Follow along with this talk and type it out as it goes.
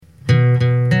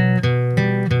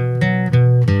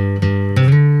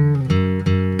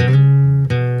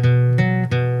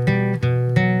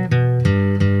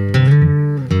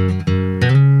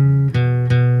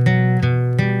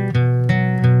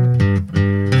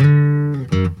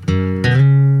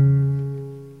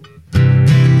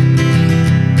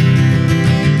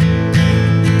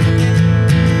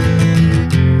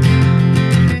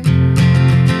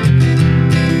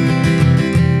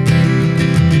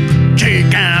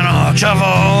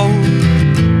Shuffle,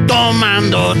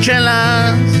 tomando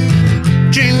chelas,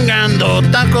 chingando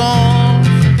tacos,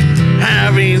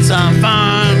 having some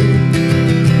fun.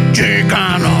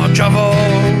 Chicano Shuffle,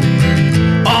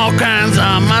 all kinds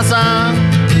of masa.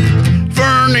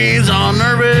 Fernie's all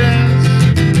nervous,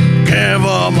 give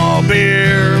him a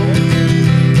beer.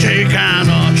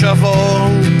 Chicano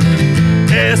Shuffle,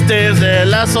 este es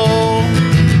el lazo.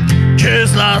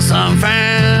 Chisla some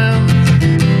fans.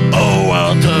 Oh,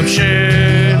 well, tough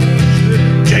shit.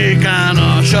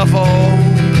 Chicano Shuffle.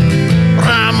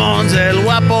 Ramon's el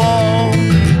guapo.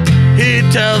 He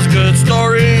tells good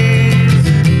stories.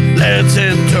 Let's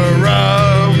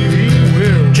interrupt.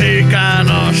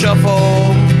 Chicano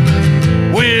Shuffle.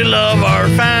 We love our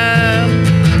fans.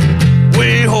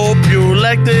 We hope you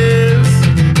like this.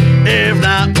 If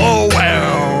not, oh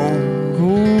well.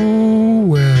 Oh,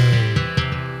 well.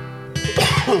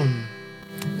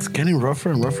 It's getting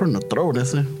rougher and rougher in the throat,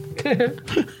 isn't it?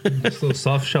 Those little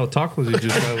soft shell tacos you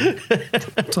just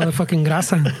had. Toda fucking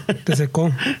grasa. Te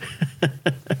secó.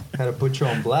 Had to put you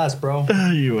on blast, bro.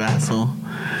 You asshole.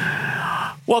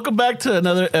 Welcome back to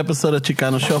another episode of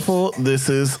Chicano Shuffle. This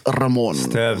is Ramon.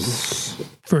 Steps.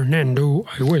 Fernando,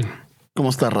 I win. ¿Cómo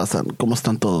está, raza? ¿Cómo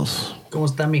están todos? ¿Cómo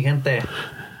está mi gente?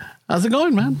 How's it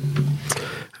going, man?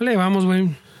 Le vamos,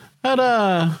 güey.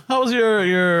 How was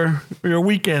your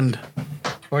weekend?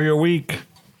 Or your week?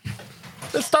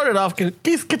 Let's start it off. ¿Qué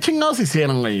chingados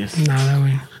hicieron, güeyes? Nada,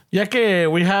 güey. Ya que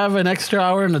we have an extra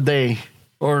hour in a day.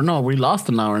 Or no, we lost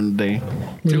an hour in a day.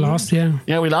 We lost, yeah.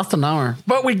 Yeah, we lost an hour.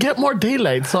 But we get more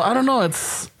daylight, so I don't know.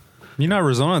 It's... You know,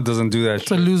 Arizona doesn't do that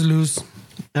It's a shit. lose-lose.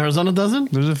 Arizona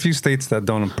doesn't? There's a few states that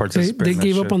don't participate They in that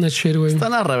gave shit. up on that shit, güey.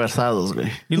 Están arreversados, güey.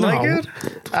 You like it?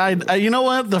 I you know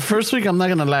what? The first week, I'm not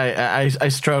gonna lie, I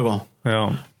struggle.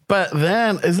 Yeah. But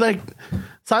then it's like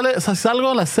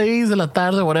salgo a las 6 de la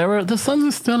tarde, whatever. The sun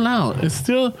is still out. It's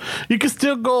still, you can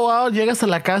still go out. Llegas a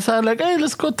la casa, like, hey,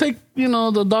 let's go take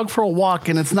the dog for a walk,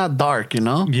 and it's not dark.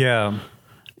 Yeah.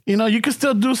 You can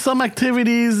still do some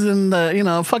activities, and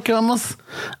fuck it, vamos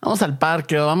al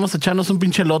parque, o vamos a echarnos un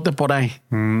pinche lote por ahí.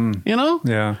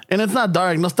 Yeah. And it's not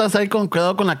dark. No estás ahí con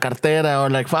cuidado con la cartera, or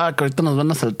like, fuck, ahorita nos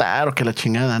van a saltar, o que la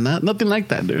chingada. Nothing like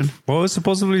that, dude. Well, it was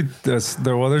supposedly there's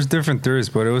different theories,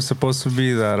 but it was supposed to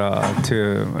be that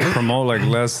to promote like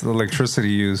less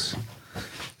electricity use.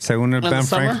 Según el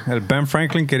Ben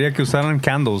Franklin quería que usaran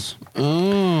candles.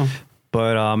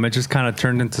 But it just kind of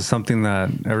turned into something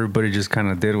that everybody just kind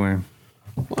of did, güey.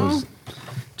 Pues,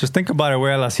 just think about it,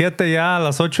 güey. A las 7 ya, a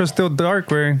las 8 is still dark,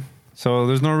 güey. So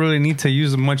there's no really need to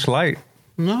use much light.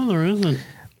 No, there isn't.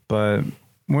 But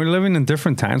we're living in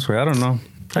different times, güey. I don't know.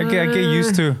 I get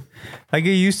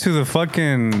used to the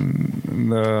fucking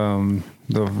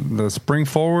the spring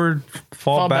forward,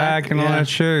 fall back, and all that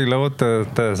shit. Y luego te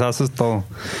deshaces todo.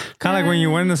 Kind of like when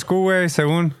you went to school, güey.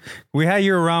 Según we had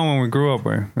year round when we grew up,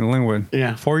 güey, in Linwood.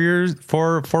 Yeah. 4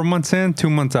 months in, 2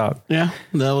 months out. Yeah,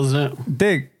 that was it.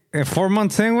 Dig. 4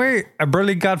 months in, güey, I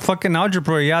barely got fucking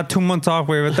algebra. Yeah, 2 months off,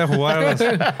 güey. Vete a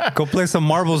jugar. Go play some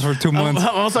marbles for 2 months.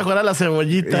 Vamos a jugar a la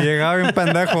cebollita. Y llegaba bien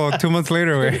pendejo 2 months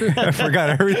later, güey. I forgot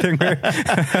everything, güey.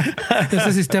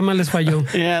 Ese sistema les falló.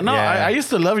 Yeah, no, Yeah. I used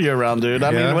to love year round, dude.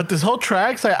 I mean, with this whole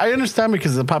tracks, I understand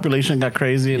because the population got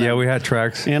crazy. Yeah, we had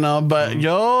tracks. But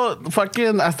yo,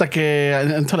 fucking, hasta que,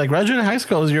 until I graduated high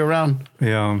school, it was year round.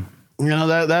 Yeah.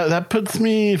 That puts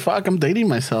me, fuck, I'm dating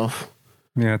myself.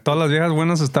 Yeah, todas las viejas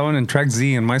buenas estaban in Track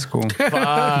Z in my school.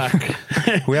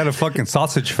 Fuck. We had a fucking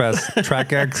sausage fest,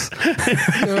 Track X.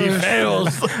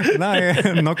 Feos.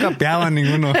 No capeaban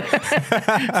ninguno.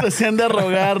 Se hacían de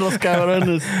rogar los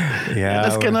cabrones. Yeah.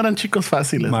 Es que no eran chicos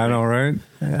fáciles. I know, right?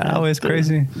 Yeah, it's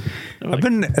crazy.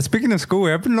 Speaking of school,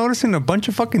 I've been noticing a bunch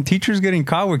of fucking teachers getting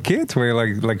caught with kids,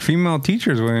 like female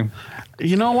teachers, way.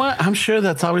 You know what? I'm sure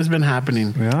that's always been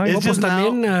happening. Yeah, It's just now.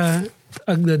 También,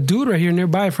 the dude right here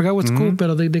nearby, I forgot what school,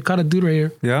 but they caught a dude right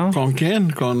here. Yeah. ¿Con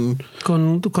quién? Con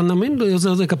también, it was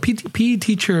like a PE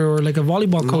teacher or like a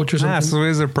volleyball coach or something. Ah, so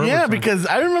is it perfect? Yeah, because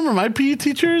I remember my PE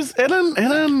teachers,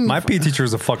 eran my PE teacher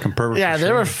was a fucking pervert. yeah, for they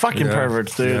sure. were fucking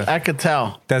perverts, dude. Yeah. I could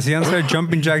tell. Te hacían hacer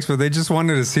jumping jacks, but they just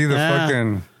wanted to see the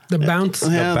fucking... The bounce.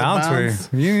 Yeah, the bounce, way.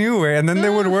 You knew, way. And then they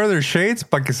would wear their shades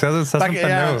para que se hacen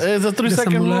Yeah, pendejos. it's a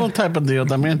 3-second rule type of deal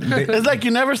también. It's like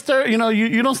you never stare,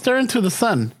 you don't stare into the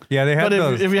sun. Yeah, they had But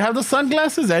those. if you have the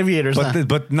sunglasses, aviators.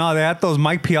 But no, they had those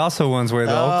Mike Piazza ones where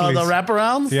the Oakleys. The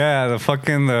wraparounds? Yeah, the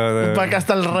fucking Para que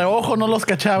hasta el reojo no los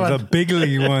cachaban. the big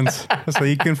league ones, so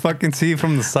you can fucking see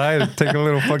from the side, take a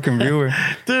little fucking view.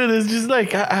 Dude, it's just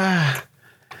like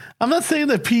I'm not saying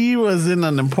that PE was in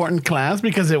an important class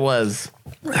because it was.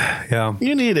 Yeah,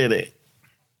 You needed it,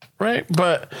 right?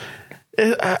 But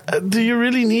Do you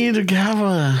really need to have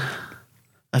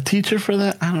a teacher for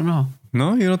that? I don't know.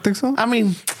 No, you don't think so? I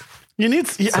mean, you need.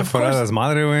 Se Of fuera course, las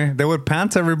madre, güey. They would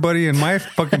pants everybody in my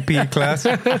fucking PE class.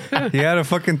 You had to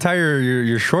fucking tie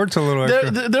your shorts a little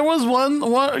extra. there was one,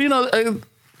 you know.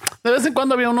 De vez en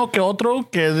cuando había uno que otro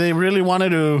que they really wanted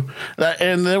to,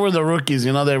 and they were the rookies,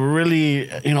 you know, they were really,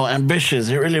 you know, ambitious.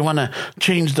 They really want to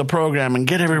change the program and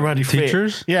get everybody fit.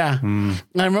 Teachers? Yeah.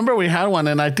 I remember we had one,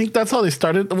 and I think that's how they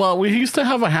started. Well, we used to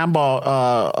have a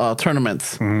handball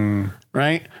tournaments,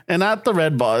 right? And not the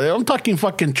red ball. I'm talking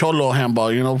fucking cholo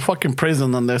handball, you know, fucking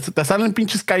prison donde te salen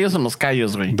pinches callos en los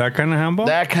callos, güey. That kind of handball?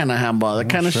 That kind of handball. That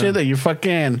kind of shit that you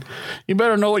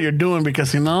better know what you're doing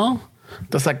because, you know,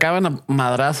 te sacaban a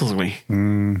madrazos,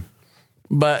 güey.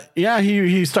 But yeah,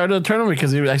 he started a tournament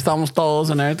because ahí estábamos todos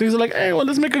and everything. He's like, hey, well,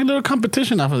 let's make a little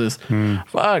competition off of this.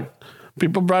 Fuck.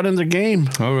 People brought in their game.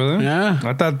 Oh, really? Yeah.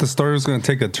 I thought the story was going to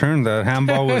take a turn. That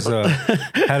handball was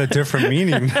had a different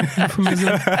meaning.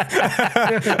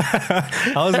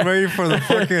 I was ready for the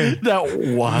fucking... That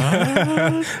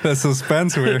what? the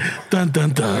suspense. Way. Dun,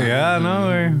 dun, dun. Yeah, no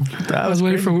way. I was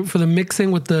waiting for the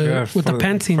mixing with the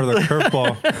pantsing. For the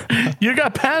curveball. You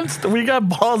got pants? We got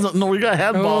balls. No, we got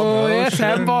handball. Oh, yes,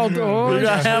 handballed. Oh, We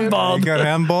got handball. You got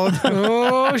handballed?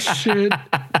 oh shit.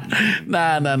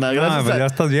 Nah. Nah, Gracias, but ya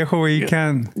estás viejo, güey. You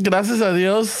can't... gracias a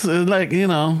Dios, it's like, you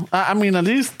know, I mean, at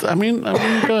least, I mean,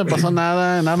 nunca me pasó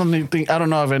nada, and I don't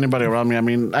know of anybody around me. I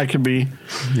mean, I could be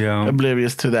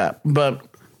oblivious to that. But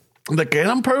de que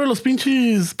eran peor los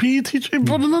pinches PE teachers,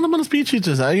 pues no nomás los PE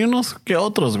teachers, hay unos que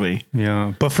otros, güey.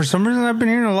 Yeah, but for some reason I've been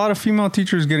hearing a lot of female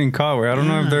teachers getting caught. Where I don't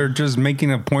know if they're just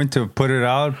making a point to put it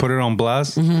on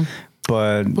blast.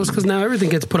 But Well, because now everything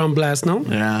gets put on blast, no?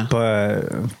 Yeah. But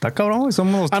está cabrón, güey.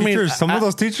 Some of those teachers, of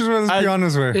those teachers, güey, let's be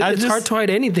honest, güey. It's hard to hide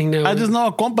anything now. I just know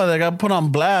a compa that got put on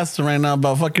blast right now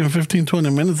about fucking 15, 20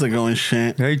 minutes ago and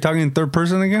shit. Yeah, you talking in third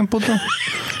person again, puto?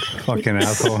 Fucking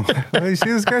asshole. You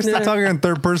see this guy still talking in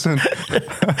third person.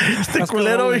 Este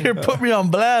culero over here put me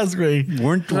on blast, güey.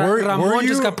 Ramon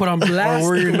just got put on blast. Or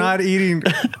were you not eating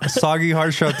soggy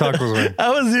hard shell tacos, güey? I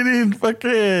was eating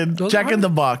fucking Those Jack are in the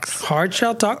Box. Hard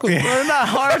shell tacos. They're not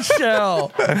hard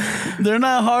shell. They're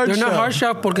not hard They're shell. not hard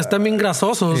shell porque están bien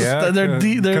grasosos.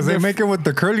 Because they make it with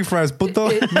the curly fries, puto.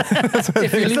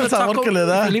 If you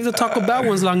leave the Taco Bell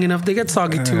ones long enough, they get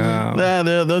soggy too. Yeah,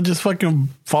 they'll just fucking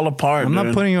fall apart. I'm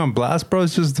not putting you on blast, bro.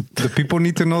 It's just the people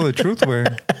need to know the truth, güey.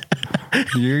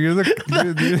 You're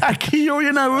Aquí yo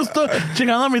bien a gusto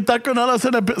chingando a mi taco and all of a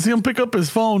sudden I see him pick up his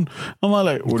phone. I'm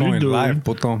like, what are you doing? Live,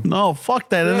 puto. No, fuck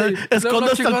that. Esconde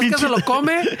hasta el que se lo pinche. come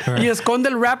y esconde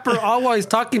el wrapper all while he's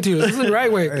talking to you. This isn't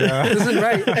right, güey. This isn't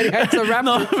right. And he hides the wrapper.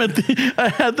 No, I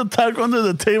had the taco under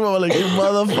the table. I'm like, you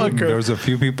motherfucker. There's a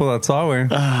few people that saw, güey.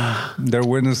 They're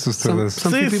witnesses to this.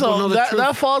 Some See, people so know the truth.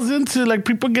 that falls into like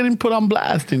people getting put on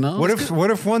blast, you know? What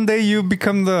if one day you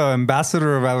become the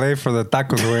ambassador of LA for the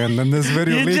tacos, güey, and then this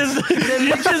video You leaks?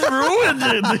 just ruined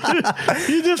it, dude.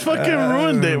 You just fucking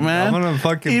ruined it, man. I'm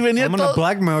gonna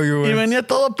blackmail you, Y güey. venía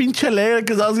todo pinche alegre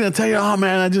because I was going to tell you, oh,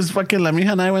 man, I just fucking, la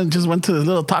mija and I went to this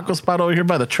little taco spot over here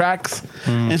by the tracks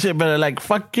and shit, but like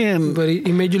fucking But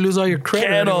he made you lose all your credit.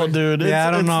 ghetto, anyway. dude. Yeah,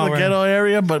 I don't it's know, the man. ghetto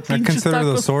area, but I pinches consider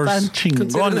the tacos source. tan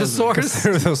Consider the chingones. source.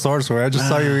 Consider the source, güey. I just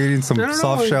saw you eating some I don't know,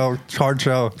 soft güey. shell, hard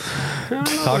shell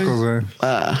tacos, güey.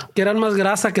 Que eran más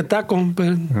grasa que taco, but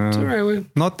it's all right, güey.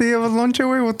 ¿No te llevas lonche,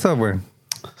 güey? What's up, güey?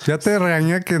 Ya te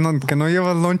regañé que no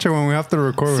llevas lonche when we have to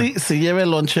record. Sí llevé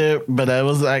lonche, but I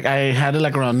was like, I had it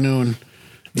like around noon.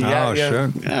 Shit. Yeah,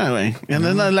 güey. And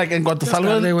then like, en cuanto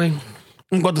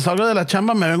salgo de la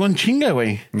chamba, me vengo en chinga,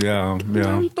 güey. Yeah. Don't Me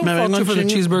fault vengo you for the chinga.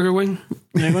 cheeseburger, güey.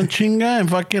 Me vengo en chinga and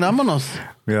fucking vámonos.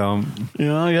 Yeah. You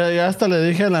know, ya hasta le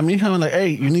dije a la mija, I'm like, hey,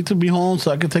 you need to be home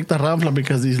so I can take the Ramfla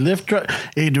because these Lyft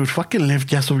hey, dude, fucking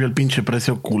Lyft ya subió el pinche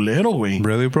precio culero, güey.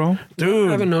 Really, bro? Dude.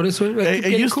 I haven't noticed, güey. I keep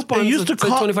getting coupons. it used to It's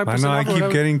like cost- 25% I know I off or keep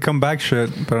whatever. getting comeback shit,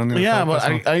 but I don't even Yeah, but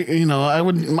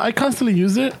I constantly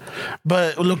use it.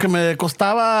 But lo que me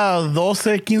costaba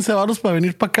 12, 15 baros para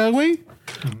venir para acá, güey.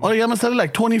 Ahora ya me sale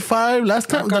like 25.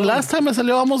 The last time me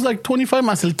salió almost like 25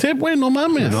 más el tip, güey. No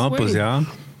mames. No, pues ya.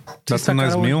 That's a está nice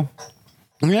caro, güey. meal.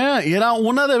 Yeah, y era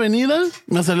una de venida.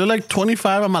 Me salió like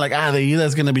 25. I'm like, de ida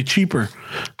is going to be cheaper.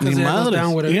 Ni 'Cause it goes madres.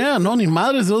 down with it. Yeah, no, ni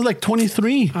madres. It was like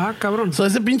 23. Ah, cabrón. So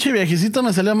ese pinche viajecito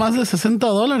me salió más de $60,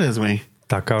 güey.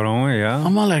 Está cabrón, güey, yeah.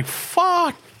 I'm all like,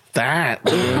 fuck that.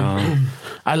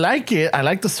 I like it. I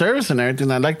like the service and everything.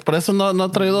 Por eso no he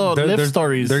traído Lyft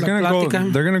stories. They're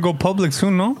plática. gonna go public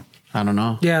soon, no? I don't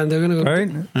know. Yeah, they're going to go. Right?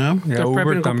 Yeah. Yeah, They're Uber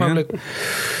prepping to go también. public.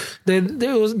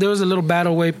 There was a little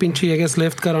battle way, pinche, I guess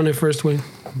Lyft got on it first way.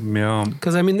 Yeah.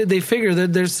 Because, I mean, they figure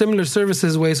that there's similar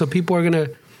services way, so people are going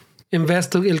to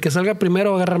invest. El que salga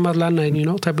primero agarrar más lana, you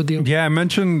know, type of deal. Yeah,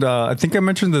 I think I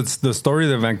mentioned the story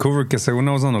that Vancouver, because según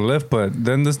I was on a lift, but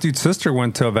then this dude's sister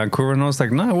went to Vancouver and I was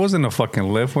like, no, it wasn't a fucking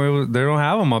lift. They don't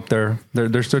have them up there.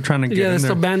 They're still trying to get in they're there.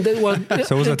 still banned. Well,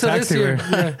 So it was a until this taxi, year.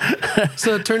 right? Yeah.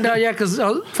 So it turned out, because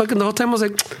fucking the whole time I was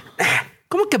like,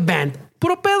 ¿cómo que banned?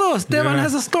 Puro pedo. Esteban Yeah.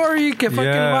 has a story que fucking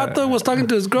Yeah. vato was talking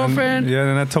to his girlfriend. Yeah,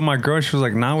 and I told my girl, she was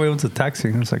like, nah, wait, it was a taxi.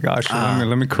 I was like, gosh,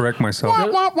 let me correct myself.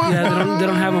 Yeah, they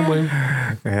don't have them, güey.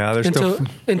 Yeah, they're still...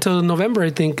 Until November, I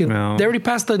think. No. They already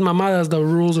passed the mamadas, the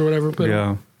rules or whatever, but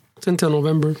Yeah. it's until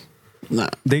November. Nah.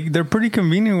 They're pretty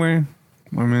convenient, güey.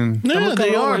 I mean... No, Estamos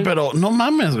they cabrón, are, güey. pero no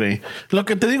mames, güey. Lo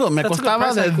que te digo, me That's a good costaba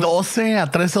price de hike, güey. 12 a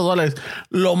 13 dólares.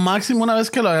 Lo máximo una vez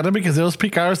que lo agarré, because those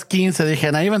peak hours 15, dije,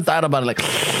 and I even thought about it, like,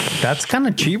 That's kind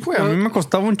of cheap, güey. A mí me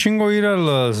costaba un chingo ir a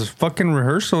los fucking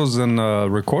rehearsals and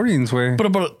recordings, güey. pero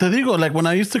te digo, like, when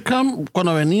I used to come,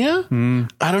 cuando venía,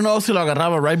 I don't know si lo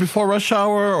agarraba right before rush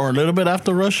hour or a little bit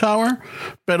after rush hour,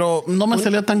 pero no me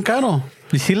salía tan caro.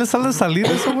 ¿Y si le sale salir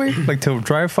eso, güey? Like to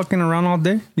drive fucking around all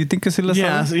day? You think que si le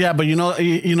Yeah, sale? yeah, but you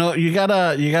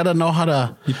gotta know how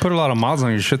to, You put a lot of miles on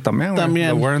your shit también, güey. También.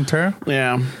 The wear and tear.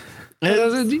 yeah.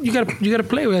 You gotta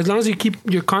play with it. As long as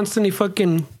you're constantly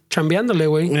fucking chambeándole,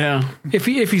 güey. Yeah. If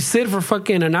you sit for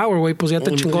fucking an hour, güey, pues ya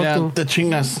te chingó Yeah, tú. te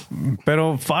chingas.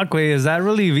 Pero fuck, güey, is that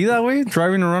really vida, güey?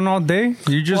 Driving around all day?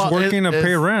 You're just Well, working to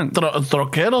pay rent.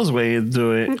 Troqueros, güey,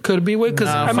 do it. Could be, güey, because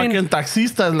I mean, fucking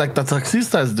taxistas, like the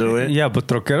taxistas do it. Yeah, but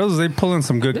troqueros, they pull in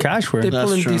some good cash, güey. they That's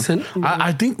pull in true. decent.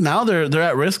 I think now they're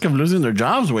at risk of losing their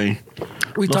jobs, way.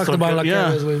 We Los talked about like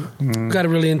yeah. that, güey. Got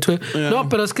really into it. Yeah. No,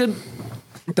 pero es que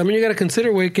también you gotta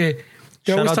consider, güey, que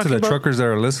they're Shout always out to talking the about. truckers that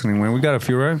are listening, man. We got a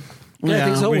few, right? Yeah, I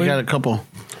think so, we güey. got a couple.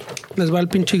 Les va el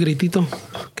pinche gritito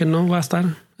que no va a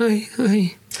estar. Ay,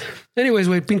 ay. Anyways,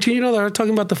 güey, pinche, you know, they're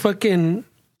talking about the fucking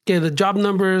que the job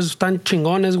numbers están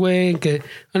chingones, güey, que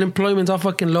unemployment's all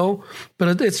fucking low.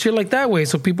 But it's shit like that, güey.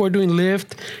 So people are doing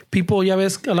Lyft. People, ya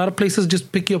ves, a lot of places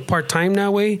just pick you up part-time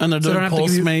now, güey. And they're So they doing don't have to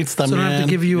give you- Postmates So they don't have to también.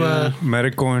 give you Yeah.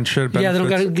 Medical and shit. Benefits. Yeah, they don't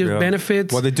gotta give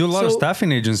benefits. Well, they do a lot of So-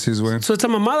 staffing agencies, güey. So it's a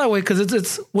mamada, way, because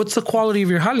it's what's the quality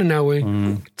of your jale now, way.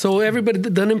 So everybody,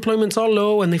 the unemployment's all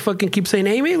low, and they fucking keep saying,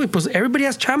 "Hey, man, pues everybody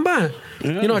has chamba."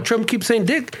 You know, Trump keeps saying,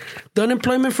 "Dick, the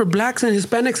unemployment for blacks and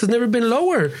Hispanics has never been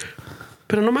lower."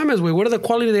 Pero no mames, güey. What are the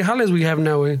quality de jales we have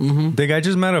now, güey? I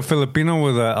just met a Filipino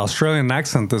with an Australian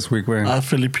accent this week, güey. A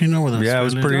Filipino with a Yeah, it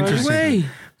was pretty Australian- interesting. Güey.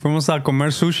 Fuimos a comer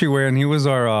sushi, güey, and he was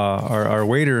our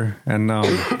waiter. And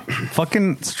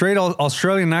fucking straight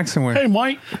Australian accent, güey. Hey,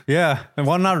 Mike. Yeah.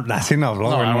 Well, not así no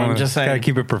habló, No, güey. I'm just saying. Gotta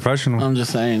keep it professional. I'm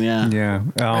just saying, yeah. Yeah.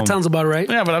 That sounds about right.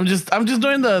 Yeah, but I'm just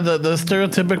doing the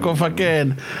stereotypical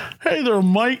fucking, hey there,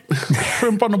 Mike,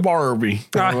 shrimp on the Barbie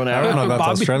or I whatever. don't know if that's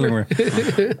Bobby. Australian,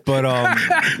 güey. But I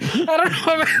don't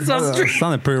know if it's it Australian.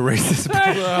 sounded pretty racist.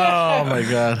 Oh my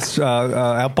god,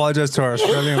 I apologize to our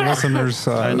Australian listeners.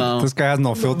 I know. This guy has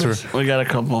no filter. we got a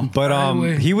couple. But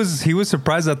Anyway. he was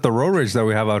surprised at the road rage that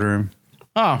we have out here.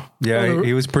 Oh, Yeah,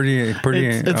 he was pretty.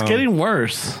 it's getting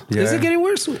worse. Yeah. Is it getting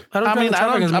worse? I don't. I drive mean, in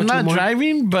traffic as I'm much not anymore.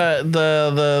 driving, but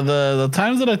the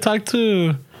times that I talk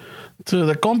to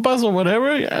the compas or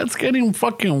whatever, yeah, it's getting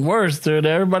fucking worse, dude.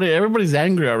 Everybody's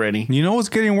angry already. You know what's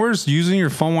getting worse? Using your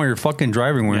phone while you're fucking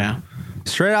driving. With Yeah.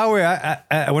 Straight out way.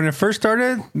 I when it first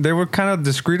started, they were kind of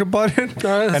discreet about it,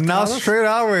 that's and now claro. straight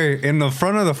out way in the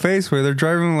front of the face where they're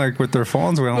driving like with their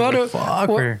phones. Where I'm Well, like, fuck,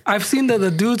 well, güey. I've seen the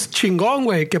dudes chingón,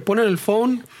 güey, que ponen el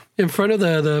phone in front of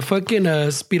the fucking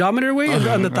speedometer, güey,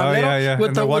 on the tablero yeah. with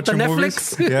And the they're with the watching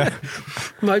Netflix. movies. Yeah.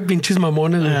 My pinches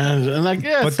mamones. güey. And like,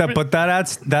 yeah, But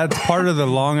that's part of the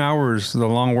long hours, the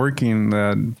long working.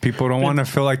 That people don't want to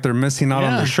feel like they're missing out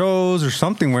on Yeah. the shows or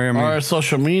something. Way I mean, or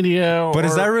social media. but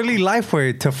is or- that really life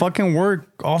way to fucking work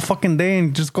all fucking day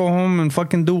and just go home and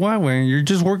fucking do what way? You're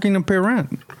just working to pay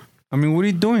rent. I mean, what are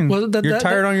you doing? Well, You're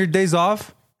tired on your days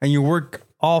off and you work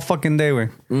all fucking day way.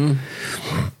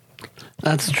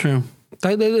 That's true.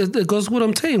 It goes what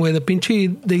I'm saying, güey. The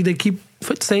pinche, they keep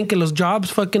saying que los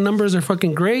jobs fucking numbers are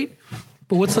fucking great.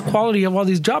 But what's the quality of all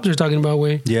these jobs you're talking about,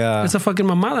 güey? Yeah. It's a fucking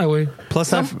mamada, güey. Plus,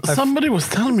 Somebody was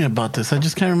telling me about this. I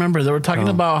just can't remember. They were talking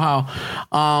about how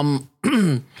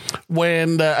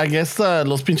when I guess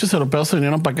los pinches europeos se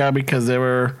vinieron para acá because they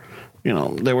were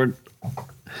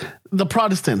the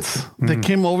Protestants that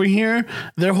came over here,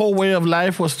 their whole way of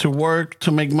life was to work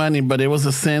to make money, but it was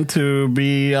a sin to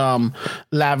be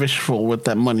lavishful with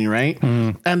that money, right?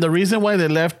 And the reason why they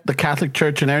left the Catholic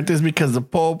Church and everything is because the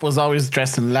Pope was always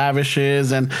dressed in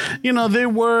lavishes, and they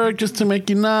worked just to make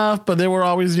enough, but they were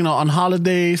always on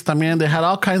holidays. También they had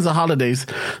all kinds of holidays.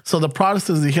 So the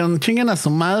Protestants dijeron, chinguen a su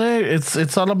madre.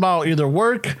 It's all about either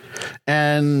work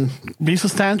and be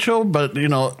substantial, but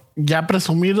ya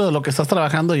presumido de lo que estás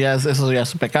trabajando, eso ya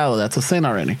es pecado. That's a sin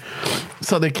already.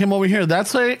 So they came over here.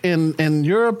 That's why in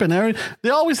Europe and everything, they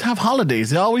always have holidays.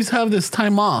 They always have this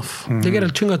time off. They get a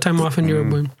chingo of time off in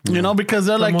Europe. Because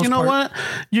they're like, what?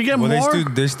 You get more.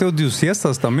 They still do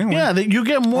siestas también. Yeah, you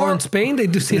get more. Or in Spain, they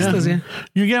do siestas, yeah.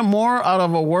 You get more out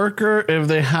of a worker if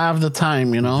they have the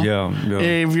time, Yeah.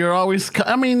 If you're always,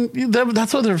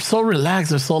 that's why they're so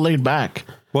relaxed. They're so laid back.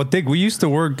 Well, Dick, we used to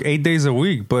work 8 days a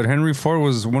week, but Henry Ford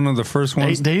was one of the first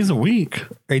ones. 8 days a week.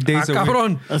 8 days a week.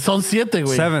 Cabrón. Son 7,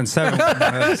 güey. 7. Sorry,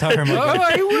 my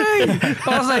bad.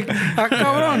 I was like,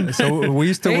 cabrón. So we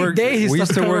used to 8 work. days, We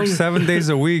used to work cabrón. 7 days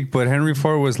a week, but Henry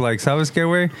Ford was like, "Sabes qué,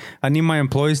 güey? I need my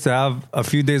employees to have a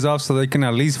few days off so they can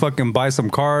at least fucking buy some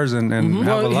cars and have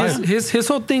a Well, life." his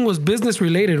whole thing was business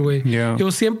related, way. Yeah. It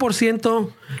was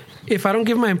 100%. If I don't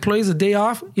give my employees a day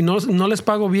off, no les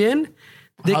pago bien,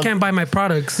 they can't buy my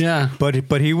products. Yeah.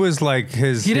 But he was like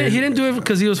his. He didn't do it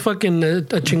because he was fucking a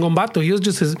chingon vato. He was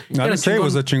just his. I didn't say it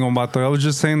was a chingon vato. I was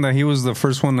just saying that he was the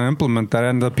first one to implement that.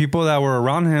 And the people that were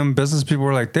around him, business people,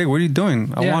 were like, "Hey, what are you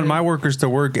doing? I want my workers to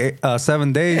work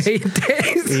 7 days." 8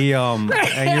 days.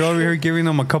 And you're over here giving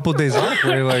them a couple days off.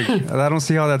 Where like, I don't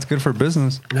see how that's good for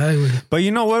business. But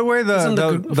you know what? Way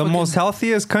the most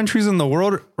healthiest countries in the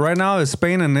world right now is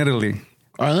Spain and Italy.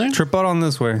 Are they? Trip out on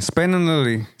this way. Spain and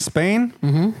Italy. Spain,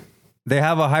 they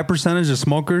have a high percentage of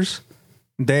smokers.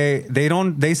 They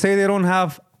say they don't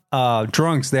have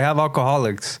drunks. They have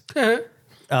alcoholics.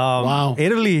 Wow.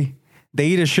 Italy, they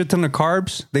eat a shit ton of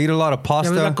carbs. They eat a lot of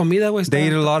pasta. la comida, güey, They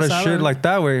eat a lot of pesada. shit like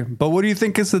that way. But what do you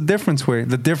think is the difference way?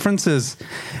 The difference is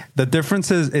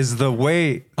the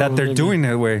way that they're doing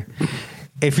it way.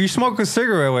 If you smoke a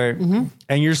cigarette way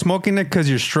and you're smoking it because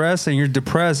you're stressed and you're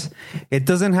depressed, it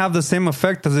doesn't have the same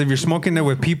effect as if you're smoking it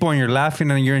with people and you're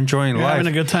laughing and you're enjoying life. Having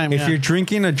a good time. If yeah. you're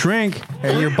drinking a drink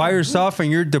and you're by yourself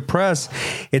and you're depressed,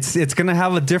 it's gonna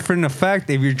have a different effect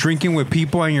if you're drinking with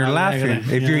people and you're laughing.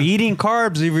 If you're eating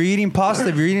carbs, if you're eating pasta,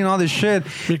 if you're eating all this shit,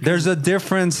 there's a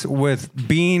difference with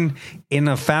being in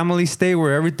a family state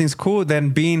where everything's cool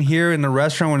than being here in a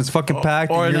restaurant when it's fucking packed.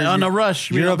 Or and on a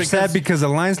rush. You're upset because the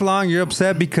line's long. You're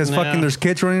upset because fucking there's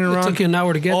kids running It around. took you an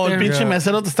hour to get Oh, el there. pinche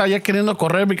mesero te está ya queriendo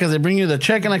correr because they bring you the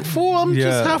check and like, fool, I'm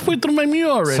just halfway through my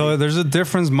meal already. So there's a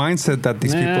different mindset that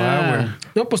these people have. Where,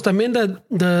 No, pues también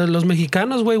los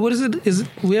mexicanos, güey, what is it? Is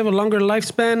we have a longer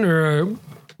lifespan or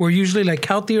we're usually like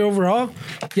healthier overall?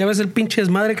 Ya ves el pinche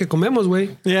desmadre que comemos,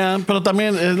 güey. Yeah, pero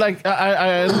también es like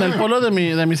en el pueblo de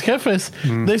mis jefes,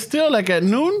 they still like at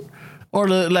noon or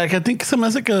like I think se me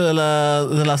hace que de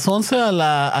las 11 a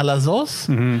las 2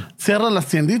 cierran las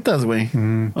tienditas, güey.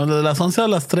 O de las 11 a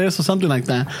las 3 or something like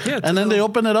that. Yeah, and then they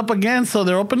open it up again. So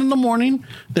they're open in the morning,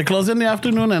 they close in the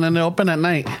afternoon, and then they open at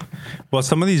night. well,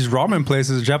 some of these ramen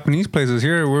places, Japanese places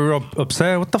here, we were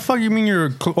upset. What the fuck you mean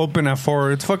you're open at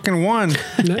 4? It's fucking 1.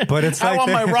 But it's I like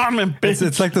want my ramen, bitch.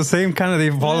 it's like the same kind of. They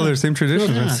follow their same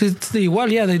traditions. It's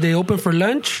igual, yeah. They open for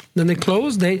lunch, then they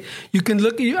close. You can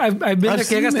look. I've been I've there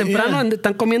que llegas seen it, temprano yeah. and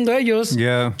están comiendo ellos,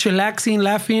 chillaxing,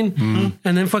 laughing,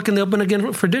 and then fucking they open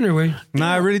again for dinner, güey.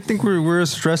 Nah, I really think we're a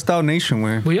stressed out nation,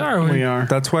 way. We are, güey. We are.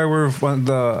 That's why we're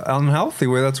the unhealthy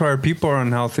way. That's why our people are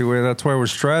unhealthy way. That's why we're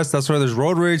stressed. That's why there's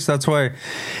road rage. That's why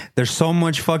there's so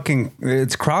much fucking.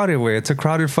 It's crowded way. It's a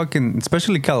crowded fucking,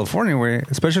 especially California way,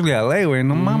 especially LA way.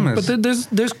 No mames. But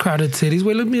there's crowded cities.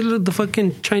 Wait, look, the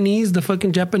fucking Chinese, the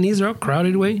fucking Japanese are all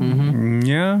crowded, way.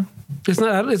 Yeah. It's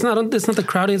not the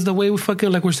crowded. It's the way we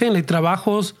fucking, like we're saying, like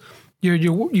trabajos.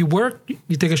 You work,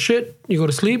 you take a shit, you go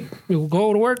to sleep, you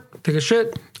go to work, take a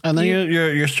shit. And then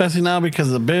you're stressing out because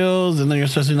of the bills, and then you're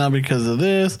stressing out because of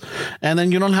this, and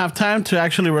then you don't have time to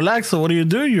actually relax. So what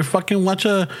do? You fucking watch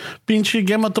a pinche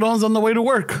Game of Thrones on the way to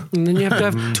work. And then you have to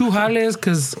have 2 jales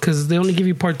because they only give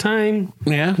you part-time.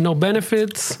 Yeah. No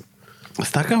benefits.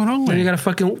 Está cabrón, Then you güey. gotta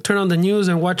fucking turn on the news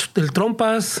and watch El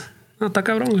Trompas. No, está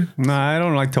cabrón, güey. Nah, I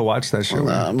don't like to watch that shit.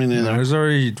 Nah, me neither. There's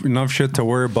already enough shit to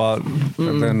worry about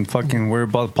than fucking worry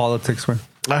about politics. Way.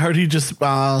 I heard he just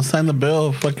signed the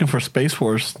bill fucking for Space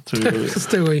Force to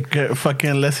Este güey. get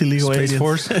fucking less illegal Space aliens.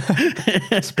 Force.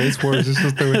 Space Force. This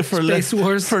is the for Space less,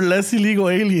 Wars. for less illegal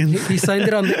aliens. He signed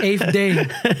it on the 8th day.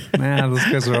 Man, those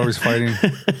guys are always fighting.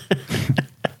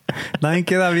 Nadie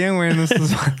queda bien, güey.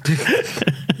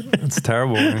 It's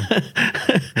terrible, man.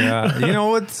 Yeah. You know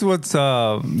what's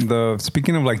the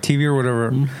speaking of like TV or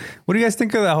whatever, what do you guys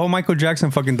think of that whole Michael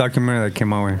Jackson fucking documentary that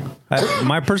came out, way?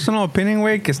 My personal opinion,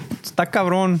 way, que está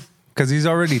cabrón, because he's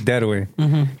already dead, way.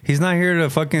 He's not here to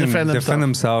fucking defend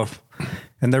himself.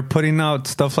 And they're putting out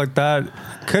stuff like that.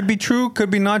 Could be true, could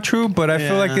be not true, but I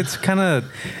feel like it's kind of...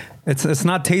 It's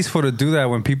not tasteful to do that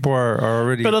when people are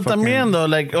already. Pero también though,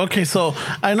 like, okay, so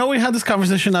I know we had this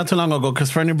conversation not too long ago because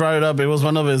Fernie brought it up. It was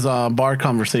one of his bar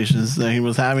conversations that he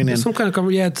was having. And some kind of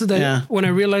conversation. Yeah, it's that when I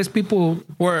realized people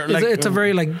were like, it's a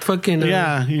very like fucking.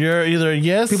 You're either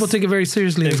yes. People take it very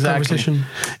seriously. Exactly. This conversation.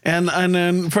 And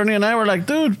then Fernie and I were like,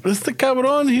 dude, este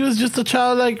cabrón, he was just a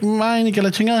child like mine y que la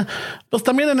chingada. Pues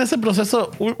también en ese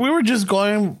proceso, we were just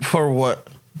going for what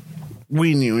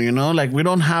we knew, you know, like we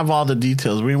don't have all the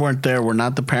details. We weren't there. We're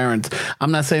not the parents. I'm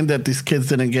not saying that these kids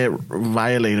didn't get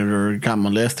violated or got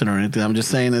molested or anything. I'm just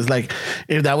saying it's like,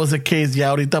 if that was the case,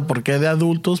 ya ahorita, ¿por qué de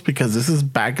adultos? Because this is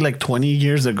back like 20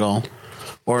 years ago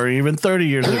or even 30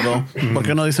 years ago. ¿Por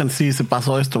qué no dicen, sí, se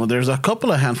pasó esto? There's a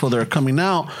couple of handful that are coming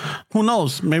out. Who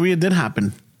knows? Maybe it did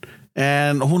happen.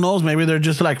 And who knows? Maybe they're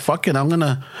just like, fuck it. I'm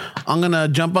gonna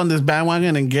jump on this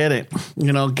bandwagon and get it.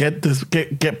 You know, get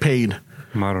paid.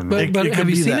 I don't know. But have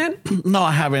you seen it? No,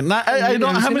 I haven't. I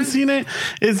haven't seen it.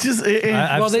 It's just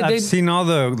I've seen all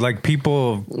the like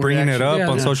people bringing it up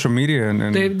on social media,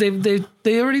 and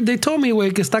they told me,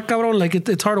 way que está cabrón, like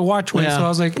it's hard to watch, way. So I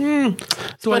was like,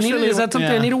 is that something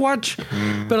I need to watch?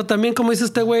 Pero también como dice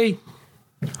este way,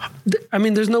 I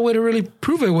mean, there's no way to really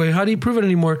prove it, way. How do you prove it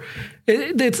anymore?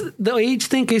 It's the age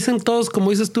thing que dicen todos,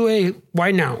 como dices tú, hey,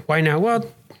 why now? Well,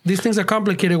 these things are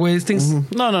complicated, way. These things.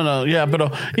 No. Yeah,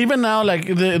 but even now, like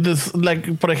this,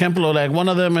 like for example, like one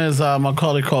of them is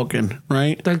Macaulay Culkin,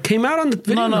 right? That came out on the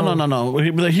video. No.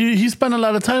 He spent a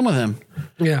lot of time with him.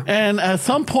 Yeah. And at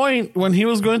some point when he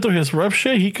was going through his rough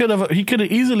shit, he could have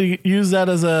easily used that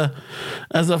as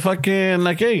a fucking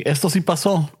like, hey, esto sí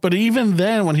pasó. But even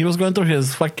then, when he was going through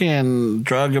his fucking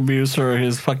drug abuse or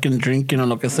his fucking drinking or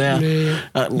lo que sea,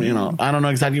 you know, I don't know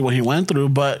exactly what he went through,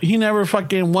 but he never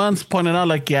fucking once pointed out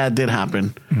like, yeah, it did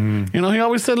happen. You know, he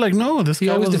always said like, no, this guy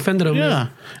always defended him. Yeah.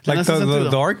 Like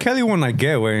the R. Kelly one, I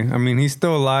get, way. I mean, he's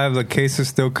still alive. The case is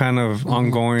still kind of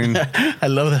ongoing. I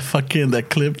love that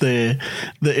clip, the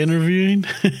interviewing.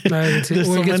 Where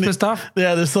he gets pissed off?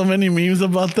 Yeah, there's so many memes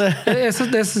about that.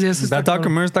 That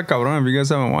documentary está cabrón. If you guys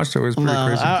haven't watched it, it's pretty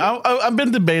crazy.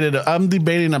 I'm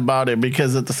debating about it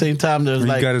because at the same time there's you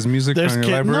got his music on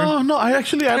your library? No, I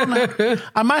don't know.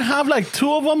 I might have like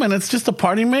 2 of them and it's just a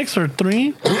party mix or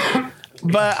 3.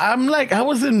 But I'm like, I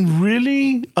wasn't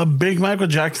really a big Michael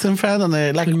Jackson fan, and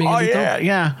they like,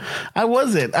 I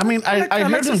wasn't. I mean, I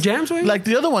heard some jams, like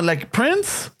the other one, like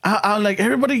Prince. I like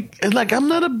everybody. It's like I'm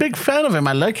not a big fan of him.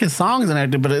 I like his songs and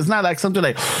everything, but it's not like something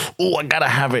like, oh, I gotta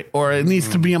have it, or it needs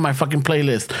to be on my fucking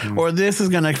playlist, or this is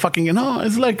gonna fucking, you know.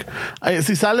 It's like,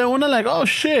 si sale una, like, oh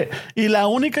shit. Y la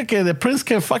única que de Prince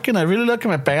que fucking I really like que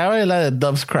me pegaba es la de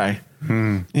Doves Cry.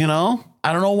 You know.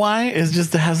 I don't know why. It's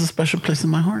just it has a special place in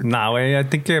my heart. Nah, I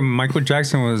think Michael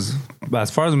Jackson was,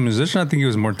 as far as a musician, I think he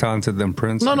was more talented than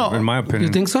Prince. No. In my opinion. You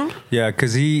think so? Yeah,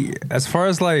 because he, as far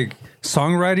as like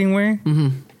songwriting way,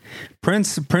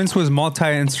 Prince was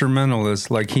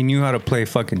multi-instrumentalist. Like he knew how to play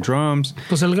fucking drums.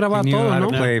 Pues él grababa he knew todo, how ¿no?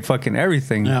 to play fucking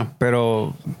everything. Yeah.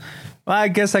 Pero I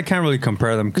guess I can't really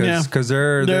compare them because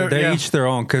they're each their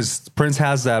own. Because Prince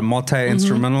has that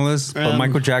multi-instrumentalist, but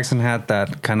Michael Jackson had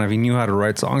that kind of, he knew how to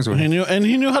write songs with. He knew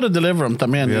how to deliver them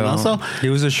también, you know. So he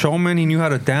was a showman. He knew how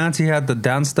to dance. He had the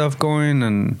dance stuff going,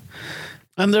 and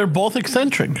they're both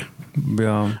eccentric.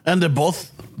 Yeah, and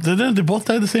didn't they both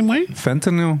die the same way?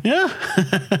 Fentanyl. Yeah.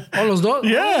 All those dogs?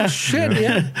 Yeah. Oh, shit,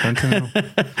 yeah. Fentanyl.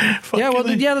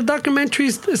 The documentary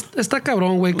está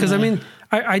cabrón, güey. Because, I mean,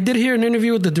 I did hear an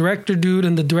interview with the director, dude,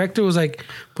 and the director was like,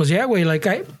 pues yeah, güey, like,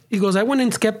 he goes, I went in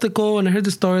skeptical, and I heard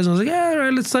the stories, and I was like, yeah, all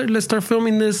right, let's start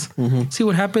filming this, see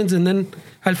what happens, and then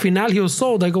al final, he was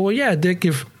sold. I go, well, yeah, Dick,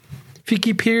 if you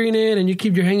keep hearing it, and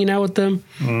you're hanging out with them,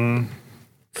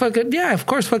 fucking, yeah, of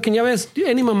course, fucking, ya ves,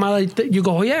 any mamada, you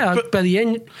go, oh, yeah, but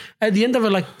at the end of it,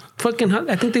 like, fucking,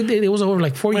 I think it was over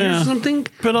like 4 years or something.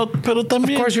 Pero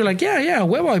también, of course, you're like, yeah,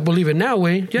 well, I believe it now,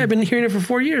 way. Yeah, I've been hearing it for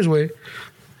 4 years, way.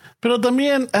 Pero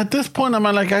también, at this point, I'm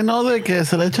like, I know that que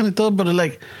se le echan y todo, but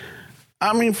like,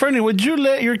 I mean, Fernie, would you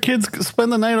let your kids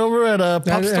spend the night over at a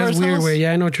pop star's That's weird, house? way.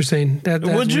 Yeah, I know what you're saying. That's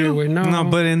would you? Weird, way. No,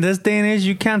 but in this day and age,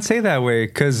 you can't say that way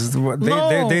because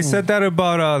they said that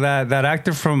about that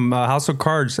actor from House of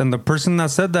Cards, and the person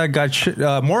that said that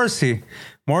got Morrissey.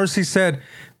 Morrissey said,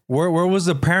 Where was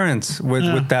the parents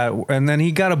with that? And then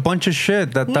he got a bunch of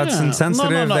shit that's Yeah.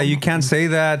 insensitive, No. that you can't say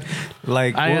that.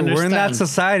 Like, we're in that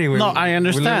society. No, I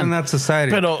understand. We live in that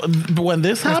society. But when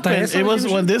this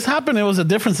happened, it was a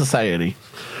different society.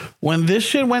 When this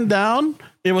shit went down,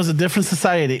 it was a different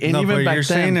society. And no, even but back you're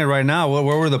then, saying it right now.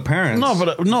 Where were the parents? No,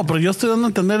 pero yo estoy dando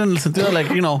a entender en el sentido,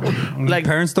 like, you know, like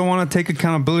parents don't want to take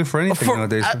accountability for anything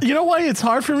nowadays. You know why it's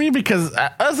hard for me? Because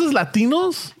us as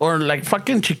Latinos or like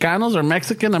fucking Chicanos or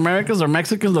Mexican Americans or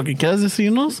Mexicans, lo que quieras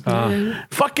decirnos,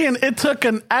 fucking it took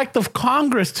an act of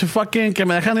Congress to fucking que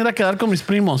me dejan ir a quedar con mis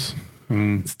primos,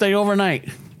 stay overnight.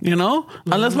 You know,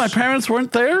 unless my parents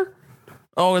weren't there.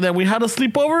 Oh, that we had a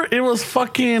sleepover. It was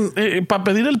fucking para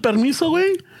pedir el permiso,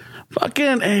 güey.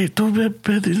 Fucking, hey, tú ve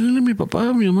pedirle a mi papá,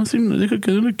 a mi mamá, si me deja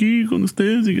quedar aquí con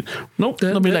ustedes. Nope.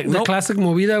 They'll be like, nope. Classic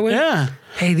movida, güey. Yeah.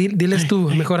 Hey, diles tú.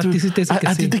 Mejor a ti sí te dicen que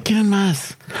a sí. ti te quieren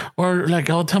más. Or like,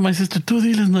 I'll tell my sister, tú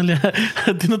diles, no le.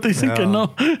 A ti no te dicen que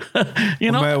no.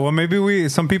 You know? Well, maybe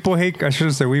some people hate, I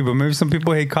shouldn't say we, but maybe some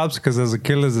people hate cops because as a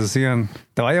kid les decían,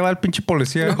 te va a llevar el pinche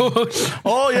policía.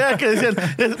 Oh, yeah, que decían,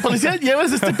 policía,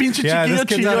 lleves este pinche chiquillo this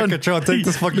kid's out of control. Take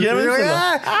this fucking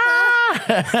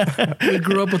We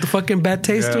grew up with the fucking bad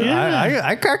taste. Yeah,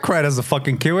 I got cried as a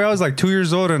fucking kid. I was like 2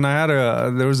 years old, and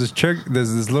there was this chick,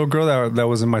 there's this little girl that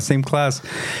was in my same class,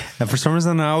 and for some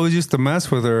reason I always used to mess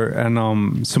with her, and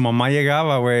su mamá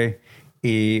llegaba, güey,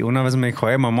 y una vez me dijo,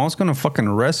 hey, my mom's gonna fucking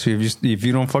arrest you if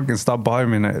you don't fucking stop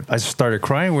bothering me. And I just started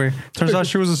crying, güey. Turns out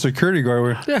she was a security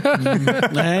guard,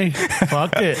 güey. Hey,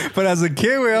 fuck it. But as a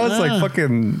kid, güey, I was like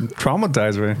fucking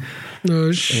traumatized, güey.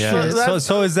 No shit. Yeah.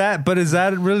 So is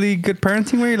that really good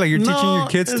parenting, way? Like you're teaching your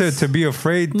kids to be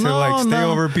afraid to like stay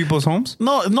over people's homes?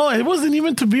 No, it wasn't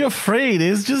even to be afraid.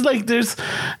 It's just like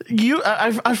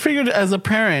I figured as a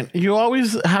parent, you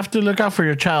always have to look out for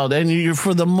your child, and you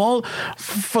for the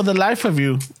life of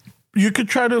you. You could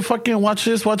try to fucking watch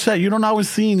this, watch that. You don't always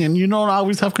see, and you don't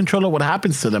always have control of what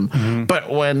happens to them. Mm-hmm. But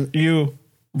when you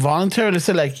voluntarily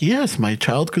say like, yes, my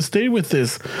child could stay with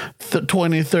this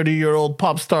 20, 30-year-old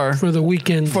pop star for the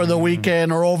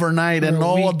weekend or overnight, and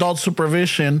no adult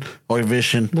supervision or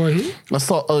vision,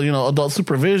 adult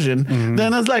supervision,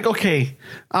 then it's like, okay,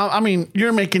 I mean,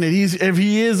 you're making it easy. If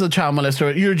he is a child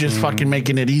molester, you're just fucking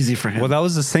making it easy for him. Well, that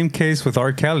was the same case with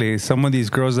R. Kelly. Some of these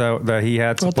girls that he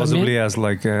had supposedly as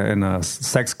like in a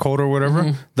sex code or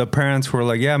whatever, the parents were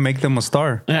like, yeah, make them a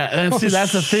star. Yeah, and see,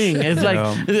 that's the thing. It's like,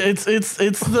 it's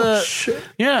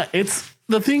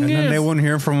the thing and is, then they wouldn't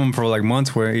hear from him for like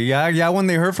months. Where when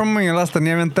they heard from him, ya las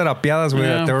tenían bien terapiadas, güey,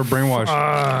 that they were brainwashed.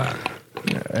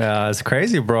 Yeah, it's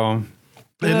crazy, bro.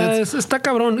 Está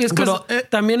cabrón. Es que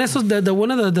también esos the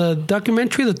one of the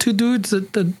documentary, the two dudes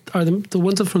that are the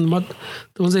ones from the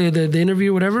ones the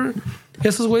interview, whatever.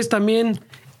 Esos güeyes también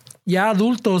ya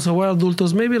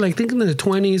adultos, maybe like thinking in the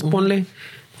 20s, ponle.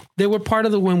 They were part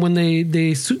of the when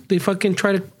they fucking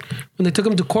tried to, when they took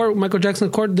him to court, Michael Jackson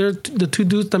court. They're the two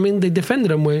dudes. I mean, they defended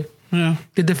him, way. Yeah,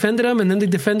 they defended him, and then they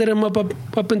defended him up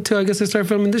until I guess they started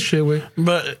filming this shit, way.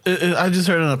 But I just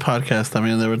heard on a podcast. I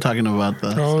mean, they were talking about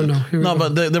the. Oh no!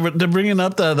 But they're bringing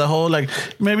up the whole, like,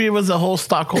 maybe it was the whole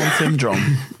Stockholm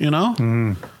syndrome. You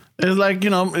know. It's like,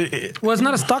 it's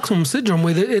not a Stockholm syndrome.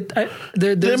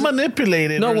 They manipulate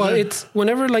it. No, well, it's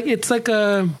whenever, like, it's like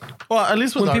a. Well, at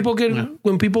least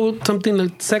when people something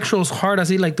like sexual is hard, I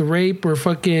see like the rape or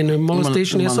fucking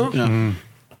molestation, eso.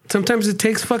 Sometimes it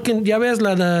takes fucking. Ya ves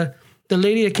the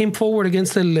lady that came forward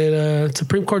against the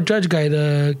Supreme Court judge guy,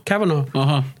 the Kavanaugh.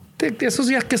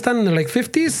 Esos ya que están in the like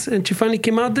 50s, and she finally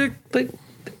came out there, like.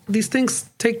 These things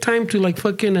take time to like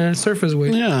fucking surface,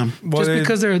 way. Yeah, well,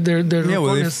 because they're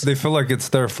they feel like it's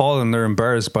their fault and they're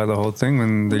embarrassed by the whole thing,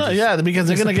 and because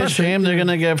they're gonna get shamed, they're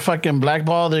gonna get fucking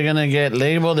blackballed, they're gonna get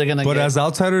labeled, they're gonna. But as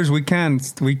outsiders, we can't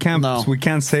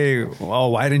say, oh,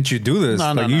 why didn't you do this?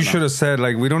 You should have said,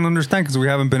 like, we don't understand because we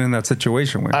haven't been in that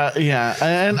situation.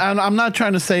 And I'm not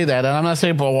trying to say that, and I'm not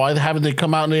saying, but why haven't they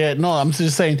come out yet? No, I'm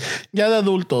just saying, ya de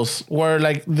adultos, where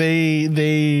like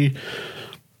they.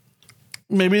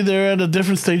 Maybe they're at a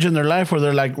different stage in their life where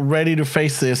they're like ready to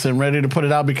face this and ready to put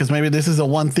it out, because maybe this is the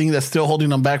one thing that's still holding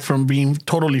them back from being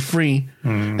totally free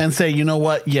and say, you know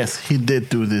what? Yes, he did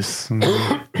do this.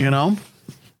 You know?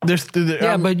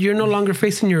 But you're no longer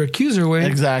facing your accuser, way.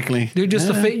 Exactly. You're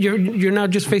just you're now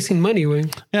just facing money, way.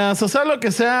 Yeah, so sea lo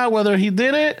que sea, whether he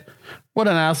did it, what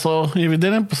an asshole. If he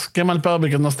didn't, pues qué mal pedo,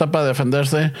 because no está para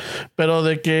defenderse. Pero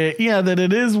de que, that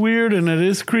it is weird and it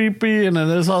is creepy and it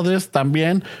is all this,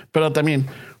 también. Pero también,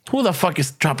 who the fuck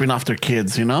is dropping off their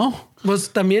kids, you know? Was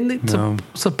también,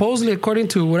 supposedly, according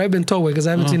to what I've been told, because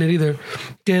I haven't seen it either,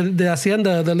 que hacían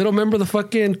the little, remember the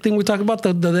fucking thing we talked about,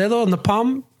 the dedo and the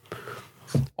palm?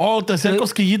 Oh, te hacían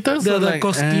cosquillitas? The Like,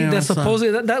 cosquillas, what's up?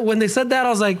 supposedly that when they said that, I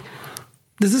was like,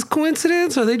 is this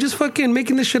coincidence? Or are they just fucking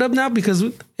making this shit up now? Because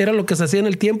era lo que se hacía en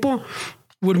el tiempo.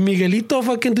 Would Miguelito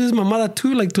fucking do his mamada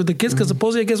too, like to the kids? Because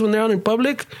supposedly, I guess when they're out in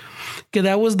public, que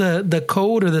that was the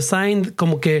code or the sign,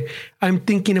 como que I'm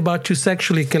thinking about you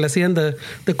sexually, que le hacían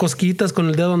the cosquillitas con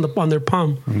el dedo on their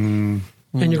palm.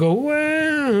 And you go,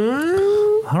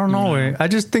 well... I don't know, way. I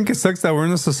just think it sucks that we're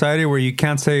in a society where you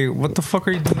can't say, what the fuck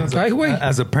are you doing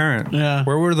as a parent? Yeah.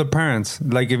 Where were the parents?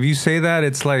 Like, if you say that,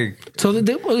 it's like... So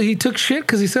he took shit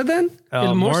because he said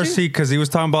that? Morrissey, because he was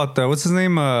talking about, what's his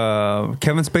name?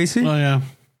 Kevin Spacey? Oh, yeah.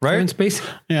 Right? Kevin Spacey?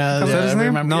 Yeah. Is that his I name?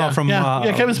 remember. No, yeah. from...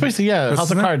 Yeah, Kevin Spacey, yeah.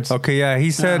 House of Cards. Okay, yeah.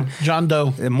 He said... John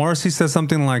Doe. Morrissey said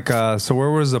something like, so where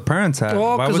was the parents at?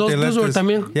 Oh, why 'cause those dudes were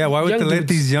también why would they young let dudes.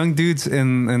 these young dudes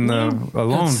in the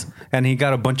alone? And he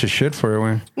got a bunch of shit for it,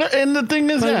 way. And the thing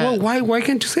is, Like, yeah. well, why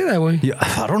can't you say that way? Yeah,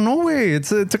 I don't know, way.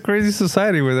 It's a crazy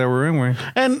society that we're in, way.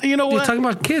 And you know You're what? talking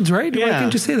about kids, right? Why Yeah.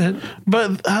 can't you say that?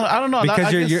 But I don't know. Because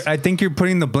I guess- I think you're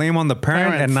putting the blame on the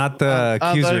parent Parents. and not the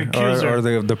accuser, accuser. or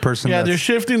the person. yeah, they're that's,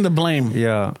 shifting the blame.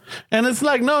 yeah. And it's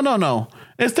like, no.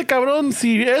 Este cabrón,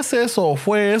 si es eso,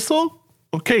 fue eso,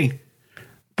 okay.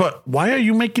 But why are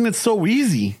you making it so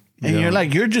easy? And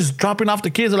you're just dropping off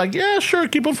the kids. They're like, yeah, sure,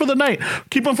 keep them for the night.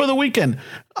 Keep them for the weekend.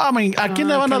 I mean, ¿a quién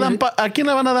le van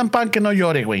a dar pan que no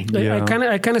llore, güey? Yeah.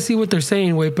 I kind of see what they're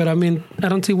saying, way, but I mean, I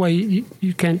don't see why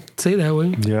you can't say that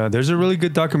way. Yeah, there's a really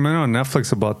good documentary on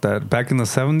Netflix about that. Back in the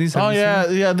 70s. Oh, yeah,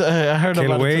 I heard Que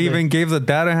el about it. güey today. even gave the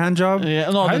dad a hand job. Yeah,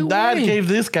 no, the dad güey. gave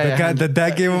this guy a hand. The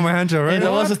dad gave him a hand job, Y right?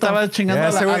 luego se estaba chingando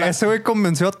Yeah, a la- ese güey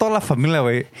convenció a toda la familia,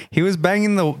 güey. He was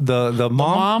banging the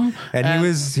mom, and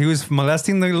he was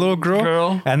molesting the little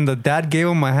girl, and the dad gave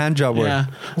him a hand job, güey. Yeah.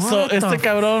 So What este the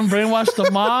cabrón brainwashed the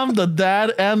mom, the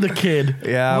dad, and the kid.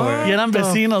 Yeah, güey. Y eran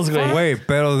vecinos, güey. Wait,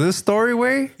 pero this story,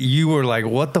 güey, you were like,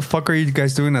 what the fuck are you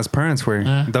guys doing as parents,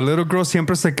 güey? The little girl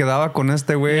siempre se quedaba con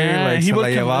este güey, Yeah, like, he se la would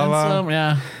convince llevaba. them,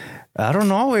 yeah. I don't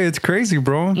know, güey. It's crazy,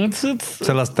 bro. It's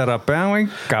Se las terapean, güey.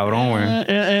 Cabrón, güey.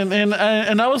 and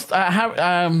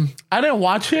I didn't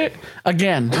watch it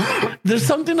again. There's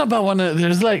something about when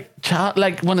there's like child,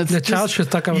 like when it's The child shit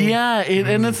está cabrón. yeah,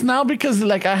 and it's now because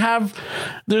like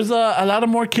there's a lot of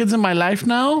more kids in my life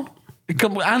now.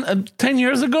 10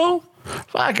 years ago,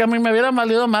 fuck, I mean, me hubiera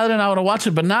valido madre and I would have watched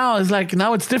it, but now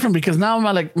it's different because now I'm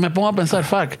like, me pongo a pensar,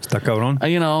 fuck. Está cabrón.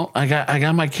 You know, I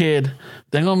got my kid.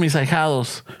 Tengo mis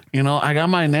ahijados. You know, I got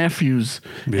my nephews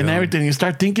and Yeah. everything. You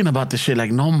start thinking about this shit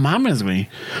like, no mames, güey.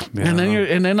 Yeah.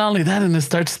 And then not only that, and it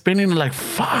starts spinning like,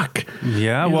 fuck.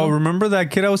 Yeah, well, remember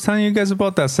that kid I was telling you guys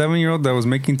about, that 7-year-old that was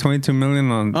making $22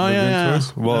 million on Oh, the yeah.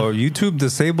 Vintours? Well, YouTube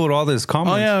disabled all his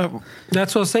comments. Oh, yeah.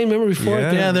 That's what I was saying. Remember before?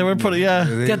 Yeah. Yeah, they were putting, yeah.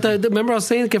 Remember I was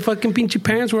saying that fucking pinchy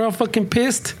parents were all fucking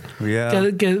pissed. Yeah.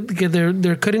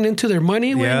 They're cutting into their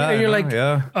money. Güey. Yeah, And you're I like,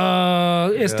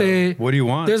 know, Yeah. What do you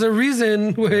want? There's a reason.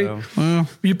 Güey.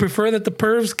 You prefer that the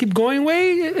pervs keep going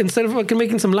way instead of fucking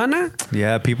making some lana?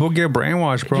 Yeah, people get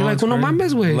brainwashed, bro. You're like, It's well, no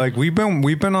crazy. mames, güey. Like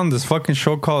we've been on this fucking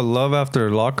show called Love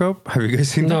After Lockup. Have you guys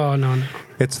seen that? No.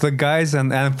 It's the guys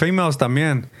and females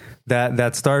también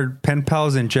that start pen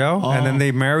pals in jail, and then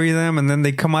they marry them, and then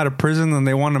they come out of prison and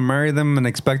they want to marry them and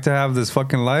expect to have this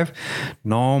fucking life.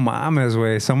 No mames,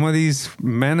 way. Some of these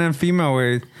men and female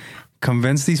way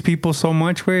convince these people so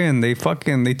much, way, and they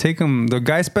take them. The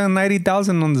guy spent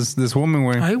 $90,000 on this woman,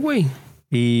 way. Ay, güey.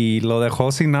 Y lo dejó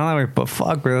sin nada, güey. But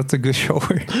fuck, güey, that's a good show,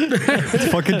 güey. It's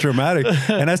fucking dramatic.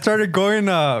 And I started going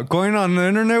on the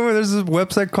internet, where there's this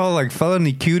website called like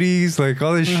Felony Cuties, like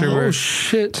all this shit. Oh, Where,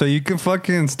 shit. so you can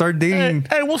fucking start dating.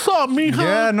 Hey, what's up, mija?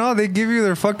 Yeah, no, they give you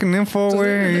their fucking info,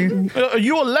 güey. Are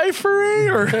you a lifer, eh?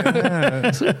 Or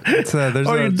There's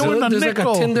are you doing a There's like a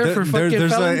nickel? Tinder for fucking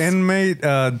there's felons. an inmate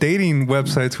dating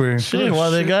websites where Shit, well,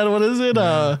 they got, what is it?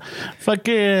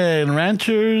 Fucking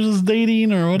ranchers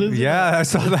dating, or what is it? yeah, I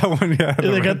saw that one. Yeah,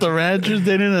 They got the ranchers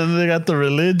dating, and then they got the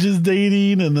religious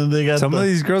dating, and then they got some of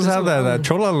these girls have that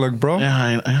chola look, bro.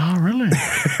 Yeah, oh, really?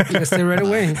 You stay right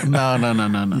away. No.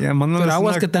 Yeah, mándales Pero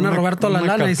aguas una- que te van a una- robar toda la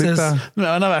una lana, dices. cartita. Me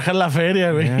van a bajar la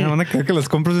feria, güey. Yeah, van a querer que les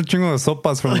compres un chingo de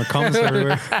sopas from the commissary,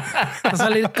 güey. Va a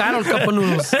salir caro el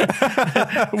caponudos.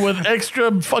 With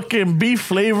extra fucking beef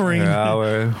flavoring. Yeah,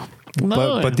 güey.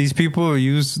 No, But these people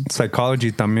use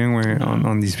psychology también, güey,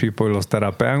 on these people. Los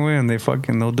terapean, güey, and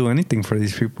they'll do anything for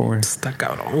these people, güey. Está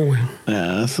cabrón, güey.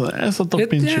 Yeah, eso to Ya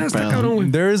pinche está pedo. cabrón,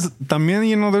 güey. There's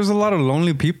también, there's a lot of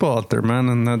lonely people out there, man,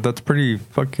 and that's pretty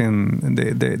fucking.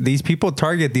 These people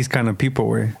target these kind of people,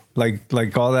 güey.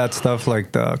 like all that stuff,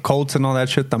 like the cults and all that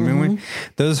shit. También, güey.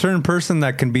 There's a certain person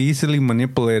that can be easily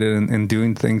manipulated in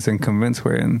doing things and convinced,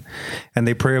 way, and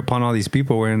they prey upon all these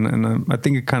people, way, and I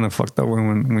think it kind of fucked up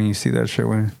when you see that shit,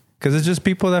 way, because it's just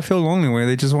people that feel lonely, way.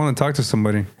 They just want to talk to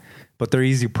somebody, but they're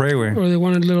easy prey, way, or they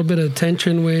want a little bit of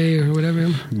attention, way, or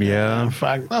whatever. Yeah,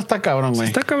 Fuck, no, está cabrón,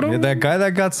 güey. Está cabrón. yeah, that guy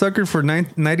that got suckered for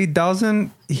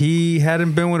 90,000, he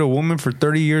hadn't been with a woman for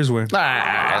 30 years, way.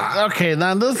 Okay,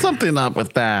 now there's something up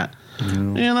with that.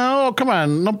 You know, come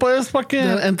on. No puedes fucking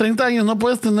en 30 años no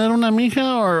puedes tener una mija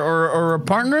or a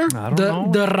partner. I don't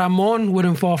know. The Ramon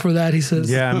wouldn't fall for that, he says.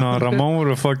 Yeah, no, Ramon would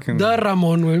have fucking. The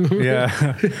Ramon would.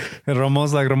 Yeah. And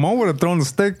Ramon's like, Ramon would have thrown the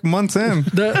stick months in.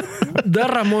 The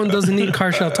Ramon doesn't eat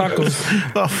Carshell tacos.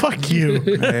 Oh, fuck you.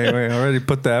 Hey, wait, I already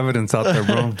put the evidence out there,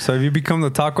 bro. So if you become the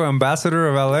taco ambassador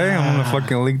of LA, I'm gonna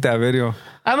fucking leak that video.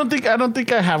 I don't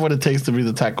think I have what it takes to be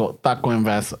the taco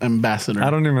ambassador.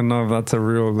 I don't even know if that's a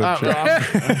real legit.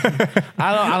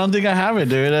 I don't think I have it,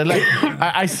 dude. Like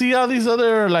I see all these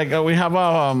other we have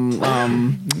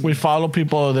we follow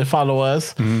people, they follow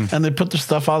us, and they put their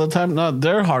stuff all the time. No,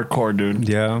 they're hardcore, dude.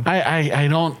 Yeah. I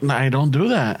don't do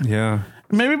that. Yeah.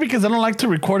 Maybe because I don't like to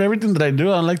record everything that I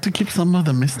do. I like to keep some of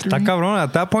the mystery. That cabrón,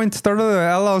 at that point, start the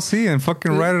LLC and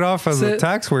fucking write it off as a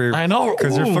tax waiver. I know.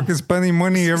 Because you're fucking spending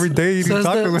money every day eating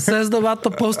tacos. Says the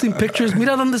vato posting pictures.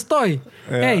 Mira donde estoy.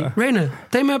 Yeah. Hey, Reina,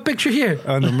 take me a picture here.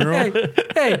 On the mural?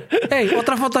 Hey,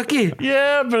 otra foto aquí.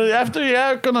 Yeah, but after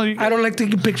I don't like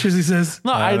taking pictures, he says.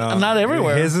 No, I'm not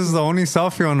everywhere. His is the only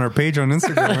selfie on our page on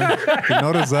Instagram. Right? You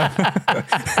notice that?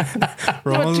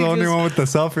 Ramon's the only one with the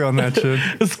selfie on that shit.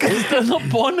 Es que ustedes no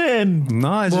ponen.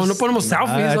 No, it's Well, just, no ponemos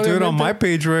selfies. I do it on obviamente. my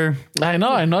page, right? I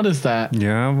know, I noticed that.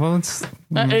 Yeah, well, it's...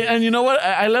 And you know what?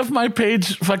 I left my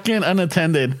page fucking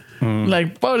unattended.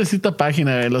 Like, pobrecita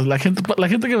página. La gente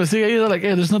que me sigue ahí, they're like,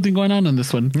 hey, there's nothing going on in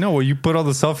this one. No, well, you put all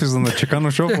the selfies on the Chicano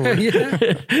show.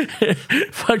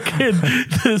 Fucking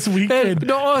this weekend.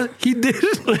 No, he did.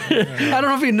 I don't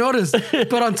know if he noticed,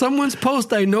 but on someone's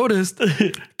post, I noticed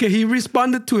that he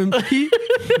responded to him.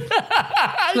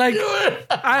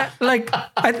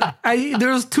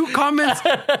 There was 2 comments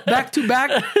back to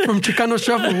back from Chicano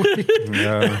Shuffle.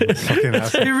 Yeah, fucking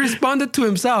asshole. He responded to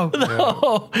himself.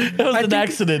 No, it was an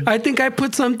accident. I think I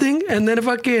put something, and then I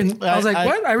was like,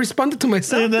 what? I responded to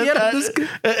myself. And then,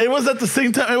 it was at the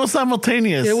same time. It was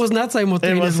simultaneous. It was not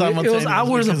simultaneous. It was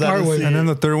hours because I apart. didn't Way. see And then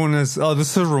the third one is, oh,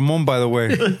 this is Ramon, by the way.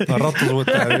 A ratos with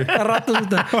that.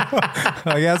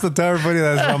 He has to tell everybody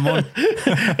that's Ramon.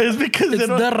 It's because It's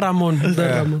the Ramon.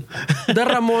 The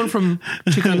Ramon from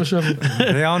Chicano Shuffle.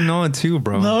 They all know it too,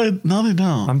 bro. No, they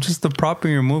don't. I'm just the prop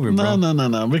in your movie, bro.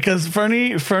 No. Because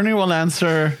Fernie will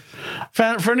answer.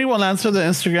 Fernie will answer the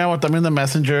Instagram or también the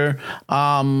Messenger,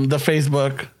 the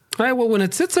Facebook. All right, well, when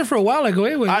it sits there for a while, I go,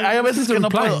 hey, wait. I a veces que no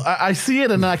puedo. I see it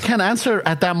and I can't answer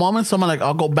at that moment, so I'm like,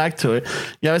 I'll go back to it.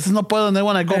 Y a veces no puedo, and then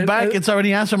when I go back, it's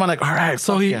already answered. I'm like, all right.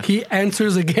 So he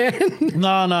answers again.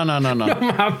 No.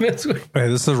 Hey,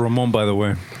 this is Ramon, by the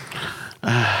way.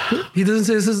 He doesn't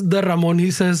say this is the Ramon. He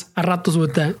says a ratos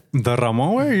with that. The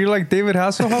Ramon, way? You're like David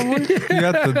Hasselhoff, way? You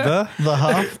got the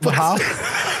huff.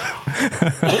 Ya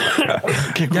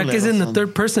que es in the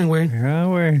third person, way. Yeah,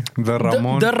 way. The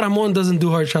Ramon. The Ramon doesn't do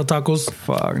hard shell tacos.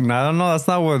 Fuck. No, I don't know. That's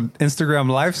not what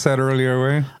Instagram Live said earlier,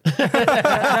 way.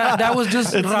 That was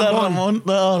just Ramon.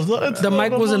 The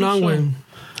mic wasn't on, way.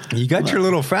 You got your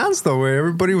little fans, though, way.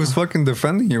 Everybody was fucking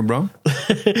defending you, bro.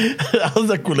 That was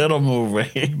a culero move,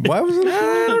 way. Why was it?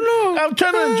 I don't know. I'm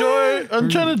trying to enjoy.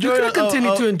 You could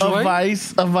continue to enjoy.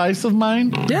 A vice of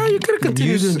mine. Yeah, you could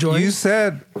continue to enjoy. You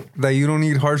said that you don't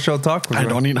eat hard shell tacos. I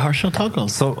don't eat hard shell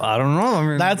tacos. So I don't know. I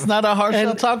mean, That's not a hard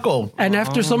shell taco. And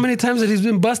after so many times that he's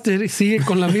been busted, sigue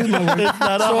con la misma,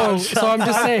 güey. So I'm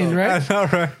just saying, right? all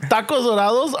right. Tacos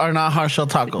dorados are not hard shell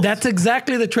tacos. That's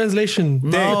exactly the translation.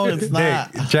 No, it's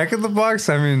not. Jack in the Box,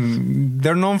 I mean,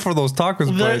 they're known for those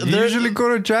tacos, but you usually go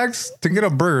to Jack's to get a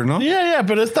burger, no? Yeah,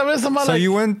 but esta vez I'm So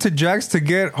you went to Jack's to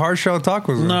get hard shell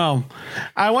tacos? Right? No,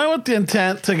 I went with the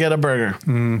intent to get a burger.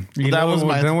 That was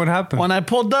my. Then what happened? When I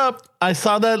pulled up, I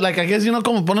saw that, like, I guess, you know,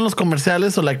 como ponen los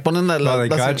comerciales or like ponen they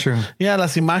got you. Yeah,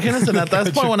 las imágenes. And at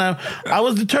that point, when I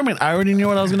was determined, I already knew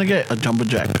what I was going to get. A Jumbo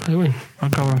Jack. Ay, güey.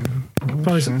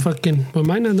 Probably some fucking, but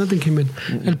mine, nothing came in.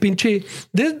 El pinche,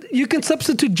 you can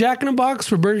substitute Jack in a Box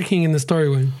for Burger King in the story,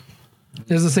 güey.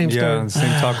 It's the same story. Yeah,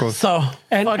 same tacos. So,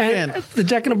 And the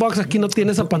Jack in the Box aquí no tiene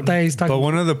esa pantalla. Está But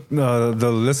one of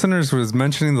the listeners was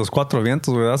mentioning those Cuatro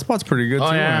Vientos. That spot's pretty good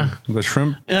too. yeah. The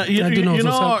shrimp. you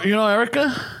know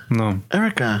Erica? No.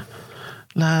 Erica.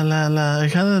 La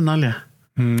hija de Nolia.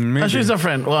 Maybe. She's a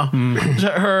friend. Well,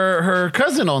 her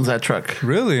cousin owns that truck.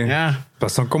 Really? Yeah.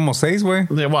 Pues son como 6, güey.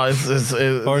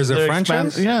 Well, Or is it they're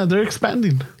franchise? Yeah, they're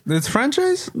expanding. It's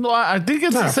franchise? No, I think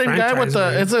it's Not the a same guy with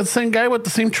franchise, it's the same guy with the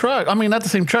same truck. I mean, not the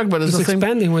same truck, but it's It's the same.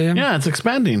 expanding, güey. Yeah, it's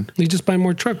expanding. You just buy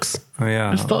more trucks Oh,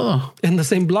 yeah. Es todo. in the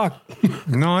same block.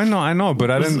 No, I know, but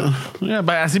I didn't. Yeah,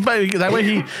 but así that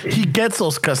way he gets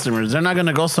those customers. They're not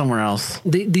gonna go somewhere else.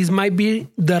 These might be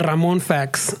the Ramon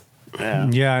facts.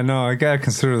 Yeah, I know. I gotta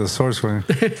consider the source, way.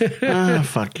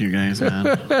 Fuck you guys,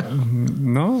 man.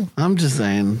 No? I'm just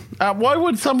saying. Why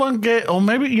would someone get? Or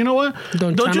maybe you know what?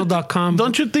 Channel.com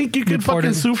Don't you think you could fucking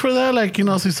reported. sue for that? Like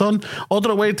si son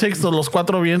otro way takes the Los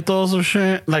Cuatro Vientos or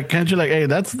shit. Like can't you hey,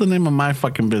 that's the name of my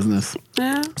fucking business.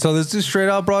 Yeah. So this just straight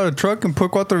out brought a truck and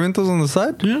put Cuatro Vientos on the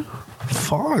side? Yeah.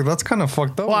 Fuck, that's kind of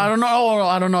fucked up. Well, I don't know.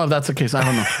 I don't know if that's the case. I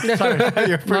don't know. Sorry.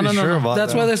 You're pretty sure about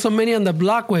That's that. why there's so many on the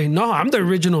block way. No, I'm the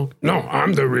original. No,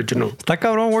 I'm the original. Está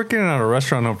cabrón working at a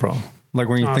restaurant, no, bro. Like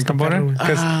when you No, think está about perro, it.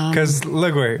 Because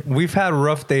look, wait, we've had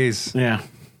rough days. Yeah.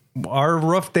 Our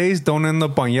rough days don't end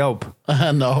up on Yelp.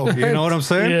 No. You know what I'm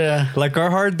saying? Yeah. Like our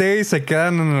hard days se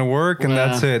quedan in the work and Yeah.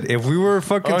 that's it. If we were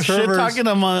fucking Or shit servers, talking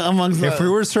amongst if we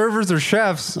were servers or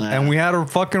chefs and we had a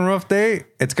fucking rough day,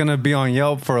 it's gonna be on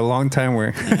Yelp for a long time.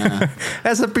 Where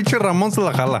ese pinche Ramon se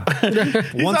la jala.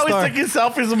 He's One always star. taking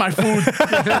selfies of my food.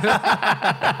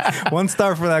 1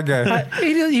 star for that guy.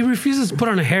 He refuses to put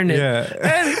on a hairnet. Yeah,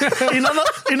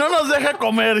 y no nos deja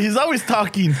comer. He's always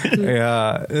talking.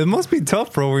 yeah. It must be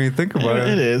tough, bro, when you think about it.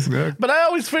 It is. Yeah. But I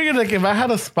always figured like if I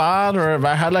had a spot or if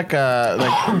I had like no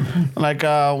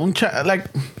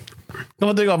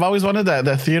te digo, I've always wanted that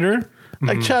theater.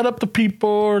 Like chat up to people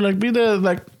or like be the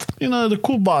the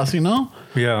cool boss, you know?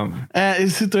 Yeah.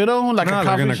 And si tuviera No, a they're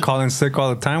coffee gonna shop- call in sick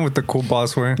all the time with the cool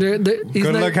boss way. He's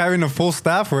Good not, luck having a full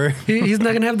staff way. he's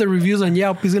not gonna have the reviews on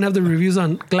Yelp. He's gonna have the reviews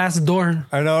on Glassdoor.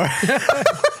 I know.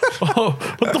 Oh,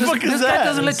 what the fuck is This that? guy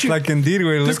doesn't let It's you. like Indeed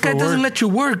way. This guy doesn't let you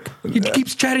work. He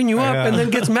keeps chatting you up Yeah. and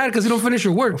then gets mad because you don't finish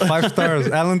your work. 5 stars.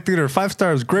 Alan Theater, 5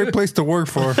 stars. Great place to work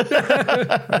for.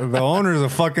 The owner's a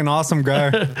fucking awesome guy.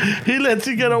 He lets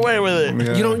you get away with it.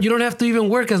 Yeah. You don't have to even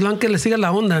work as long que le siga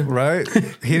la onda. Right?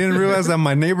 He didn't realize that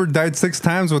my neighbor died 6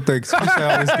 times with the excuse I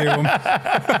always gave him.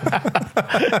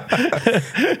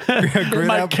 Great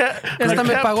My app- cat, Esta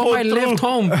me pagó my pulled left through.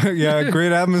 home. yeah,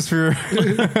 great atmosphere.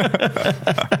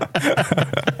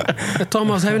 I told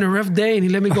him I was having a rough day and he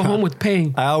let me go home with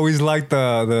pain. I always liked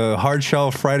the hard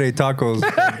shell Friday tacos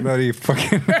that he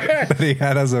fucking that he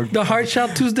had as a The hard shell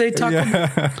Tuesday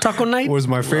taco night. was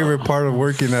my favorite part of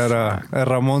working at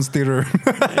Ramon's Theater.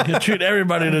 You treat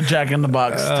everybody to Jack in the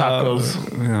Box tacos.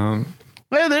 Yeah.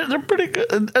 Yeah, they're pretty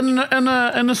good.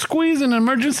 And a squeeze in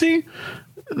emergency,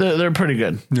 they're pretty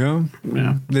good. Yeah.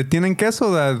 Yeah. ¿Le tienen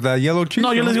queso, that yellow cheese?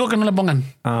 No, yo les digo que no le pongan.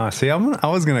 See, I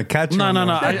was gonna catch you. No, on no,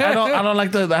 no. that.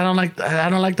 I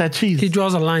don't like that cheese. He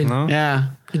draws a line. No? Yeah.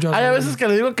 He draws Hay a a line. veces que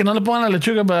le digo que no le pongan la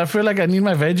lechuga, but I feel like I need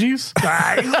my veggies.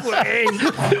 Ay, güey.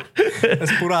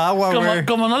 Es pura agua, güey.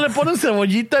 Como no le ponen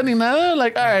cebollita ni nada,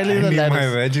 like, all right, leave I the need my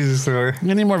lettuce. veggies, güey.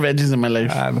 I need more veggies in my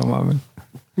life. Ah, no mames.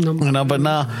 No. No, but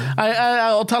no.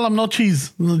 I'll tell them no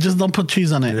cheese. Just don't put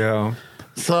cheese on it. Yeah.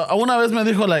 So una vez me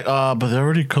dijo like, but they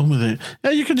already come with it.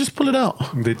 Yeah, you can just pull it out.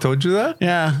 They told you that?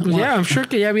 Yeah. Yeah, I'm sure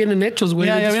que ya vienen hechos, güey.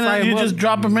 Yeah, You yeah, just fry you 'em up. just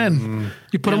drop them in.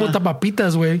 You put them with the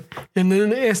papitas, güey. And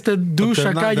then este douche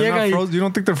They're acá not, they're llega not y... frozen. You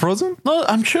don't think they're frozen? No,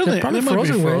 I'm sure they probably might be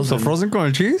frozen, güey. So frozen con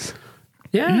el cheese?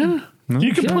 Yeah.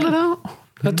 You can pull it out.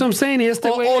 That's what I'm saying. Y este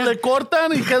O güey... le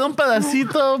cortan y queda un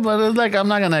pedacito, but it's like I'm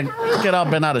not gonna get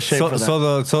up and out of shape for that. So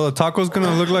the taco's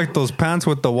gonna look like those pants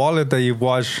with the wallet that you've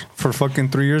washed for fucking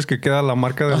 3 years que queda la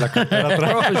marca de la cartera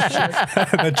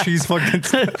atrás. The cheese fucking...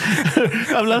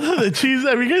 Hablando de cheese,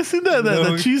 have you guys seen the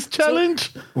No. cheese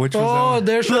challenge? Which Oh, was that?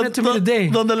 they're showing it to me today.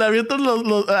 Donde le avientan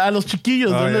a los chiquillos,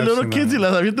 Oh, donde yeah, little I've kids seen y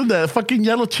les avientan the fucking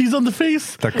yellow cheese on the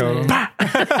face. Está cabrón.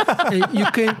 You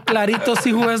can clarito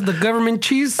see who has the government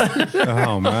cheese.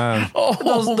 Oh, man.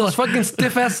 Those fucking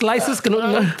stiff ass slices. Que no,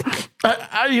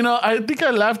 I think I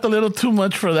laughed a little too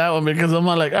much for that one because I'm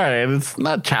like, all right, it's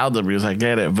not child abuse, I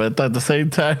get it, but at the same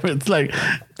time, it's like,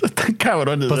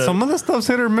 cabrón. But some of the stuff's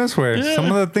hit or miss way. Yeah.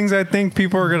 Some of the things I think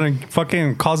people are gonna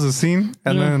fucking cause a scene,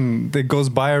 and then it goes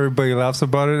by, everybody laughs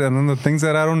about it, and then the things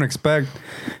that I don't expect,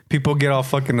 people get all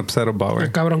fucking upset about. Way.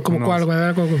 cabrón, como Who cuál,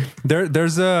 knows? güey.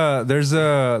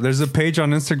 There's a page on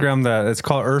Instagram that it's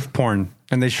called Earth Porn,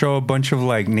 and they show a bunch of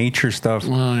like nature stuff.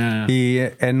 Oh, yeah.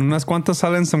 Y en unas cuantas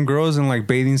salen some girls in like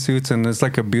bathing suits, and it's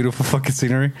like a beautiful fucking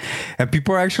scenery, and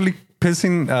people are actually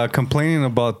complaining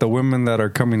about the women that are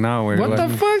coming out. Where What the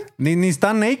fuck? Ni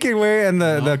está naked, way, and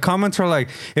the comments are like,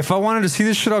 if I wanted to see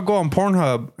this shit, I'll go on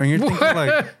Pornhub. And you're thinking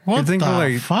like, What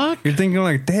the fuck? You're thinking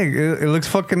like, dang, it looks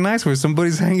fucking nice where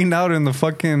somebody's hanging out in the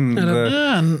fucking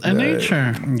in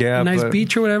nature. Yeah, nice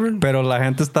beach or whatever. Pero la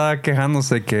gente está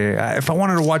quejándose que if I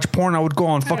wanted to watch porn, I would go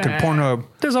on fucking Pornhub.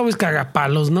 There's always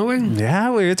cagapalos, no way.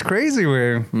 Yeah, way, it's crazy,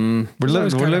 way. We're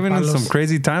living in some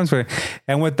crazy times, way.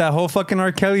 And with that whole fucking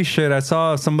R. Kelly shit, I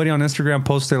saw somebody on Instagram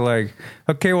posted like,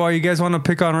 okay, well, you guys want to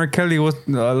pick on R. Kelly? Let's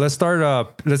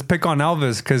pick on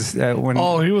Elvis because when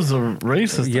he was a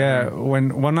racist. Yeah,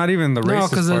 not even the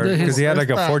racist part because he had like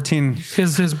a 14.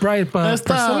 His bride,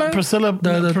 Priscilla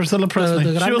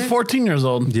Presley. She was 14 years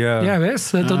old. Yeah,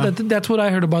 yes, that's what I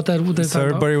heard about that. So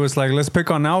everybody was like, let's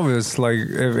pick on Elvis. Like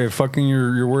if fucking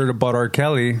you're worried about R.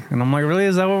 Kelly, and I'm like, really?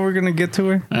 Is that what we're gonna get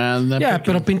to it? Yeah,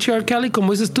 pero pinche R. Kelly,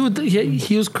 como dices tú,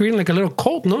 he was creating like a little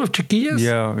cult, no, of chiquillas.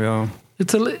 Yeah.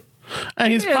 It's a.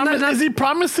 And is he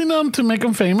promising them to make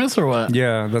him famous or what?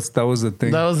 Yeah, that was the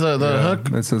thing. That was the hook.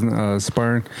 That's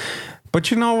sparring. But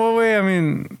you know what way? I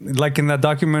mean, like in that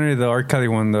documentary, the R. Kelly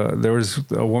one, there was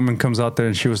a woman comes out there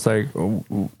and she was like,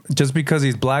 just because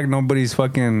he's black, nobody's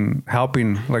fucking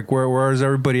helping. Like, where is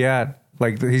everybody at?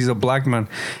 Like, he's a black man.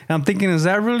 And I'm thinking, is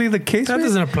that really the case? That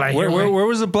doesn't apply here. Where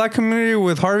was the black community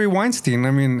with Harvey Weinstein?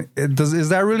 I mean, is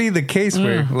that really the case?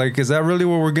 Way? Like, is that really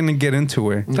what we're going to get into?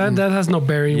 Way? That has no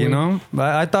bearing. You know?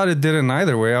 I thought it didn't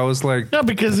either way. I was like... Yeah,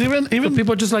 because even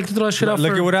people just like to throw shit off.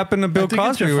 Look at what happened to Bill Cosby.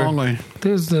 It's your phone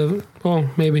way.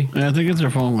 Maybe. Yeah, I think it's your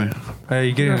phone way. Hey,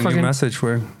 you getting a new message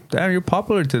where... Damn, you're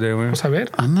popular today, man. Vamos a ver.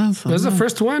 That's the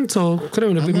first one, so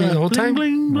couldn't have been me the whole time.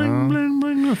 Bling, bling, bling,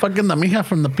 bling. Fucking the mija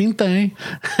from the Pinta, eh?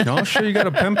 No, sure, you got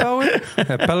a pen pal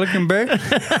at Pelican Bay? Hey,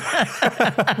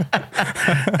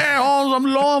 Holmes, I'm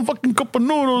low on fucking cup of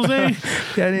noodles, eh?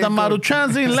 The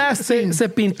Maruchans ain't lasting. Se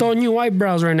pintó new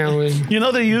eyebrows right now, eh? You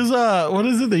know, they use, what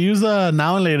is it? They use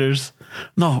now and laters.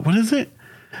 No, what is it?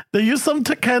 They use some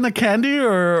kind of candy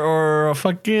or a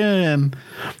fucking...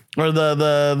 Or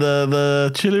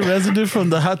the chili residue from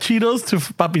the hot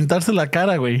Cheetos pa pintarse la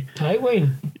cara, güey. Ay, güey.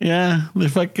 Yeah, they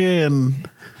fucking...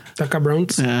 Está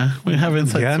cabrons. Yeah, we have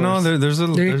inside Yeah, source. no,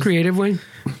 there's creative, güey.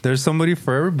 There's somebody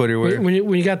for everybody, güey. When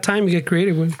you got time, you get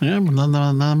creative, güey. Yeah,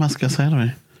 nada más que hacer,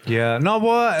 güey. Yeah, no,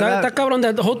 boy. Está cabrón,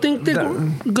 that whole thing,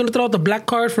 gonna throw out the black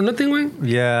card for nothing, güey.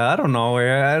 Yeah, I don't know, güey.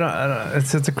 I don't,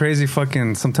 it's a crazy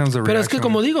fucking, sometimes a reaction. Pero es que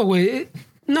como digo, güey,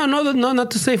 no,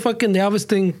 not to say fucking the Elvis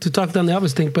thing, to talk down the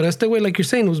Elvis thing, but este way, like you're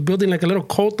saying, was building like a little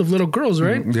cult of little girls,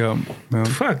 right? Yeah.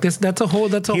 Fuck, that's a whole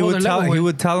level. He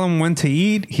would tell them when to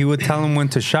eat. He would tell them when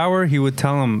to shower. He would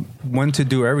tell them when to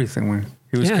do everything, güey.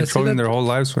 He was controlling their whole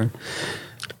lives, güey.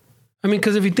 I mean,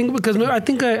 because if you think, because I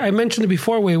think I mentioned it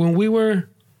before, güey,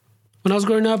 when I was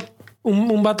growing up,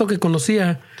 un vato que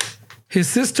conocía, his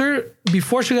sister,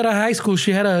 before she got out of high school,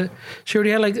 she already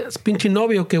had like a pinche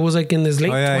novio que was like in his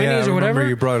late 20s or whatever.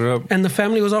 You brought it up. And the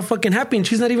family was all fucking happy, and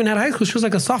she's not even out of high school. She was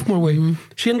like a sophomore, way. Mm-hmm.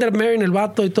 She ended up marrying el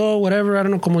vato y todo, whatever. I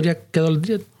don't know como ya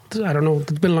quedó. I don't know.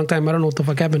 It's been a long time. I don't know what the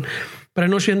fuck happened. But I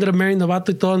know she ended up marrying the vato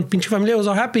y todo, and pinche familia was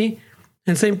all happy.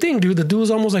 And same thing, dude. The dude was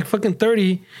almost like fucking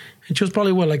 30, and she was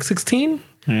probably what, like 16?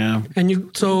 Yeah. And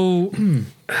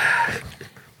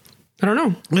I don't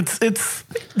know. It's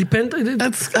depend.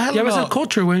 It's I don't know. It's a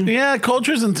culture, way. Yeah,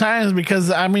 cultures and times. Because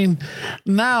I mean,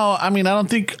 now I don't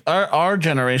think our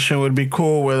generation would be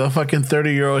cool with a fucking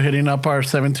 30-year-old hitting up our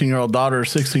 17-year-old daughter,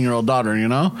 16-year-old daughter. You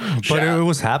know, but it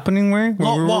was happening when we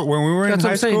were in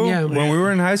high school. Yeah. When we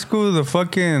were in high school,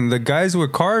 the guys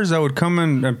with cars that would come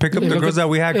and pick up the girls that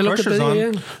we had crushes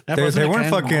on. They weren't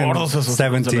fucking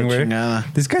 17. Way.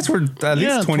 These guys were at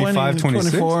least 25,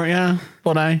 26. 24, yeah.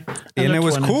 And it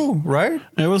was cool, right?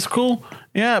 It was cool.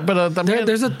 Yeah, but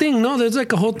there's a thing. No, there's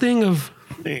like a whole thing of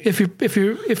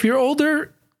if you're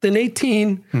older than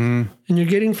 18 and you're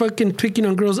getting fucking picking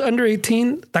on girls under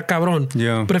 18, ta cabrón.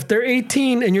 Yeah. But if they're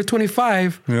 18 and you're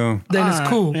 25, then it's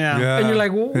cool. Yeah. And you're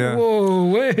like, whoa,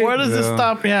 wait. Where does this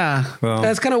stop? Yeah. Well,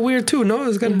 that's kind of weird too, no?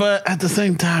 It's kinda... But at the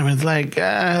same time, it's like,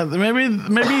 maybe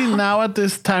now at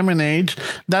this time and age,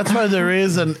 that's why there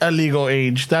is a legal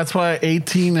age. That's why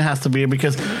 18 has to be,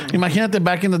 because imagínate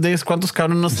back in the days, ¿cuántos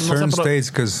cabrones certain states,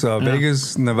 because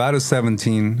Vegas, Nevada's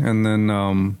 17, and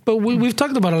then... But we've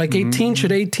talked about it, like 18,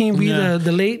 should 18 be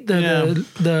the late...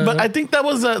 But I think that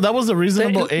was a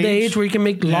reasonable age. The age where you can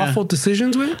make lawful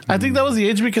decisions with? I think that was the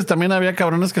age because también había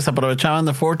cabrones que se aprovechaban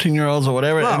the 14-year-olds or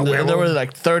whatever. And there were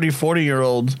like 30,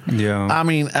 40-year-olds. Yeah. I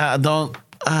mean,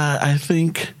 I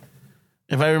think,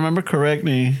 if I remember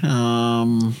correctly,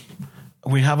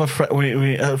 we have a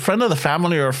friend of the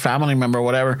family or a family member or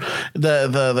whatever.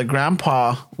 The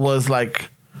grandpa was like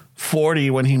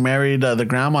 40 when he married the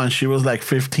grandma, and she was like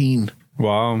 15.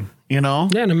 Wow. You know?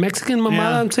 Yeah, and a Mexican mamada,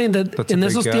 Yeah. I'm saying that That's a in big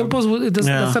esos gap. tiempos, that's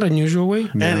not unusual, way.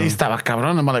 And estaba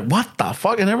cabrón. I'm like, what the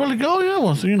fuck? And everybody like, oh, yeah,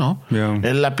 well, so, you know. Yeah.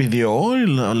 Él la pidió y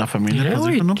la familia Yeah, pues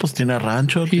güey. dijo, no, pues tiene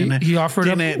rancho. He offered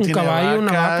up un caballo,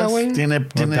 una vaca,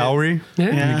 güey. A dowry.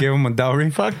 Yeah. You gave him a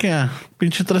dowry. Fuck yeah.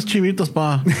 Pinche 3 chivitos,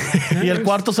 pa. Y el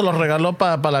cuarto se los regaló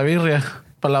pa la birria.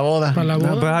 Para la boda. Para la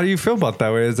No, boda. but how do you feel about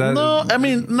that? Way? Is that No, I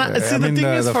mean, see, the thing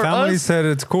is the for family us. said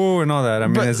it's cool and all that. I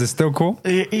mean, But- is it still cool?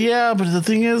 Yeah, but the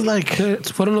thing is, like,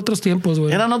 Fueron otros tiempos,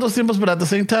 güey. eran otros tiempos, but at the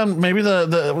same time, maybe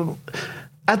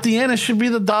at the end, it should be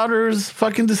the daughter's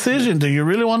fucking decision. Do you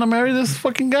really want to marry this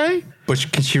fucking guy? But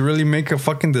can she really make a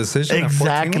fucking decision? at 14?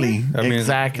 Exactly. I mean,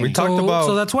 Exactly. we talked about.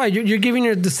 So that's why you're giving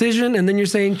her a decision, and then you're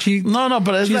saying No,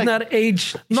 but it's she's like, not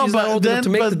aged. No, she's but not old enough then, to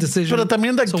make but, the decision. but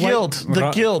también the So why- guilt. The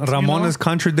guilt. Ramon you know? is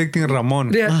contradicting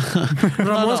Ramon. Yeah,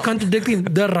 Ramon's contradicting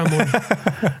the Ramon.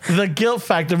 The guilt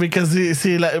factor, because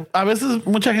see, like, a veces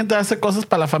mucha gente hace cosas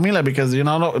para la familia because, you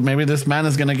know, maybe this man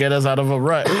is going to get us out of a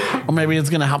rut, or maybe it's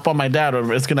going to help out my dad,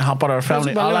 or it's going to help out our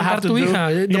family. Va a All I have levantar to tu do.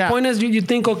 hija. The point is, you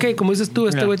think, okay, como dices tú,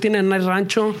 este Yeah. güey tiene un nice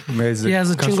rancho, he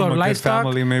has a Comes chingo from of a good livestock,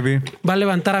 family, maybe. va a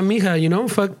levantar a mi hija, you know?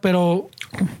 Fuck, pero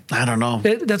I don't know.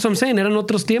 that's what I'm saying, eran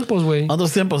otros tiempos, güey.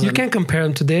 Otros tiempos. You can't compare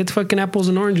them today. It's fucking apples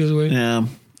and oranges, güey. Yeah.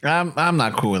 I'm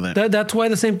not cool with it. That's why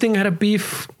the same thing had a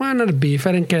beef. Well, not a beef.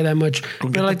 I didn't care that much.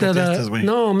 ¿Con qué But like te puteaste, güey?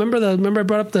 no, remember I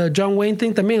brought up the John Wayne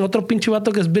thing también. Otro pinche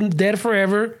vato que has been dead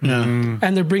forever. Yeah.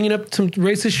 And they're bringing up some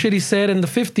racist shit he said in the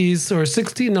 50s or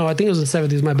 60s. No, I think it was in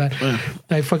the 70s. My bad. Yeah.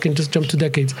 I fucking just jumped 2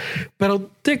 decades. Pero,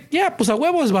 yeah, pues a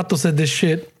huevos vato said this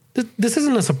shit. This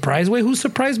isn't a surprise, way. Who's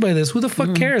surprised by this? Who the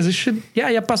fuck cares? This shit, ya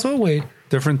pasó, way.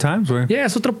 Different times, way. Yeah,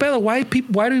 es otro pedo. Why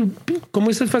do, como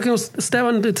dice fucking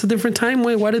Esteban, it's a different time,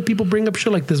 way. Why do people bring up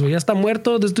shit like this, way? Ya está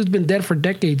muerto. This dude's been dead for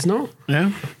decades, no?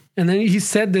 Yeah. And then he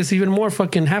said this even more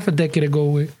fucking half a decade ago,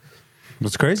 way.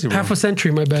 It's crazy, bro. Half a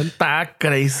century, my bad. Está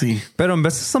crazy.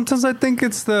 But sometimes I think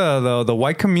it's the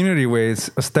white community way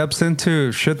steps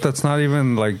into shit that's not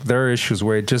even like their issues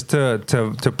way, just to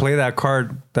play that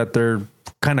card that they're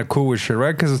kind of cool with shit,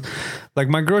 right? Because like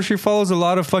my girl, she follows a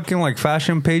lot of fucking like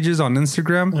fashion pages on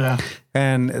Instagram. Yeah.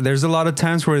 And there's a lot of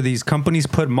times where these companies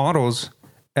put models,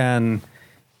 and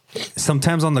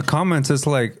sometimes on the comments it's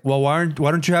like, well, why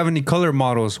don't you have any color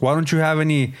models? Why don't you have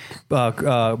any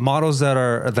models that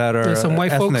are some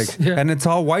white ethnic? folks, yeah. And it's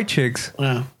all white chicks.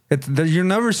 Yeah. I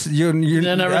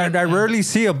rarely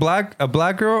see a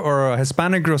black girl or a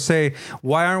Hispanic girl say,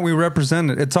 why aren't we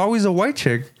represented? It's always a white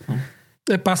chick.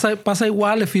 Pasa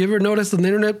igual. If you ever notice on the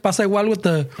internet, pasa igual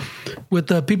with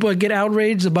the people that get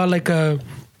outraged about like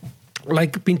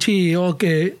pinche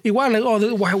okay igual like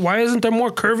why isn't there more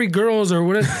curvy girls or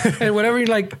whatever and whatever,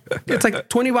 like it's like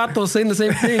 20 vatos saying the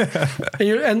same thing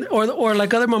or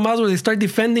like other mamas where they start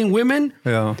defending women.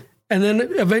 Yeah. And then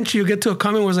eventually you get to a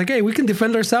comment where it's like, hey, we can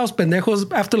defend ourselves, pendejos,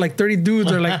 after like 30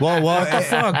 dudes are like, Well, what the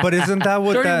fuck? but isn't that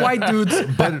what 30 that, white dudes.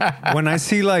 But when I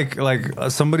see like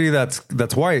somebody that's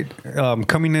white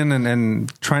coming in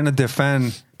and trying to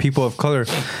defend people of color,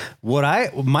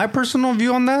 my personal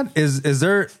view on that is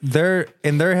they're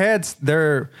in their heads,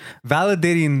 they're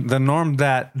validating the norm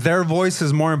that their voice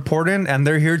is more important and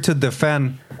they're here to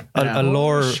defend a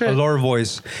lower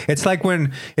voice. It's like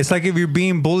if you're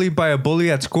being bullied by a bully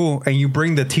at school and you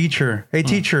bring the teacher, hey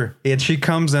teacher, and she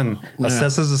comes and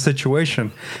assesses the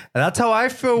situation. And that's how I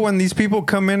feel when these people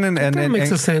come in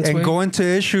and go into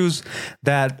issues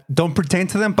that don't pertain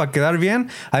to them para quedar bien.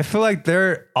 I feel like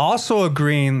they're also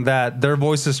agreeing that their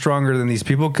voice is stronger than these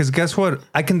people, because guess what?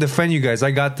 I can defend you guys.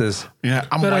 I got this. Yeah,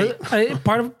 I'm white.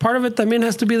 Part of it también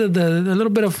has to be the little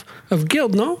bit of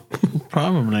guilt, no?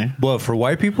 Probably. Well, for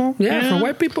white people? Yeah, for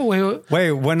white people.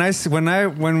 Wait, when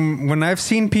I've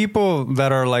seen people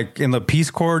that are like in the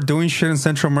Peace Corps doing shit in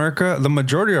Central America, the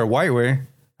majority are white, way.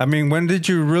 I mean, when did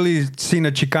you really see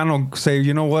a Chicano say,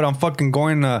 you know what, I'm fucking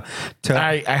going to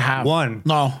I have one?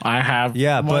 No, I have.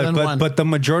 Yeah, but the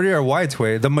majority are whites,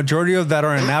 way. The majority of that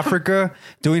are in Africa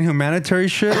doing humanitarian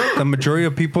shit. The majority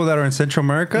of people that are in Central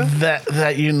America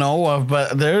that you know of,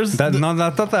 but there's not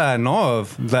that I know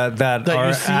of that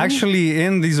are actually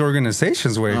in these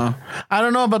organizations, way. I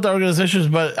don't know about the organizations,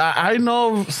 but I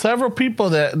know several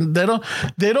people that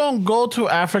they don't go to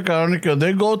Africa.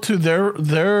 They go to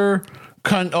their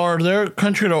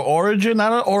country of origin,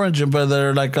 not an origin, but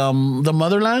they're like the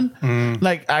motherland.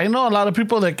 Like I know a lot of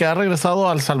people that ha regresado a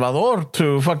El Salvador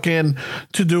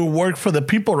to do work for the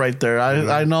people right there.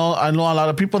 I know a lot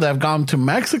of people that have gone to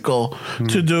Mexico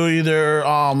to do either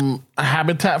a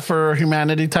Habitat for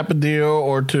Humanity type of deal,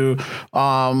 or to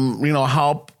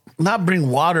help not bring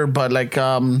water, but like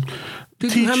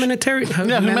Humanitarian.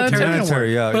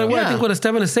 humanitarian. yeah. But yeah. I think what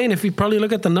Esteban is saying, if you probably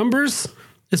look at the numbers,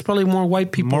 it's probably more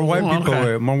white people. More white people.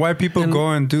 okay. More white people go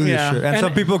and do this Yeah. shit. And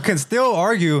some people can still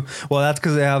argue, well, that's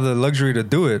because they have the luxury to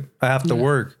do it. I have to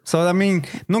work. So, I mean,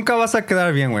 nunca vas a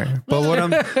quedar bien, güey. But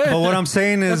what I'm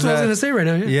saying is That's what I was that... going to say right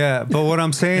now. Yeah, but what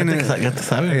I'm saying is... Ya te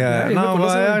sabes. Yeah, Yeah, no, look,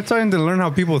 well, I'm trying to learn how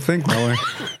people think, no,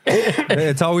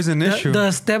 it's always an issue. The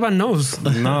Esteban knows.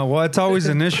 No, well, it's always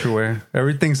an issue where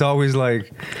everything's always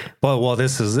like, well,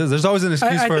 this is this. There's always an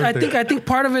excuse for everything. I think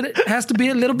part of it has to be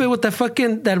a little bit with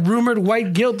that rumored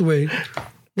white guilt way.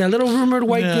 That little rumored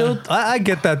white guilt. I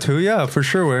get that too, yeah, for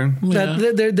sure, way.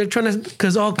 That they're trying to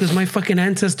because my fucking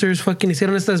ancestors fucking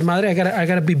hicieron esta desmadre. I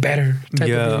gotta be better. Type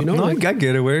Yeah, of thing, you know? no, Like, I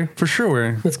get it, way, for sure,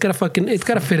 way, it's gotta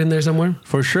fit in there somewhere.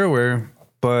 for sure, way.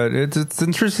 But it's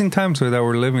interesting times way that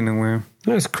we're living in, way.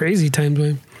 It's crazy times,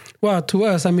 man. Well, to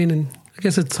us, I mean, I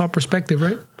guess it's all perspective,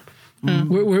 right?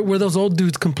 We're those old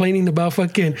dudes complaining about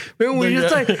fucking. We're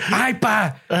just like, ay,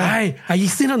 pa, ay, allí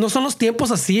sí no son los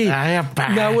tiempos así. Ay, pa.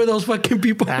 Now we're those fucking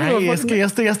people. Ay, es que ya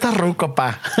está ruco,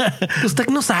 pa. Usted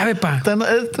no sabe, pa.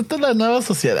 Esta es la nueva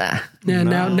sociedad. Yeah,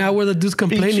 now we're the dudes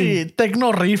complaining. Pinche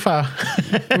tecno rifa.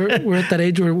 We're at that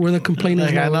age where we're the complainers.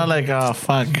 Like, I now. know, like, oh,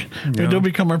 fuck. We do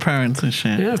become our parents and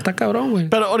shit. Yeah, está cabrón, güey.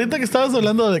 Pero ahorita que estabas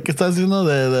hablando de que estás diciendo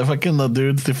de fucking the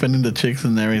dudes defending the chicks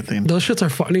and everything. Those shits are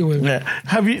funny, güey. Yeah.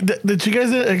 Have you, did you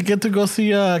guys get to go see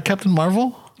Captain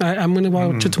Marvel? I'm gonna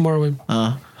watch it tomorrow, güey.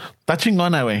 Está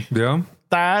chingona, güey. Yeah,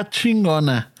 Está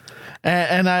chingona.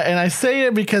 And I say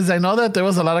it because I know that there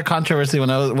was a lot of controversy when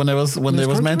it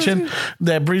was mentioned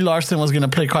that Brie Larson was going to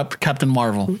play Captain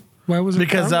Marvel. Why was it?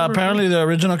 Because apparently the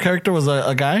original character was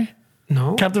a guy.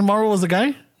 No. Captain Marvel was a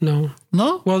guy. No.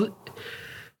 No. Well,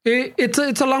 it's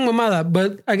a long mamada,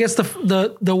 but I guess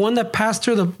the one that passed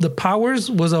her the powers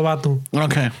was a vato.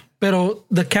 Okay. Pero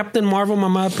the Captain Marvel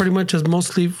mamada pretty much has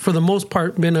mostly, for the most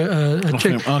part, been a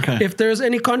chick. Okay. If there's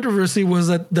any controversy, was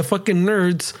that the fucking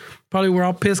nerds probably were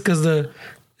all pissed because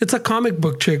it's a comic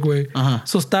book chick, way.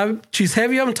 So she's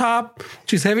heavy on top,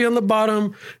 she's heavy on the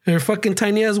bottom, and her fucking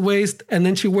tiny ass waist, and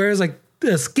then she wears like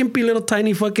a skimpy little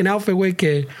tiny fucking outfit, way,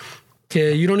 que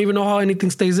you don't even know how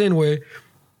anything stays in, way.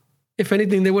 If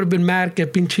anything, they would have been mad que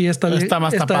pinche esta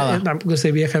más tapada.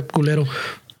 Ese vieja culero.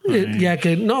 Yeah,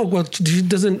 que no, well, she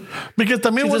doesn't. Because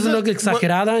también She doesn't look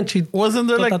exagerada, and she wasn't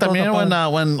there like tota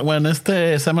también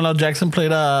when Samuel L. Jackson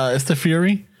played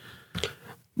Fury,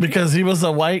 because he was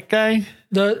a white guy.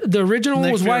 The original one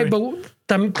Nick was white, Fury.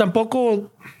 but tampoco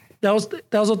that was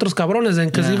otros cabrones then,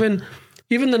 because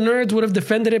even the nerds would have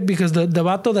defended it because the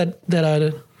vato that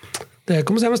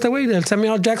 ¿cómo se llama este güey? That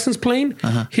Samuel L. Jackson's playing.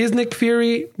 His Nick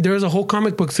Fury. There's a whole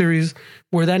comic book series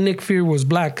where that Nick Fury was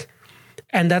black.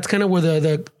 And that's kind of where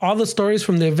the all the stories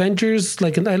from the Avengers,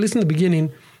 like at least in the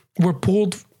beginning, were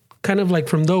pulled kind of like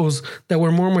from those that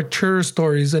were more mature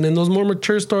stories. And in those more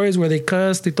mature stories where they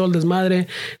cussed, they told desmadre,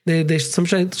 they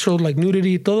sometimes showed like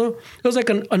nudity, todo. It was like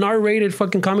an R-rated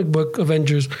fucking comic book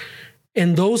Avengers.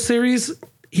 In those series,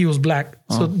 he was black.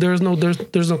 So there's no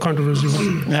controversy.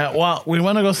 Yeah, well, we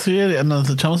want to go see it and nos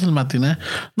echamos el matiné.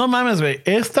 No mames, güey.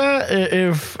 Esta,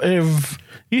 if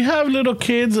you have little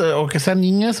kids or que sean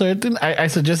niñas or anything, I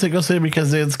suggest you go see it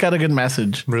because it's got a good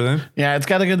message. really? Yeah, it's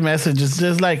got a good message. It's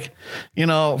just like,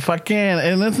 fucking,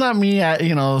 and it's not me,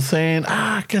 saying,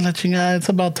 que la chingada, it's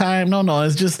about time. No,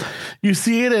 it's just, you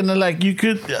see it and like, you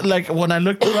could, like, when I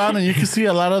looked around and you could see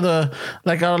a lot of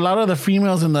the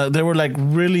females they were like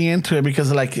really into it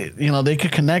because like, they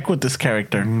could connect with this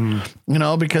character,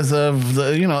 because of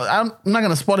the, I'm not going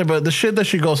to spoil it, but the shit that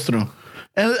she goes through.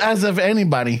 And as of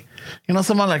anybody,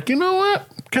 someone like, you know what?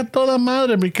 Que toda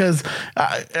madre, because,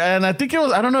 and I think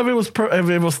I don't know if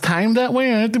it was timed that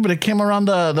way or anything, but it came around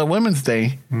the Women's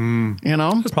Day, Probably Yeah,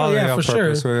 on for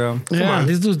purpose, sure. so, Come on,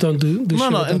 these dudes don't do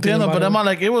No, shit. entiendo, but I'm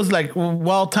like, it was like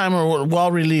well timed or well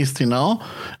released, And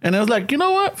it was like, you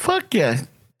know what? Fuck yeah.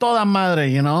 Toda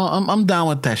madre, I'm down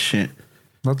with that shit.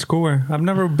 That's cool, way. I've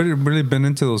never really been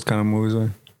into those kind of movies, way.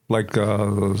 Like the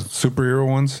superhero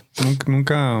ones.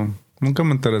 Nunca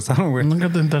me interesaron, güey. ¿Nunca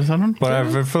te interesaron? But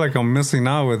I feel like I'm missing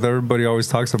out with everybody always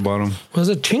talks about them. There's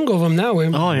a chingo of them now,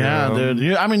 güey. Oh, yeah, dude.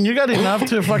 You got enough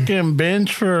to fucking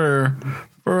binge for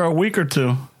a week or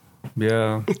two.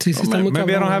 Yeah. Sí, está muy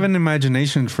Maybe I cabrón, don't have güey. an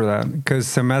imagination for that. Because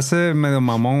se me hace medio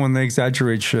mamón when they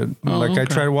exaggerate shit. I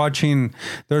tried watching...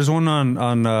 There's one on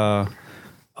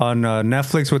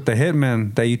Netflix with the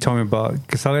Hitman that you told me about.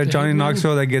 Que sale Johnny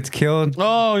Knoxville that gets killed.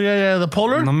 Oh, yeah, the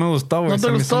Polar? No me gustó, güey. ¿No te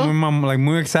Se me gustó? hizo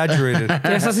muy exaggerated.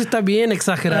 Esa sí está bien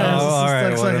exagerada. Oh, all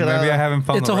right. Well, then maybe I haven't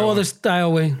found It's a the right whole one. other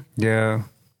style, way. Yeah.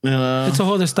 It's a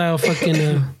whole other style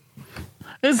fucking...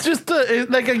 It's just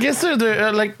like I guess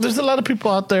like there's a lot of people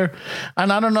out there,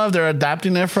 and I don't know if they're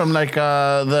adapting it from like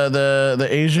the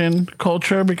Asian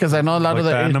culture, because I know a lot Like of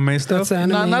the anime stuff. That's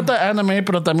anime. not the anime,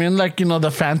 but también like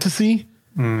the fantasy.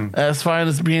 As far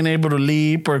as being able to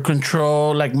leap or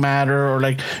control like matter, or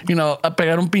like a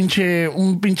pegar un pinche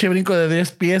brinco de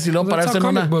 10 pies y luego That's pararse all en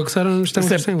comic una. books. I don't understand what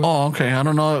you're saying. Oh, okay. I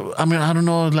don't know. I mean, I don't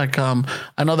know. Like,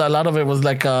 I know that a lot of it was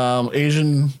like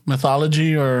Asian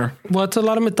mythology, or Well, it's a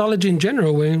lot of mythology in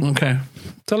general, güey. okay.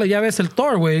 So, like, ya ves el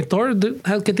Thor, güey. Thor,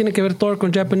 ¿qué tiene que ver Thor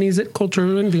con Japanese culture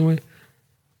or anything, güey?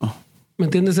 ¿Me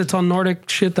entiendes? It's all Nordic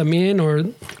shit también, or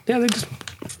yeah, they just.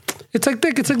 It's like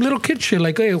little kid shit.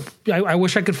 Like, hey, I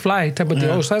wish I could fly type of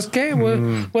deal. Oh, ¿sabes qué? Voy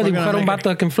a dibujar un vato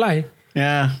that can fly.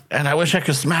 Yeah, and I wish I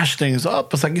could smash things. Oh,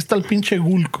 pues aquí está el pinche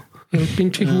Hulk. El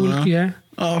pinche Hulk, yeah.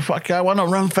 Oh, fuck, I want to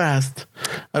run fast.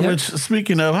 Yeah. Which,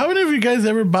 speaking of, how many of you guys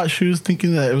ever bought shoes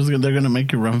thinking that they're going to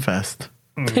make you run fast?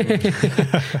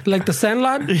 Like the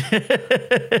Sandlot?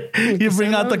 You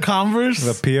bring out the Converse?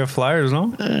 The PF Flyers, no?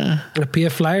 The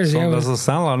PF Flyers, yeah. That's güey. a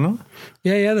Sandlot, no?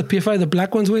 Yeah, the PFI, the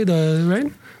black ones, güey,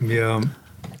 right? Yeah.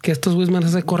 Que estos güeyes me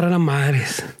hacen correr a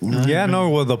madres. Yeah, no,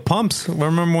 well, the pumps. I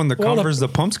remember when the Converse, the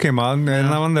pumps came out, and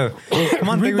on the come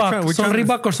on, dude, Reebok, son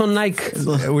Reebok or son Nike.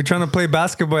 we're trying to play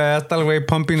basketball. Hasta el güey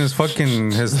pumping his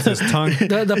fucking his tongue.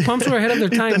 The pumps were ahead of their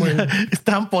time, güey.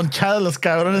 Estaban ponchados los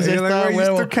cabrones. Ya You're like, estaba "Wait, you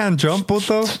still huevo. can't jump,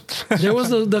 puto." There was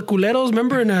the culeros,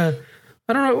 remember, in a,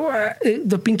 I don't know,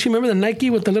 the pinche, remember the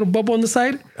Nike with the little bubble on the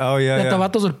side? Oh yeah, That yeah. the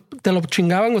vatos te lo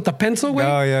chingaban with the pencil, güey.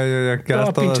 Oh yeah.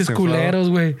 Todos pinches culeros,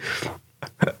 güey.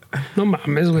 No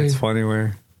mames, güey. It's funny,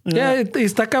 güey. Yeah,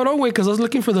 está cabrón, güey, because I was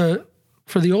looking for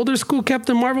the older school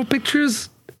Captain Marvel pictures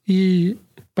y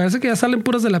parece que ya salen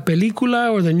puras de la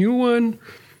película or the new one.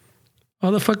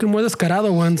 All the fucking more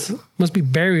descarado ones must be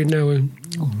buried now, güey.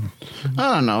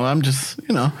 I don't know. I'm just,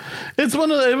 it's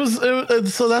one of the,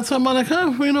 so that's why I'm like,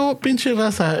 pinche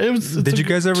raza. Did you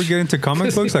guys ever get into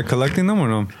comic books, like collecting them or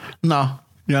no? No,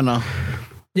 no.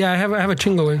 Yeah, I have a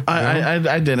chingo, güey.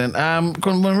 I didn't.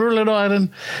 When we were little, I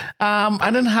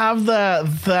didn't have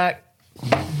that.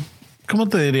 ¿Cómo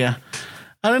te diría?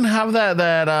 I didn't have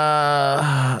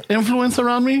that influence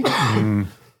around me.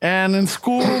 And in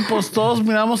school, pues todos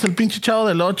miramos el pinche Chavo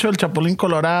del Ocho, el Chapulín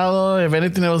Colorado. If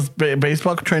anything, it was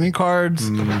baseball training cards.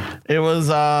 It was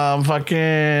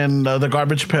fucking the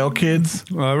Garbage Pail Kids.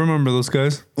 I remember those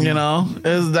guys.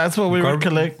 That's what we would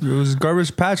collect. It was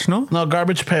Garbage Patch, no? No,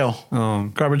 Garbage Pail. Oh,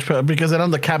 Garbage Pail, because they're on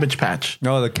the Cabbage Patch.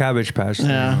 no, the Cabbage Patch.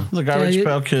 Yeah, the Garbage Yeah,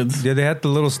 Pail Kids. Yeah, they had the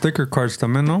little sticker cards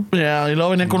también, no? Yeah, y luego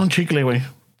venía con un chicle, güey.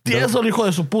 Tieso, el hijo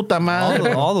de su puta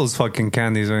madre. All those fucking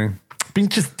candies, güey.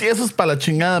 Pinches tiesos para la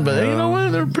chingada, but you know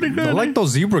what? They're pretty good. I like those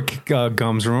zebra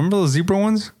gums. Remember those zebra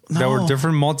ones? That were No.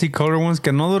 different multicolored ones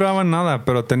que no duraban nada,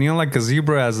 pero tenían like a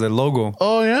zebra as the logo.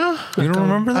 Oh, yeah? You don't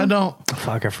remember that? I don't.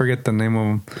 Fuck, I forget the name of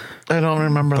them. I don't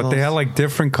remember But those. they had like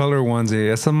different color ones. Y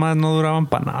esas más no duraban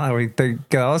para nada, güey. Te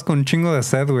quedabas con un chingo de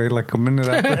sed, güey, like a minute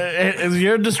after.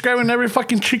 You're describing every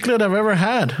fucking chiclet I've ever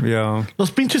had. Yeah. Los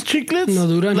pinches chiclets. No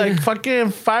duran, Like yeah.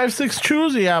 fucking 5-6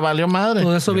 chews y ya valió madre.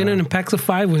 Well, eso vienen in packs of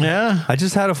 5, güey. Yeah. I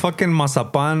just had a fucking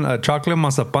mazapan, a chocolate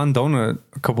mazapan donut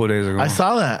a couple of days ago. I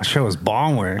saw that. That shit was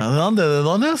bomb, güey. ¿De dónde? ¿De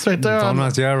dónde? Right there.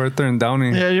 Donuts, yeah, right there in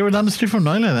Downey. Yeah, you were down the street from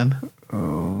Noile then.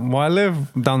 Well, I live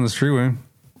down the street, güey.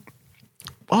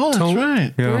 Oh, that's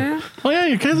right. Yeah. Oh, yeah,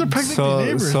 you guys are practically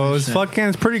neighbors. So and it's shit. fucking,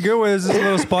 it's pretty good. There's this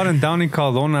little spot in Downey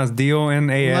called Donas,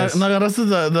 Donas. ¿No agarraste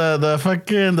the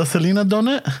fucking the Selena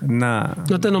donut? Nah.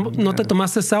 ¿No te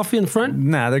tomaste selfie in front?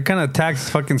 Nah, they're kind of tax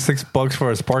fucking $6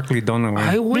 for a sparkly donut,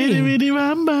 Ay, güey. güey. Bidi, bidi,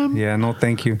 bam, bam. Yeah, no,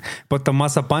 thank you. But the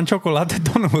mazapan chocolate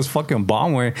donut was fucking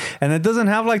bomb, way. And it doesn't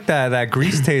have like that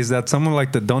grease taste that some of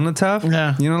like the donuts have.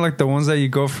 Yeah. You know, like the ones that you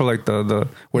go for like the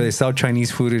where they sell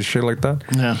Chinese food and shit like that.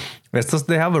 Yeah. Estos,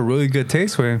 they have a really good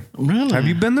taste, way. Really? Have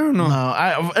you been there or no?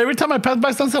 No, every time I pass by,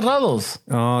 están cerrados.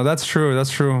 Oh, that's true. That's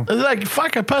true. It's like,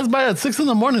 fuck, I passed by at 6 in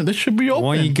the morning. This should be open.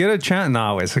 When you get a chance,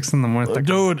 nah, wait, 6 in the morning.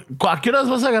 Dude, ¿a qué horas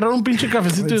vas a agarrar un pinche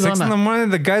cafecito y 6 in the dona? morning,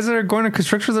 the guys that are going to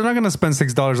construction, they're not going to spend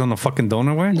 $6 on a fucking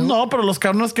donut, way. No, pero los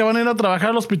cabrones que van a ir a trabajar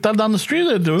al hospital down the street,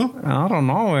 they do. I don't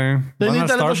know, way. They need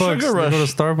that little Starbucks. sugar They go rush.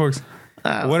 to Starbucks.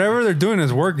 Whatever they're doing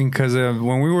is working because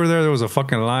when we were there was a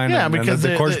fucking line. Yeah, and because the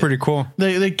they- decor's they- pretty cool.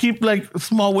 They keep like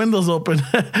small windows open.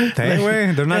 Hey,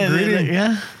 way, they're not greedy.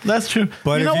 Yeah, that's true.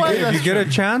 But you know what? if you That's get a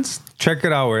true. chance, check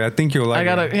it out, güey. I think you'll like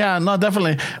it. Yeah, no,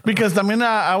 definitely. Because I mean,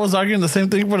 I was arguing the same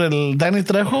thing for el Danny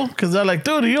Trejo. Because they're like,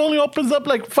 dude, he only opens up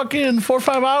like fucking 4 or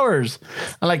 5 hours.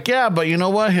 I'm like, yeah, but you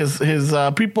know what? His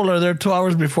people are there 2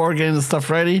 hours before getting the stuff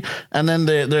ready, and then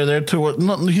they're there to work.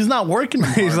 No, he's not working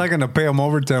anymore. He's not gonna pay him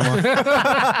overtime.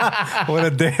 What a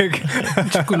dick.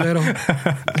 Culero.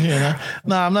 You know?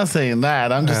 No, I'm not saying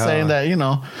that. I'm just saying that,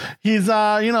 he's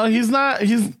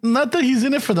not that he's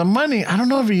in it for the money. I don't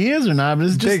know if he is or not, but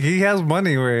it's just Dick, he has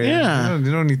money, güey. Yeah.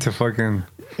 You don't need to fucking.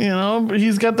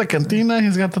 He's got the cantina,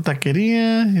 he's got the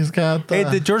taqueria, he's got the... Hey,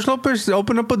 did George Lopez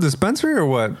open up a dispensary or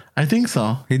what? I think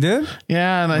so. He did?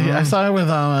 Yeah, and I saw it with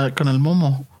con el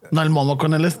Momo. No, el Momo,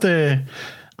 con el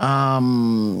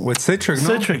with Citric, no?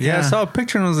 Citric, yeah. I yeah. saw a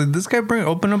picture and I was like, this guy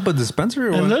open up a dispensary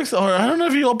or It what? looks, or I don't know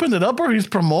if he opened it up or he's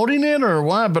promoting it or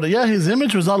what, but yeah, his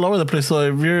image was all over the place. So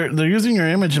if they're using your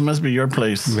image, it must be your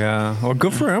place. Yeah. Well,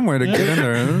 good for him, way to get in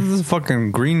there. This is a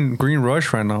fucking green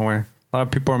rush right now, way. A lot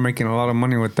of people are making a lot of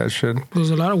money with that shit.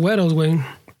 There's a lot of weirdos, güey.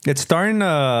 It's starting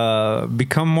to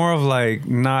become more of like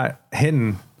not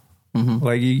hidden. Mm-hmm.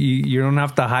 Like you don't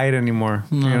have to hide anymore,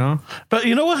 you know? But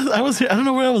you know what? I don't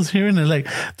know where I was hearing it. Like,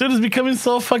 dude, it's becoming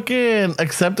so fucking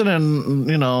accepted and,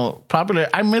 popular.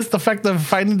 I miss the fact of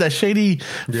finding that shady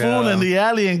fool in the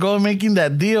alley and going making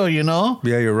that deal, Yeah,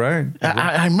 you're right.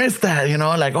 I miss that,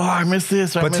 like, I miss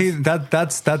this. But see,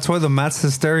 that's why the mass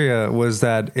hysteria was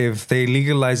that if they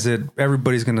legalize it,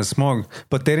 everybody's gonna smoke.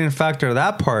 But they didn't factor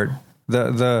that part.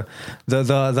 The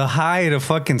high to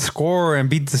fucking score and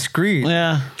be discreet.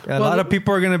 Yeah. A lot of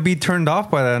people are going to be turned off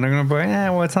by that. And they're going to be like,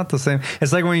 well, it's not the same.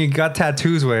 It's like when you got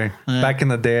tattoos back in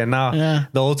the day. And now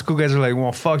the old school guys are like,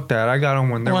 well, fuck that. I got them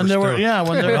when they were I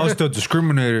was still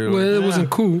discriminated. Well, it wasn't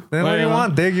cool. Then what do you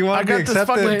want, Dig? You want to be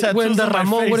accepted? When the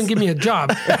Ramon wouldn't give me a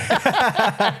job.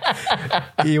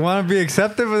 You want to be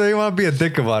accepted, but then you want to be a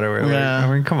dick about it. Right? Yeah.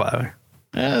 I mean, come on.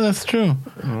 Yeah, that's true.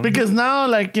 Because now,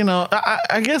 like,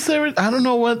 I guess I don't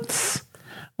know what's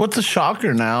a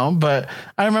shocker now, but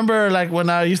I remember like when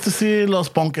I used to see los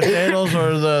ponqueteros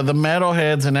or the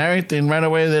metalheads and everything, right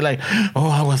away they're like,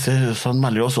 algo así, son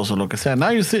maliosos o lo que sea.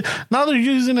 Now they're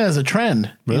using it as a trend,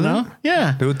 Really?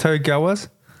 Yeah. They would tell you qué was?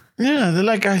 Yeah, they're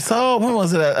like, I saw, what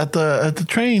was it, at the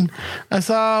train? I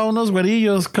saw unos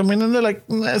güerillos coming in, they're like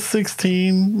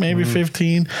 16, maybe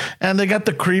 15, and they got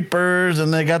the creepers,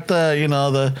 and they got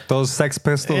the those Sex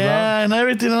Pistols out? Yeah, and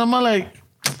everything, and I'm like,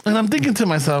 and I'm thinking to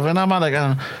myself, and I'm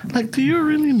like, do you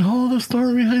really know the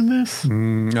story behind this?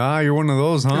 You're one of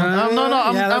those, huh?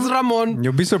 I'm Ramon.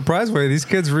 You'll be surprised by these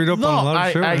kids read up on a lot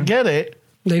of shit. I get it.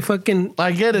 They fucking...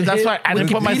 I get it. That's why I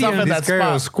didn't put myself in that spot. This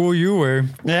guy will school you, way.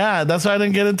 Yeah, that's why I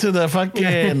didn't get into the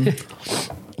fucking...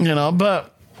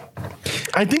 but...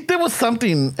 I think there was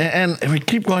something, and we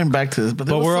keep going back to this, but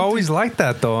we're always like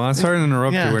that, though. I'm sorry to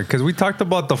interrupt you, because we talked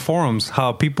about the forums,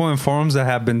 how people in forums that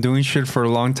have been doing shit for a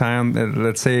long time,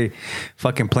 let's say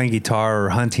fucking playing guitar or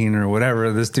hunting or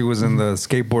whatever. This dude was in the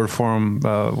skateboard forum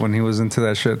when he was into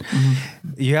that shit.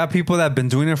 You have people that have been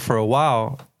doing it for a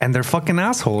while, and they're fucking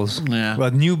assholes. Yeah.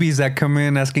 But newbies that come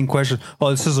in asking questions. Oh,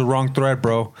 this is a wrong thread,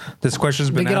 bro. This question's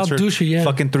been answered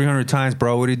fucking 300 times,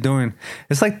 bro. What are you doing?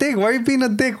 It's like, dick, why are you being a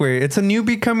dick, way? It's a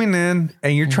newbie coming in,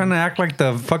 and you're trying to act like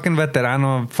the fucking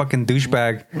veterano fucking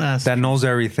douchebag that knows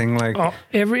everything. Like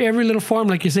every little forum,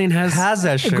 like you're saying, has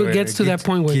that shit. It gets to that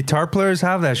point where guitar players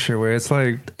have that shit where it's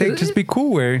like, dick, just be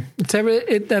cool, way.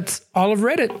 That's all of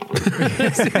Reddit.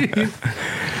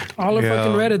 All of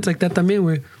fucking Reddit's like that también,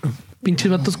 güey.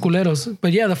 Pinches vatos culeros.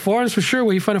 But yeah, the forums for sure,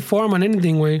 where you find a forum on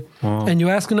anything, güey. Wow. And you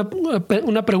ask una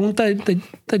pregunta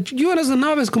that you as a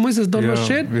novice, como dices, don't know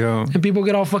shit. Yeah. And people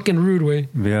get all fucking rude, güey.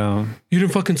 Yeah. You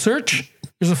didn't fucking search?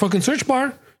 There's a fucking search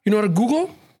bar. You know how to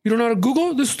Google? You don't know how to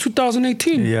Google? This is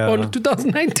 2018. Yeah. Or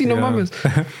 2019, no mames.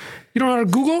 You don't know how to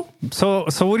Google? So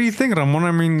what do you think, Ramon?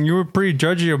 I mean, you were pretty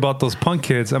judgy about those punk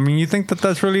kids. I mean, you think that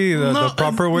that's really the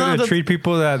proper way to treat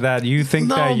people that you think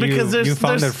that you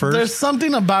found it first? There's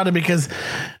something about it because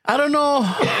I don't know.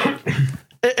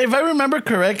 If I remember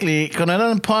correctly, con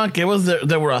eran punk, they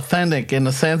were authentic in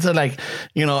the sense that, like,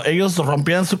 ellos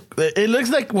rompían it looks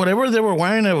like whatever they were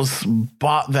wearing, it was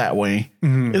bought that way.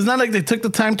 Mm-hmm. It's not like they took the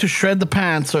time to shred the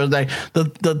pants or like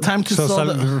the time to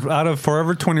sew out of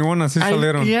Forever 21, así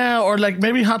salieron. Yeah, or like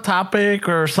maybe Hot Topic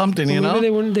or something,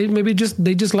 Maybe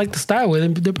they just like the style with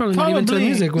it. They're probably not even into the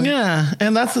music with. Yeah,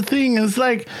 and that's the thing. It's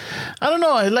like, I don't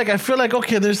know. Like, I feel like,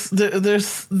 okay,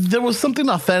 there was something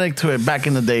authentic to it back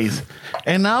in the days.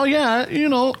 And now,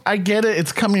 I get it.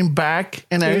 It's coming back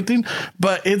and everything,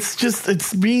 but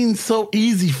it's being so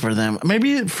easy for them.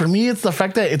 Maybe for me, it's the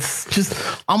fact that it's just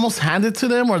almost handed to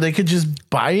them, or they could just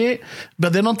buy it,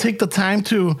 but they don't take the time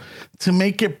to to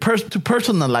make it to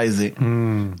personalize it,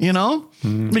 you know,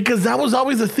 because that was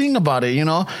always the thing about it, you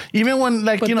know. Even when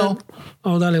like dale,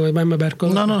 güey, my bad.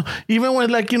 No. Even when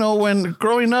like when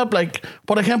growing up, like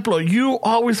por ejemplo, you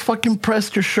always fucking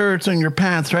pressed your shirts and your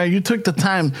pants, right? You took the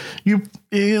time. You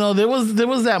know there was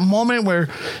that moment where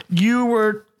you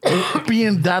were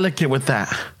being delicate with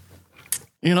that.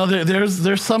 You know,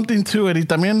 there's something to it. Y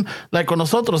también, like con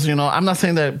nosotros, you know, I'm not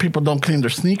saying that people don't clean their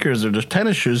sneakers or their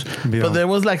tennis shoes, but there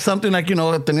was like something like, you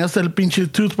know, tenías el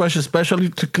pinche toothbrush, especially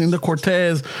to clean the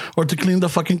Cortez or to clean the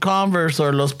fucking Converse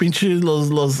or los pinches,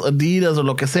 los Adidas or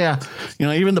lo que sea. You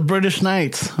know, even the British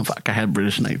Knights. Fuck, I had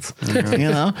British Knights. You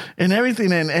know, and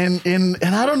everything. And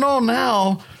I don't know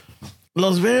now,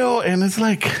 los veo, and it's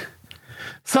like,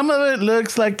 some of it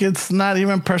looks like it's not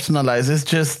even personalized.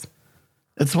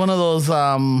 It's one of those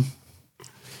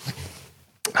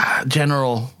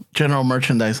general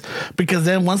merchandise, because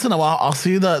then once in a while I'll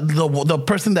see the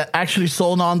person that actually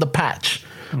sold on the patch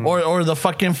or the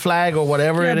fucking flag or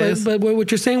whatever it is. But what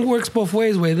you're saying works both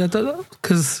ways, güey.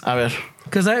 Because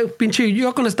pinche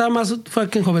yo cuando estaba más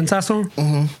fucking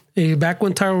jovenzazo, back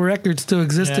when Tyro Records still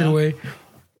existed, güey.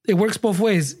 It works both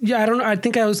ways. Yeah, I don't know. I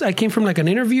think I came from like an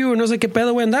interview, and no sé qué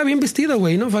pedo, güey. Andaba bien vestido,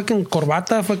 güey. You know, fucking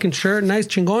corbata, fucking shirt, nice,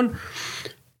 chingón.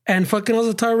 And fucking all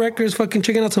the Tower Records, fucking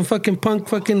checking out some fucking punk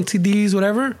fucking CDs,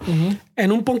 whatever.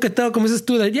 And un punketero como dices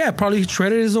tú that, yeah, probably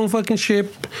shredded his own fucking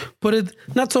shit. Put it,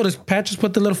 not so his patches,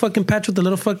 put the little fucking patch with the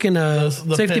little fucking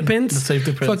safety pins. The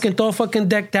safety pins. Fucking todo fucking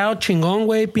decked out, chingón,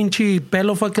 güey. Pinche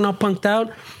pelo fucking all punked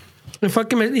out. And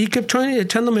fucking, he kept trying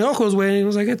echándome ojos, güey. He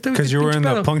was like, because you were in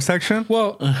the punk section?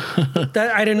 Well,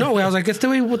 that I didn't know. I was like,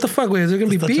 what the fuck, güey? Is there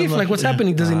going to be beef? Like, what's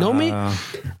happening? Does he know me?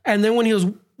 And then when he was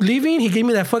leaving, he gave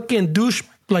me that fucking douche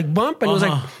like bump, and it was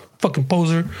like, fucking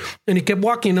poser. And he kept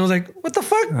walking, and I was like, what the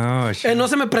fuck? Oh, shit. And no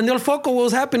se me prendió el foco what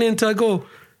was happening until I go,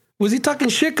 was he talking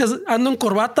shit because ando en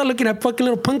corbata looking at fucking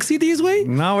little punk CDs, güey?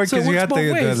 No, because you had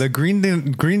the Green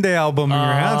Day album in your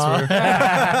hands,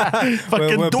 güey.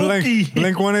 Fucking dookie.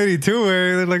 Blink 182,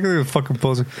 güey. Like a fucking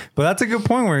poser. But that's a good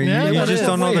point where you just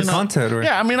don't know the content, right?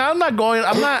 Yeah, I mean, I'm not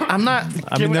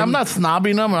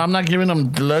snobbing them, or I'm not giving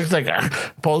them looks like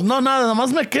pose. No,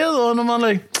 nomás me quedo, nomás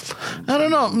like, I don't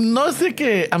know. No es de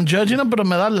que I'm judging them, pero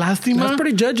me da lástima. That's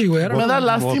pretty judgy, güey. Me da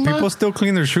lástima. Well, people still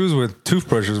clean their shoes with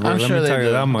toothbrushes, güey. Let me tell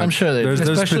you that much. I'm sure they do.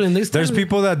 Especially in these times. There's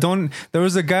people that don't. There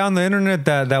was a guy on the internet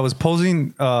that was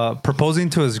proposing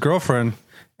to his girlfriend,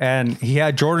 and he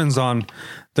had Jordans on.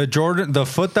 The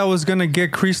foot that was gonna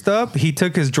get creased up, he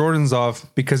took his Jordans off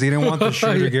because he didn't want the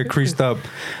shoe to get creased up.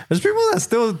 There's people that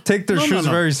still take their shoes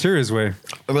very serious, way.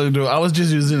 I was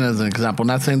just using it as an example,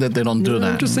 not saying that they don't do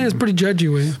that. I'm just saying it's pretty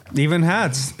judgy, way. Even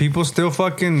hats, people still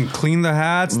fucking clean the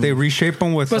hats. They reshape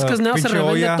them with. But because now se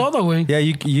revende todo, way. Yeah,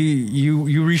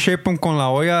 you reshape them con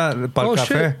la olla para el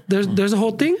café. Shit. There's a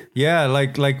whole thing. Yeah,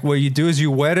 like what you do is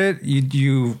you wet it,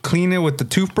 you clean it with the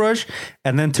toothbrush,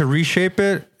 and then to reshape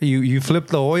it, you flip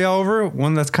the olla over,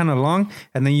 one that's kind of long,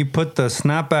 and then you put the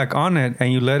snapback on it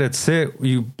and you let it sit.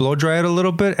 You blow dry it a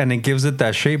little bit, and it gives it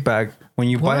that shape back. When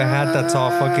you buy a hat that's all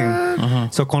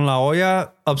fucking so con la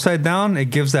olla upside down,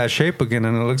 it gives that shape again,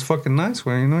 and it looks fucking nice.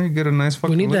 Where you get a nice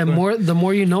fucking. We need that more. The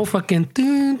more you know, fucking.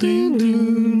 Dun, dun,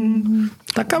 dun.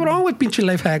 Está cabrón with pinche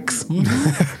life hacks.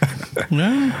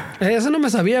 Eso no me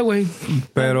sabía, güey.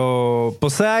 Pero,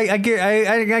 pues I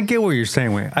get what you're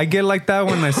saying, güey. I get like that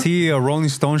when I see a Rolling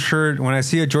Stone shirt, when I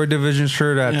see a Joy Division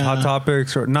shirt at Hot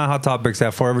Topics, or not Hot Topics,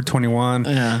 at Forever 21.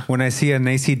 Yeah. When I see an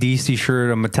AC/DC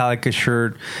shirt, a Metallica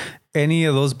shirt, any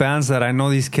of those bands that I know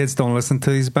these kids don't listen to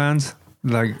these bands.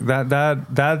 Like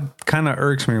that kind of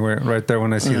irks me right there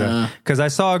when I see that. Because I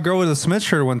saw a girl with a Smith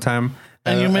shirt one time.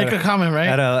 And you make a comment, right?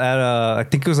 At a, I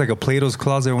think it was like a Plato's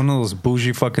Closet, one of those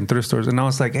bougie fucking thrift stores. And I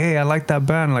was like, hey, I like that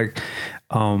band. Like,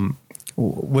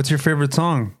 what's your favorite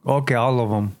song? Okay, all of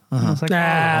them. I was like,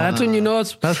 that's when you know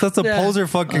it's... That's a poser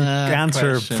fucking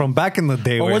answer question. From back in the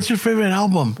day. Well, what's your favorite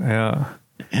album? Yeah.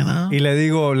 You know? Y le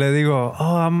digo,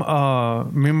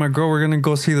 me and my girl, we're going to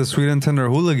go see the Sweet and Tender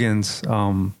Hooligans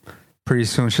pretty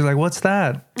soon. She's like, what's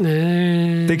that?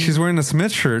 I think she's wearing a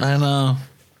Smith shirt. I know.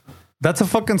 That's a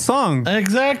fucking song.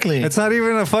 Exactly. It's not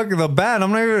even a fucking the band.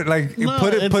 I'm not even like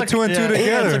put two and two together.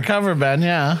 Yeah, it's a cover band,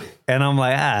 yeah. And I'm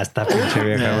like, está pinche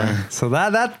vieja. So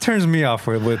that turns me off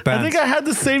with bands. I think I had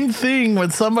the same thing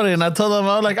with somebody, and I told them,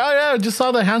 I was like, oh yeah, I just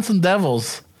saw the Handsome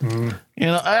Devils. You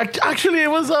know, actually, it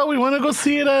was we want to go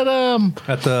see it at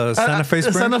the Santa Fe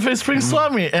Spring. Santa Fe Spring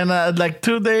Swami, and like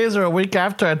 2 days or a week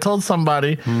after, I told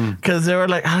somebody because they were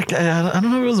like, I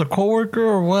don't know if it was a coworker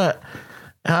or what.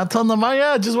 And I told them, oh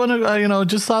yeah, just want to,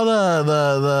 just saw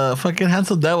the fucking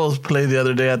Handsome Devils play the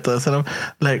other day at the cinema.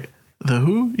 Like, The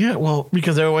who? Yeah, well,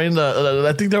 because they were wearing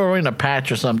I think they were wearing a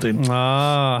patch or something.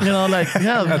 Ah. You know, like,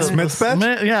 yeah. That Smith's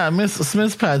patch? Miss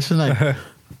Smith's patch. And like,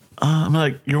 I'm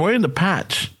like, you're wearing the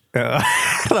patch.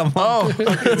 Oh,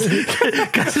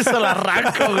 casi se la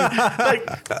arranco, güey.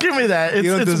 Like, give me that. It's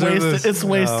wasted. This. It's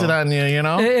wasted on you, you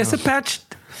know? It's a patch.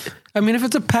 I mean, if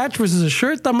it's a patch versus a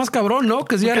shirt, está más cabrón, no?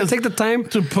 Because you got to take the time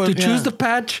to choose the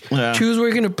patch, choose where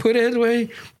you're going to put it,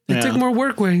 güey. It took more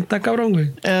work, güey. Está cabrón,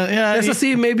 güey. That's to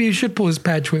see maybe you should pull his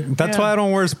patch, güey. That's why I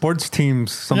don't wear sports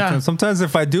teams. Sometimes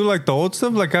if I do like the old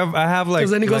stuff, like I have like.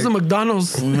 Because then he goes to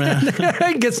McDonald's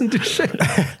and gets into shit.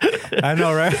 I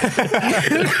know, right?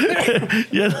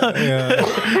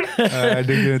 I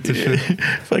did get into shit.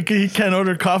 Like he can't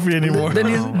order coffee anymore. Then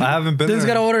I haven't been. Then he's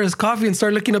got to order his coffee and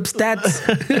start looking up stats.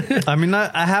 I mean,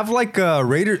 I have like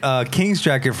a Kings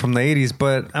jacket from the 80s,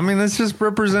 but I mean, it's just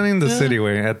representing the city,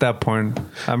 way at that point.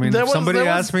 I mean, if somebody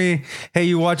asked me, hey,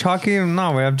 you watch hockey?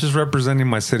 No, way, I'm just representing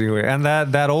my city, way. And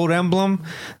that old emblem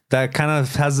that kind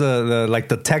of has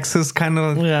the Texas kind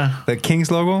of the Kings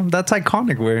logo, that's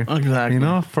iconic, way. Exactly. You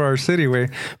know, for our city, way.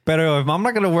 But if I'm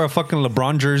not going to wear a fucking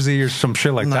LeBron jersey or some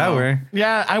shit like that, way.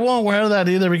 Yeah, I won't wear that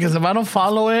either because if I don't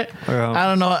follow it, I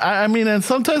don't know. I mean, and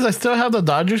sometimes I still have the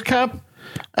Dodgers cap.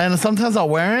 And sometimes I'll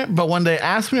wear it, but when they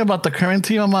ask me about the current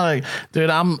team, I'm like, dude,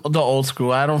 I'm the old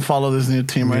school. I don't follow this new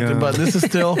team right there. But this is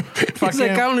still fucking... It's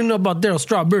like, I only know about Darryl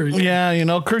Strawberry. Yeah, you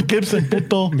know, Kirk Gibson,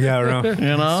 puto. Yeah, right.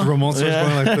 You know? Ramon starts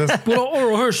going like this. Puro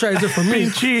Oral Hershiser for me.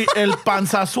 Pinchi, el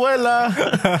panzazuela.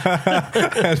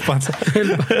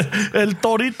 El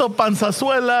torito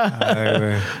panzazuela.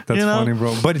 That's funny,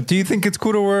 bro. But do you think it's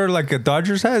cool to wear like a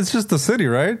Dodgers hat? It's just the city,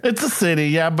 right? It's a city,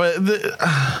 yeah, but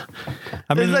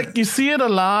I mean, it's like you see it a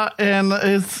lot, and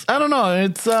it's I don't know.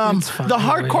 It's fine, the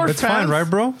hardcore it's fans. Fine, right,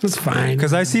 bro? It's fine.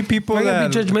 Because I see people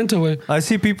that be judgmental with. I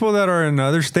see people that are in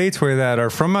other states where that are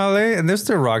from LA, and they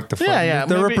still rock the fuck. Yeah.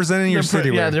 They're representing your city.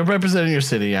 Yeah, they're representing your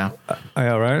city. Yeah.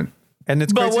 Yeah, right. And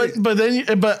it's crazy.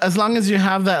 But as long as you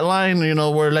have that line, you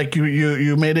know, where like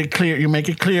you made it clear, you make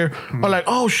it clear, or like,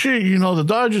 oh shit, you know, the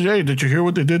Dodgers, hey, did you hear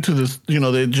what they did to this? You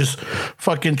know, they just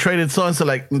fucking traded so and so.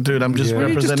 Like, dude, I'm just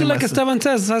representing. You just do like Esteban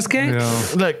says, ¿sabes qué?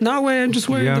 Yeah. Like, no way, I'm just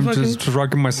wearing the fucking. just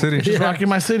rocking my city. Just rocking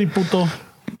my city, puto.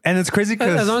 And it's crazy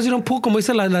because as long as you don't pull como dice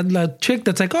la chick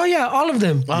that's like, oh yeah, all of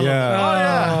them.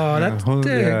 Yeah.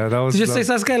 That was. Just say,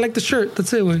 "Sasuke, I like the shirt."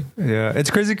 That's it, way. Yeah,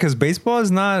 it's crazy because baseball is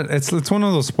not. It's one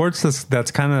of those sports that's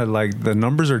kind of like the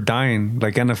numbers are dying.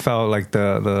 Like NFL, like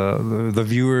the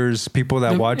viewers, people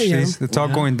that watch these, it's all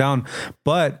going down.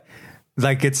 But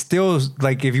like it's still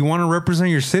like if you want to represent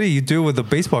your city, you do it with a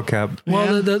baseball cap.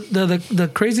 Well,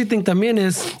 the crazy thing también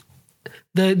is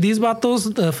these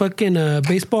vatos, the fucking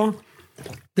baseball.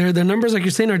 Their numbers, like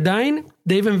you're saying, are dying.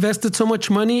 They've invested so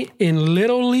much money in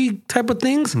little league type of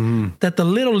things that the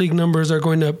little league numbers are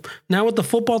going up. Now with the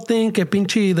football thing, que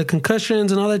pinche, the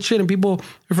concussions and all that shit, and people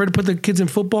prefer to put their kids in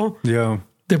football. Yeah.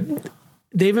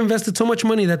 They've invested so much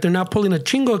money that they're now pulling a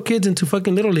chingo of kids into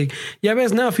fucking little league. Yeah,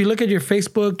 guys, now if you look at your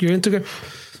Facebook, your Instagram,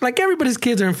 like everybody's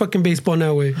kids are in fucking baseball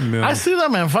now, way. Yeah. I see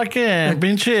them in fucking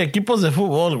pinche equipos de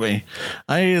fútbol, güey.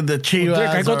 The Chivas.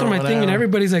 I go through my thing and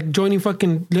everybody's like joining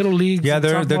fucking little leagues. Yeah,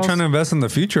 they're trying to invest in the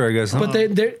future, I guess. Huh?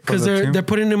 But they're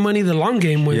putting in money the long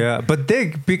game, way. Yeah, but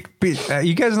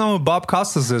you guys know who Bob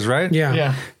Costas is, right?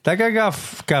 Yeah. That guy got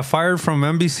fired from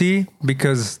NBC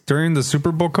because during the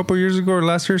Super Bowl a couple years ago or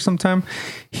last year sometime,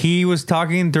 he was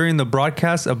talking during the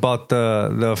broadcast about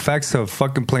the effects of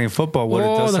fucking playing football. What it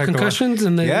does, the concussions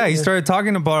and he started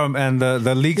talking about him, and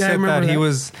the league said that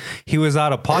he was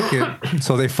out of pocket,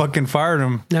 so they fucking fired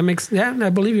him. I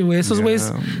believe you, güey. Esos ways,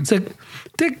 it's like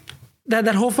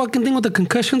that whole fucking thing with the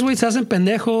concussions, güey, se hacen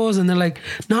pendejos, and they're like,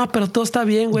 no, pero todo está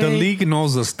bien, güey. The league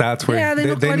knows the stats, güey.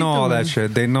 Yeah, they know all that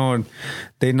shit. They know.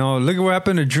 Look at what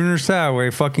happened to Junior Seau, where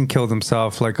he fucking killed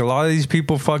himself. Like a lot of these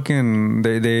people, fucking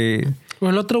they. Or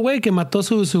el otro güey que mató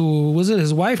su was it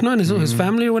his wife, no, and his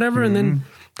family or whatever, and then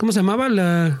 ¿cómo se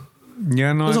llamaba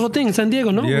Yeah, no. It was the whole thing in San Diego,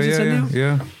 no?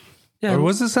 Yeah. Or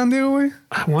was it San Diego, güey?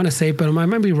 I want to say, but I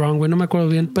might be wrong, güey. No me acuerdo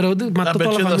bien. Pero mató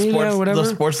toda la familia or whatever. The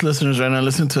sports listeners right now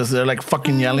listen to us. They're like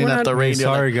fucking yelling at the radio.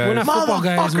 Sorry, guys. We're not football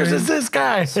guys, motherfuckers is this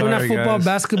guy? We're not football,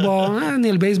 basketball, ni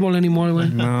el baseball anymore,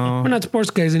 güey. No. We're not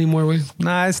sports guys anymore, güey.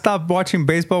 Nah, I stopped watching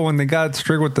baseball when they got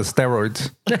strict with the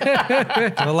steroids.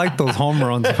 I like those home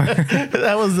runs.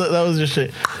 that was your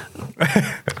shit.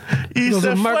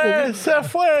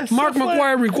 Mark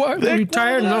McGwire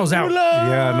retired and I was out.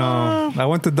 Yeah, no. I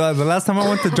went to the last time I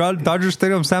went to Dodger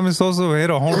Stadium, Sammy Sosa hit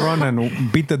a home run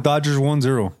and beat the Dodgers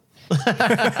 1-0.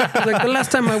 Like the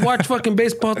last time I watched fucking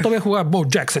baseball, todavía jugaba Bo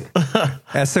Jackson.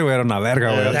 Ese güey era una verga,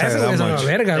 güey. I'll tell Ese you güey that es una much.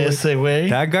 verga, güey. Ese güey.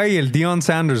 That guy y el Deion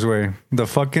Sanders, way. The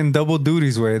fucking double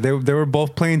duties, way. They were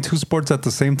both playing two sports at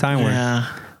the same time, way. Yeah.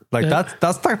 Like, Yeah.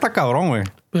 that's ta cabrón, way.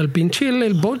 El pinche,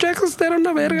 el Bo Jackson era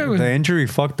una verga, güey. The injury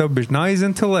fucked up, bitch. Now he's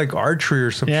into, like, archery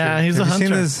or something. Yeah, he's Have a you seen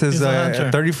hunter. his He's a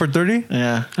hunter. 30 for 30?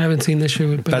 Yeah. I haven't seen this shit,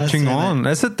 güey. That I've seen chingón.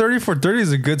 That's a 30 for 30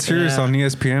 is a good series Yeah. on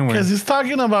ESPN, Because way. he's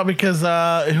talking about,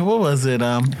 what was it?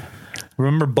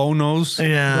 Remember Bo Knows?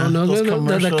 Yeah. No, those the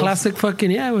commercials. classic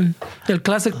fucking, yeah, güey. El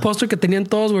classic poster que tenían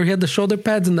todos where he had the shoulder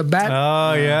pads in the back.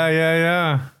 Oh,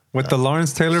 yeah. With the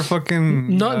Lawrence Taylor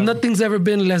fucking... Nothing's ever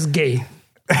been less gay.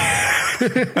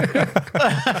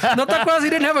 No te acuerdas? He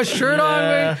didn't have a shirt on,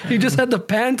 güey. He just had the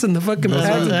pants and the fucking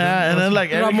pads. Yeah, and then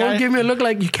like every Ramon guy, gave me a look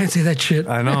like, you can't say that shit.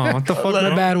 I know. What the fuck?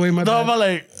 My bad, way, my no, bad. but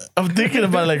like I'm thinking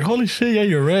about it, like, holy shit, yeah,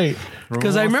 you're right.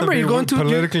 Because I remember you go into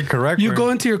politically correct. you way.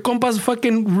 go into your compas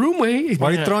fucking room, way. Why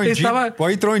are you throwing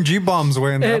Estaba- G bombs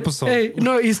way in the episode? Hey,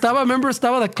 no,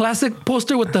 estaba the classic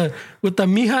poster with the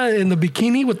mija in the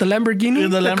bikini with the Lamborghini, Yeah,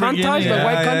 the the Lamborghini, Countach, the yeah,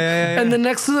 white Countach, yeah. and the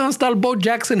next to them está el Bo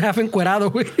Jackson half encuerado,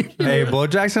 güey. Hey, Bo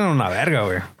Jackson una verga,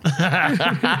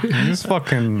 güey. He's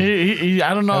fucking He,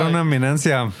 I don't know. era una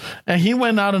eminencia. And he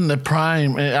went out in the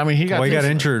prime. I mean, he got Well, he got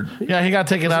this- injured. Yeah, he got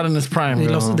taken out in his prime. Y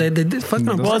bro. los- they did fucking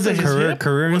Those Was it his career- hip?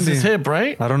 career was his ending. hip,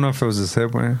 right? I don't know if it was his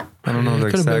hip, way. I don't know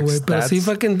the Could've been, exact güey. Pero sí, stats.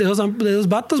 fucking, those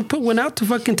vatos went out to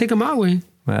fucking take him out, güey.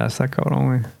 Yeah, está cabrón,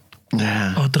 güey.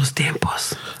 Yeah. Otros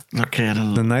tiempos. Okay, I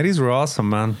don't The know. 90s were awesome,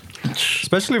 man.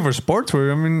 Especially for sports,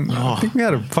 where I mean, I think we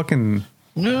had a fucking...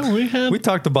 Yeah, we had. We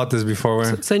talked about this before,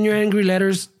 way. Send your angry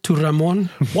letters to Ramon.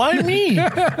 Why me?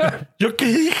 ¿Yo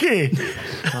qué dije?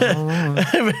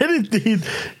 If anything,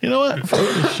 you know what? Fuck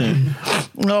this shit.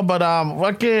 No, but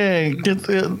fucking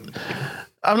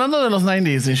hablando de los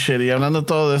 90s and shit, y hablando de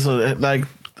todo eso, like,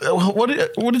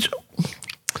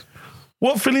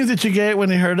 what feelings did you get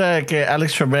when you heard that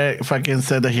Alex Trebek fucking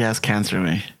said that he has cancer,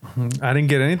 man? I didn't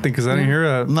get anything because I didn't hear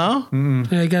that. No?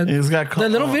 Yeah, I got, He's got the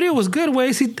little video was good, güey.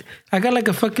 Sí, I got like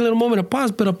a fucking little moment of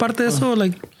pause, but aparte de eso,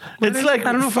 like, It's like,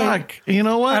 I don't know if fuck. You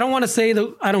know what? I don't want to say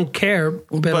that I don't care,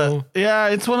 but But yeah,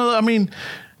 it's one of the. I mean,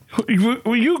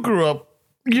 when you grew up,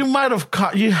 you might have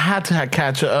caught. You had to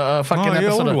catch a fucking Oh, yeah, I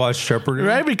episode, would of, watch Jeopardy.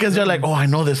 right? Because you're like, oh, I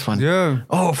know this one. Yeah.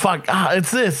 Oh fuck! It's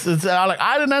this. It's like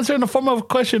I didn't answer in the form of a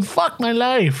question. Fuck my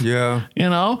life. Yeah. You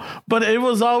know, but it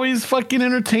was always fucking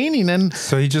entertaining, and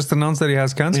So he just announced that he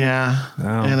has cancer? yeah,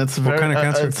 Wow. and it's What very kind of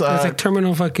cancer? It's, it's like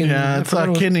terminal fucking. yeah, I it's forgot what it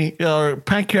was. kidney or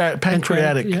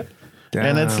pancreatic. Yeah.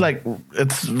 And it's Damn. like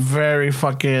it's very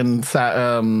fucking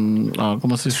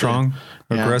 ¿cómo se dice? Strong?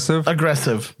 Yeah. Aggressive?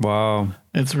 Aggressive. Wow.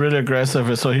 It's really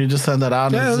aggressive. So he just sent that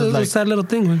out. Yeah, and it it's was just a sad little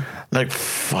thing, man. like,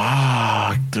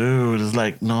 fuck, dude. It's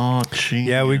like, no, cheese.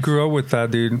 Yeah, we grew up with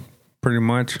that, dude. Pretty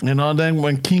much. You know, then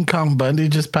when King Kong Bundy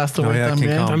just passed away, Oh, yeah, King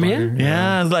también. Kong. También? Bundy.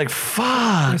 Yeah, it's like,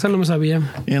 fuck. Esa no me sabía.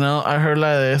 You know, I heard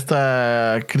like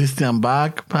esta Christian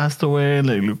Bach passed away,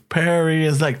 like Luke Perry.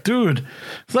 It's like, dude,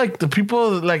 it's like the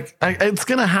people, like, it's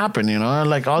going to happen, you know?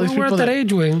 Like all these We're people. at that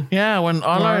age, güey. Yeah, when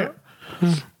all our.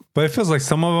 But it feels like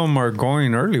some of them are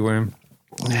going early, way.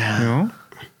 Yeah. You know?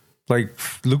 Like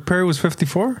Luke Perry was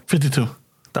 54? 52.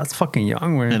 That's fucking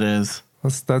young, way. It is.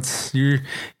 That's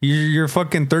you're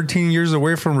fucking 13 years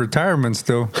away from retirement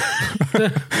still.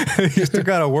 You still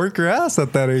gotta work your ass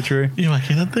at that age, right?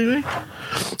 Imagínate,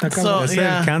 güey. So, I said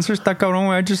yeah. cancer está cabrón,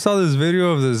 güey. I just saw this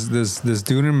video of this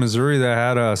dude in Missouri that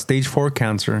had stage 4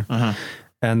 cancer. Uh-huh.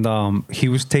 And he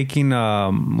was taking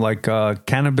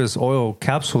cannabis oil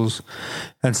capsules,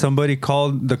 and somebody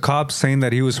called the cops saying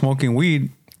that he was smoking weed.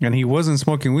 And he wasn't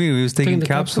smoking weed. He was taking the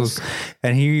capsules. capsules?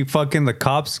 And the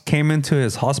cops came into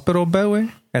his hospital bed, way,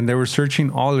 and they were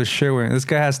searching all his shit, way. This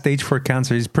guy has stage 4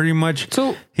 cancer. He's pretty much...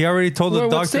 So, he already told the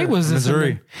what doctor... state was this in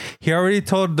Missouri. then? He already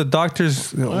told the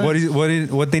doctors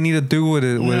what they need to do with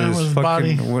it, with his his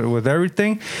fucking... body. With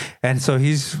everything. And so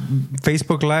he's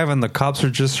Facebook Live, and the cops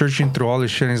are just searching through all his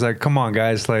shit. And he's like, come on,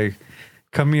 guys, like...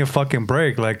 Cut me a fucking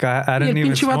break. Like, I Y el didn't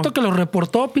even pinche vato smoke. que lo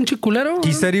reportó, pinche culero.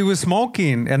 He said he was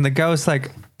smoking, and the guy was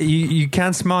like, you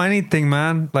can't smell anything,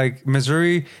 man. Like,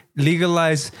 Missouri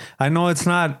legalized. I know it's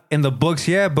not in the books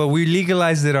yet, but we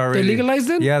legalized it already. They legalized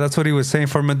it? Yeah, that's what he was saying.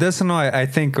 For medicinal, I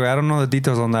think. I don't know the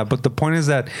details on that. But the point is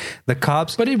that the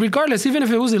cops... But regardless, even if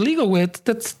it was illegal, güey,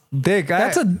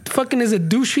 that's a fucking, is it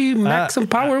douchey maximum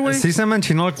power, güey? Sí se me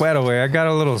enchinó el cuero, güey. I got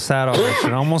a little sad on that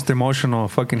shit. Almost emotional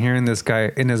fucking hearing this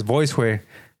guy in his voice, way.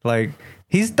 Like,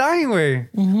 he's dying, way.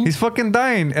 Mm-hmm. He's fucking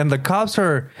dying. And the cops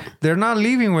they're not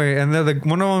leaving, way. And they're like,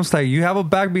 one of them's like, you have a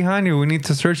bag behind you. We need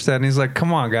to search that. And he's like,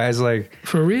 come on, guys. Like,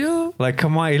 For real?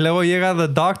 come on. Y luego llega the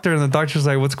doctor, and the doctor's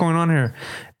like, what's going on here?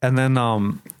 And then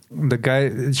the guy,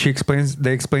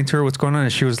 they explained to her what's going on,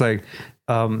 and she was like,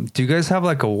 do you guys have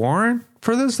like a warrant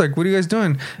for this? Like, what are you guys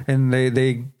doing? And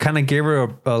they kind of gave her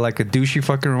like a douchey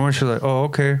fucking remark. She's like, oh,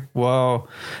 okay, well,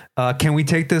 can we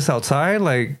take this outside?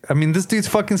 Like, I mean, this dude's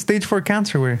fucking stage 4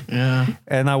 cancer, güey. Yeah.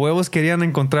 And a huevos querían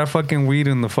encontrar fucking weed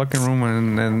in the fucking room,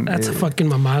 and That's a fucking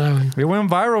mamada, güey. it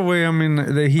went viral, way. I mean,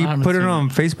 he put it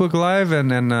on Facebook Live,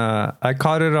 and I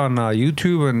caught it on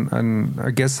YouTube, and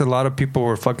I guess a lot of people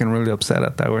were fucking really upset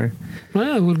at that, way.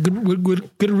 Well,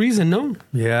 with good reason, no?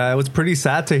 Yeah, it was pretty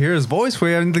sad to hear his voice,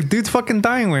 way. I mean, the dude's fucking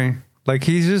dying, way. Like,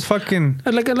 he's just fucking...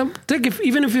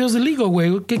 Even if it was illegal,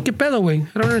 güey, ¿qué pedo, güey?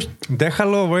 I don't understand.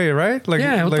 Déjalo, way, right? Like,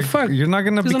 Yeah, what the fuck? You're not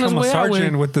going to He's on his become a way out,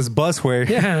 sergeant güey. with this bus, way.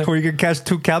 Yeah. Where you can catch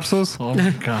 2 capsules. Oh my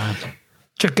God.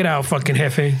 Check it out, fucking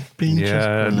jefe. Pinches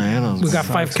Yeah. culeros. We got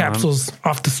 5 Sucks, man. capsules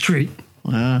off the street.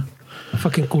 Yeah.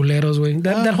 Fucking culeros, güey.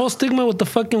 That whole stigma with the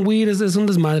fucking weed is un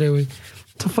desmadre, güey.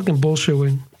 It's a fucking bullshit,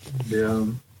 güey. Yeah.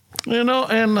 You know,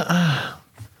 and...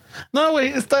 no,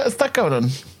 wait, está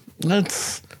cabrón.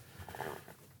 It's...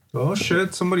 Oh,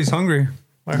 shit. Somebody's hungry.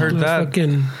 I heard that.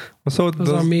 Fucking... So, It was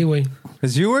on me, güey.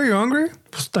 is you, are you hungry?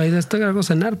 Pues ahí está algo a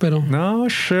cenar, pero... No,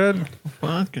 shit.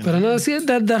 Fucking... Pero no, sí,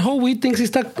 that whole weed thing sí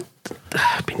está...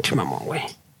 Pinche mamón,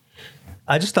 güey.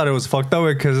 I just thought it was fucked up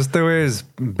because this way is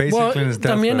basically Well, his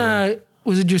death. también,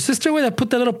 was it your sister, güey, that put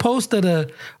that little post that,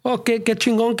 que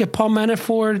chingón que Paul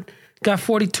Manafort got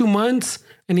 42 months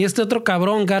and este otro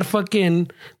cabrón got fucking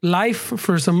life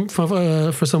for some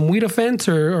weed offense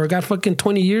or got fucking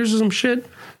 20 years or some shit?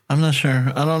 I'm not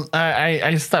sure.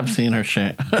 I stopped seeing her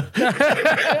shit.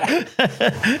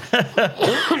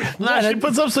 Nah, she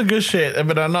puts up some good shit,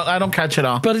 but I don't catch it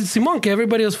all. But Simon, que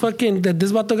everybody was fucking, that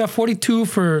this vato got 42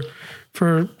 for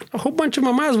a whole bunch of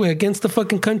mamás, way against the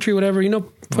fucking country, whatever, you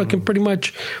know, fucking pretty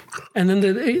much. And then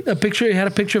he had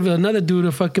a picture of another dude,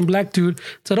 a fucking black dude,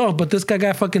 said, oh, but this guy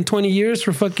got fucking 20 years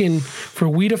for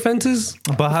weed offenses.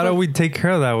 But how do we take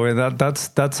care of that way?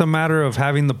 That's a matter of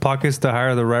having the pockets to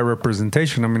hire the right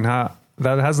representation. I mean,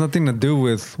 that has nothing to do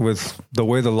with the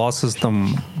way the law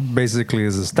system basically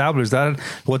is established.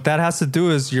 What that has to do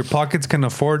is your pockets can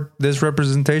afford this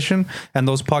representation and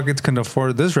those pockets can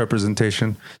afford this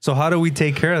representation. So how do we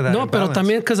take care of that? No, pero imbalance?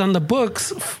 también because on the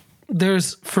books,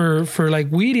 there's for like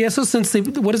weed, eso since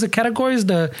what is the categories?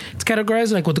 It's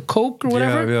categorized like with the coke or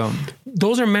whatever. Yeah.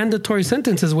 Those are mandatory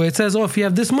sentences where it says, oh, if you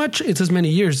have this much, it's as many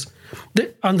years.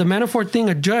 On the Manafort thing,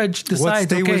 a judge decides,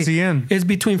 state was he in? It's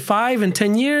between 5 and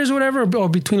 10 years, whatever, or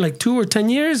between like 2 or 10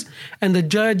 years, and the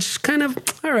judge kind of,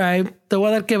 all right, te voy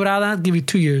a dar quebrada, give you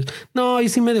 2 years. No, y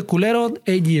si medio culero,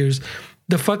 8 years.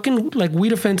 The fucking like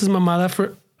weed offenses, mamada,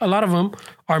 for a lot of them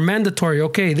are mandatory.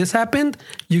 Okay, this happened,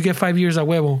 you get 5 years a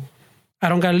huevo. I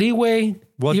don't got leeway.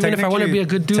 Well, even if I want to be a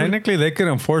good dude. Technically, they could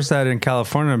enforce that in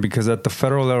California because at the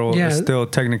federal level, it's still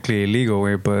technically illegal.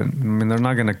 But I mean, they're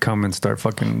not going to come and start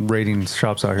fucking raiding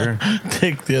shops out here.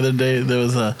 Take the other day, there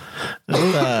was a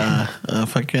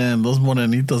fucking those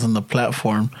morenitos on the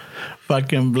platform,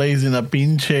 fucking blazing a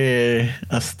pinche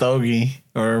a stogie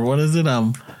or what is it?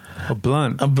 A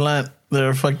blunt. A blunt.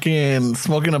 They're fucking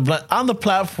smoking a blunt on the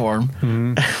platform.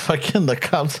 Mm-hmm. Fucking the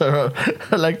cops are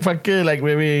like fucking like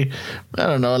maybe I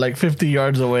don't know like 50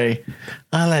 yards away.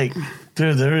 I'm like,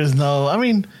 dude, there is no. I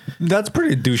mean, that's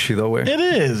pretty douchey though, way. It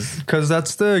is because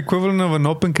that's the equivalent of an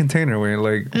open container, way.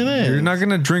 Like it is. You're not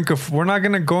gonna drink we're not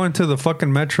gonna go into the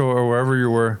fucking metro or wherever you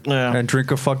were and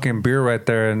drink a fucking beer right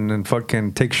there and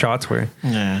fucking take shots, way.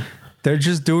 Yeah. They're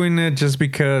just doing it just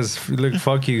because, look,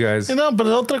 fuck you guys. You know, but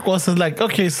the otra cosa is like,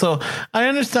 okay, so I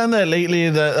understand that lately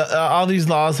all these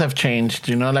laws have changed,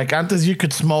 you know? Like, antes you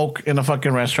could smoke in a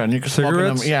fucking restaurant. You could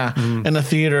Cigarettes? smoke in a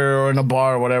theater or in a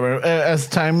bar or whatever. As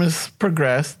time has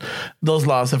progressed, those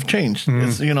laws have changed.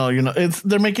 It's, you know,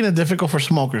 they're making it difficult for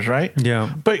smokers, right?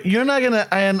 Yeah. But you're not going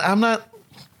to, and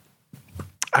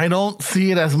I don't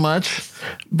see it as much,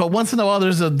 but once in a while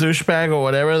there's a douchebag or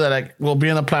whatever that like will be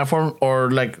on a platform or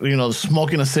like, you know,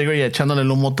 smoking a cigarette y echándole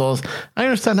el humo todos. I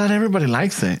understand not everybody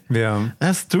likes it. Yeah.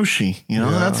 That's douchey, you know?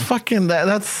 Yeah. That's fucking,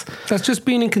 that's just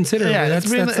being inconsiderate. Yeah, that's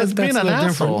being an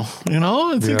asshole, you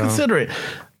know? It's inconsiderate.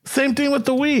 Same thing with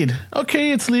the weed.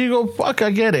 Okay, it's legal. Fuck,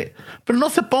 I get it. But no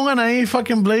se pongan ahí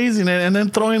fucking blazing it and then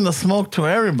throwing the smoke to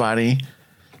everybody.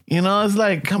 You know, it's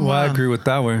like, come on. Well, I agree with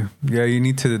that way. Yeah, you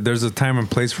need to, there's a time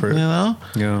and place for it. You know?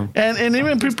 Yeah. And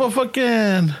even people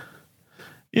fucking,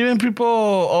 Even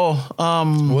people,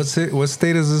 What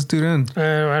state is this dude in?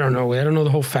 I don't know, way. I don't know the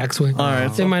whole facts, way. All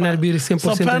right, It might not be the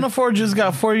simple. so Panafort just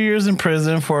got 4 years in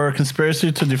prison for conspiracy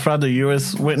to defraud the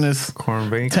U.S. witness,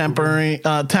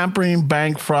 tampering,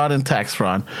 bank fraud, and tax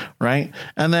fraud, right?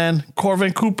 And then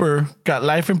Corvin Cooper got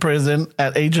life in prison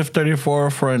at age of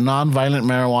 34 for a non-violent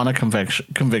marijuana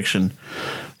conviction.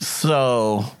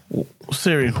 So,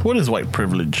 Siri, what is white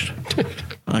privilege?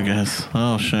 I guess.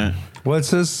 Oh, shit.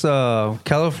 What's this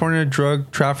California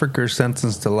drug trafficker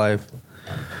sentenced to life?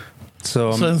 So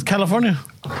it's California.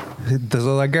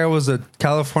 So that guy was a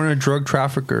California drug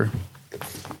trafficker.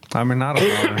 I mean, I don't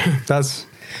know. That's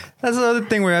the other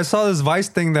thing where I saw this Vice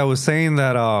thing that was saying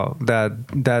that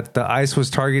that the ICE was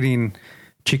targeting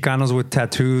Chicanos with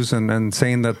tattoos and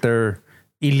saying that they're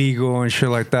illegal and shit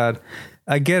like that.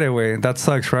 I get it, way. That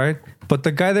sucks, right? But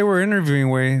the guy they were interviewing,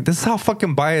 way, this is how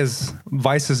fucking biased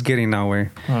Vice is getting now, way.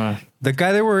 The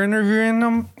guy they were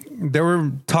interviewing they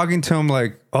were talking to him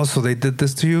like, oh, so they did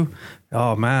this to you?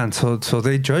 Oh, man. So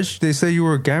they judged? They say you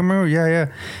were a gang member?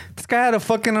 Yeah. This guy had a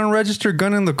fucking unregistered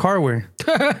gun in the car, way.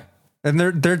 And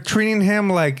they're treating him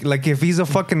like if he's a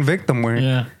fucking victim, way.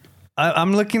 Yeah.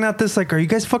 I'm looking at this like, are you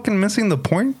guys fucking missing the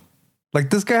point? Like,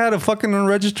 this guy had a fucking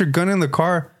unregistered gun in the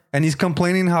car and he's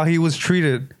complaining how he was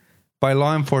treated by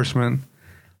law enforcement.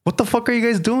 What the fuck are you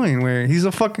guys doing, way? He's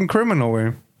a fucking criminal,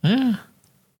 way. Yeah.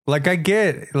 Like, I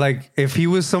get, like, if he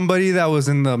was somebody that was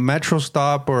in the metro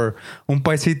stop or un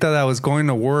paisita that was going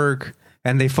to work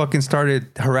and they fucking started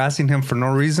harassing him for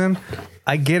no reason,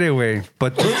 I get it, way.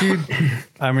 But this dude,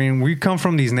 I mean, we come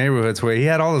from these neighborhoods, way. He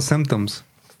had all the symptoms.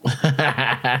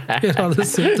 All the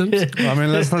symptoms. I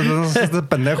mean, let's the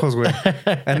pendejos, way.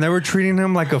 And they were treating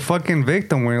him like a fucking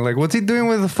victim, way. Like, what's he doing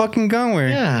with a fucking gun, way?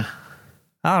 Yeah.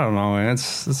 I don't know, man.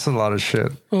 It's a lot of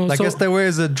shit. Oh, I so- guess that way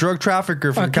is a drug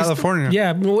trafficker from California.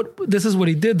 Yeah, this is what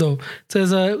he did though. It says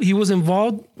he was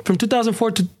involved from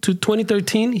 2004 to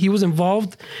 2013. He was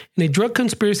involved in a drug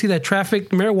conspiracy that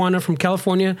trafficked marijuana from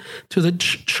California to the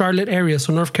Charlotte area,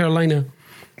 so North Carolina.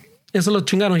 Eso lo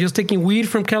chingaron. He was taking weed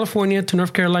from California to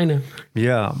North Carolina.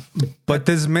 Yeah, but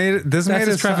this made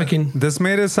it trafficking. This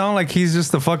made it sound like he's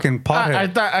just a fucking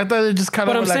pothead. I thought it just kind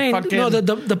But of I'm like saying, fucking... no,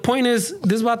 the point is,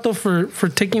 this vato for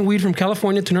taking weed from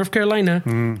California to North Carolina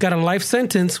got a life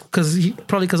sentence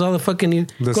because all the fucking...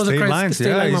 The state lines,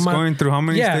 he's going through how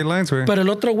many state lines? Way? But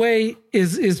el otro way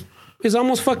is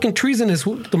almost fucking treasonous,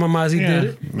 the mamás he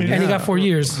did. And he got 4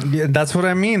 years. Yeah, that's what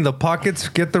I mean. The pockets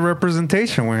get the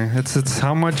representation, way. It's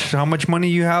how much money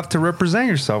you have to represent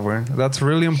yourself, way. That's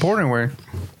really important, way.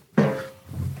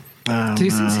 Sí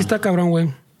está cabrón,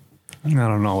 güey. I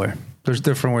don't know, way. There's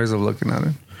different ways of looking at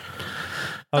it.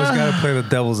 I just gotta play the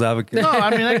devil's advocate. No,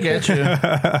 I mean, I get you.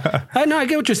 I know, I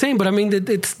get what you're saying, but I mean,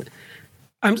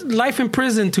 I'm life in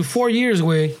prison to 4 years,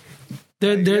 way.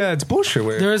 Yeah, it's bullshit,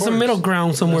 way. There's a middle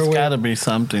ground somewhere. There's got to be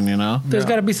something, you know? There's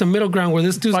got to be some middle ground where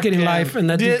this dude's getting life and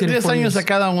that dude's getting 4 years. 10 años a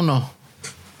cada uno.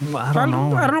 I don't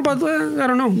know. I don't know about that. I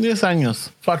don't know. 10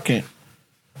 años. Fuck it.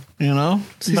 You know?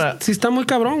 Sí, But sí está muy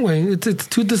cabrón, güey. It's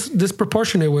too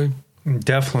disproportionate, way.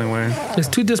 Definitely, way. It's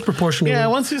too disproportionate. Yeah,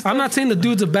 güey. once you I'm not saying the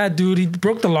dude's a bad dude. He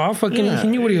broke the law. Fucking, he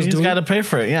knew what he was doing. He's got to pay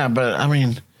for it. Yeah, but I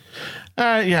mean,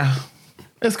 yeah.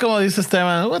 Es como dice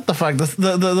Esteban, what the fuck?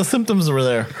 The symptoms were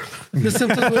there. The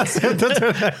symptoms.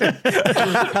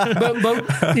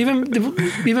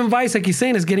 but even Vice, like he's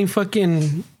saying, is getting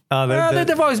fucking.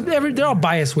 They're all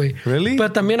biased, way. Really?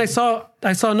 But I mean, I saw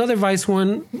another Vice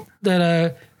one that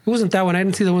it wasn't that one. I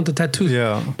didn't see the one with the tattoos.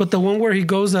 Yeah. But the one where he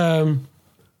goes, the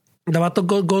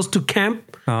vato goes to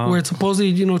camp where it's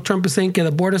supposedly, Trump is saying that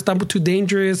the border está too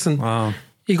dangerous, and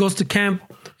he goes to camp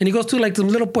and he goes to like some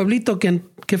little pueblito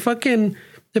que fucking.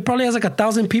 It probably has like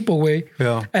 1,000 people, way.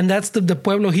 Yeah. And that's the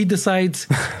pueblo he decides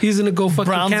he's going to go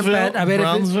fucking camp at. A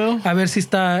ver si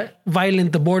está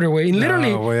violent the border, way. And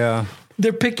literally,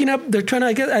 they're picking up, they're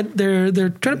trying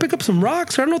to pick up some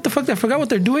rocks. I don't know what the fuck, I forgot what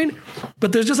they're doing.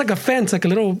 But there's just like a fence, like a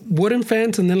little wooden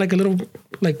fence and then like a little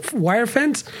like wire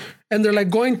fence. And they're like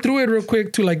going through it real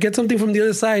quick to like get something from the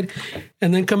other side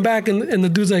and then come back. And the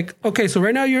dude's like, okay, so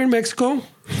right now you're in Mexico.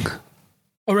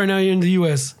 Or right now you're in the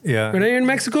U.S. Yeah. Right now you're in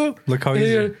Mexico. Look how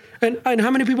easy. And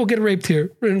how many people get raped here?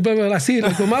 And blah, blah, blah, así,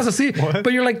 like, más así.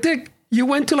 But you're like, Dick, you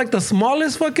went to like the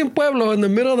smallest fucking pueblo in the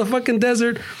middle of the fucking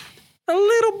desert. A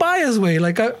little biased, way.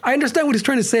 Like, I understand what he's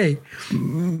trying to say.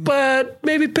 But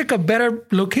maybe pick a better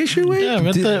location, way. Yeah,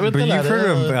 But you've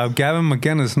heard of Gavin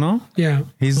McInnes, no? Yeah.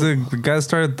 He's the guy that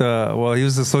started he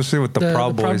was associated with the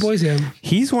Proud Boys. Proud Boys, yeah.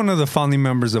 He's one of the founding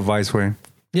members of Vice, way.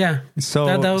 Yeah. So,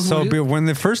 that was but when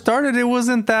they first started, it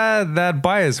wasn't that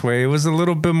biased way. It was a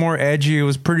little bit more edgy. It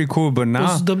was pretty cool. But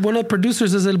now, one of the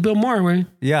producers is Bill Maher, way.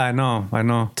 Yeah, I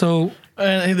know. So,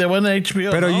 and they went to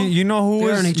HBO. But no? you know who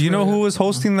They're on was you know HBO, who was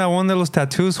hosting that one de los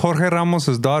tattoos? Jorge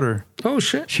Ramos' daughter. oh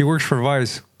shit. She works for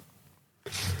Vice.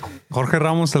 Jorge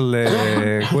Ramos, what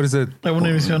is it?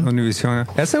 Univision. Univision.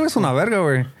 Ese güey es una verga,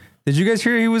 güey. Did you guys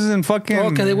hear he was in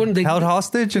fucking held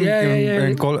hostage in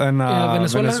Venezuela,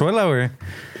 güey?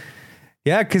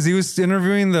 Yeah, because he was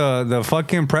interviewing the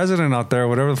fucking president out there,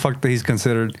 whatever the fuck that he's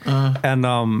considered. And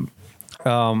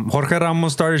Jorge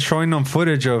Ramos started showing them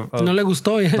footage of No le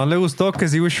gustó, yeah. No le gustó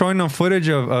because he was showing them footage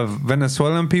of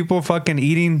Venezuelan people fucking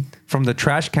eating from the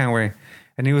trash can, way.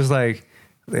 And he was like,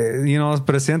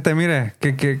 presidente, mire,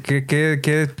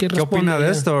 ¿qué opina de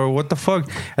esto? Or what the fuck?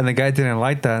 And the guy didn't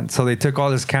like that. So they took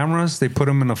all his cameras, they put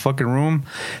him in a fucking room.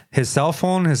 His cell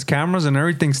phone, his cameras, and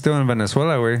everything's still in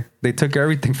Venezuela, way. They took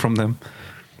everything from them.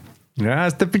 Yeah,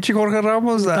 este pinche Jorge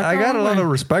Ramos, I got a lot of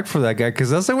respect for that guy because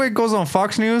that's the way it goes on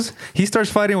Fox News. He starts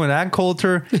fighting with Ann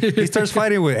Coulter. He starts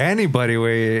fighting with anybody,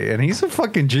 way. And he's a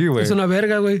fucking G, way. Es una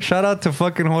verga, güey. Shout out to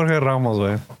fucking Jorge Ramos,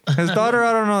 way. His daughter,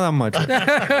 I don't know that much.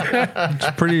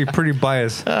 It's pretty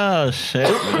biased. Oh, shit.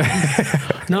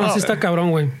 No, sí está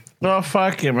cabrón, güey. No,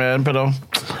 fuck it, man. Pero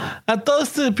a todo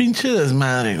este pinche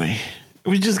desmadre, güey.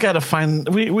 We just gotta find,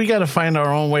 we gotta find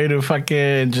our own way to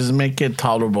fucking just make it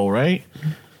tolerable, right?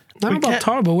 Not about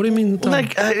tolerable. What do you mean?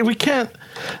 Like, we can't.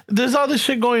 There's all this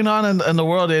shit going on in the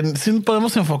world, and sí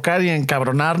podemos enfocar y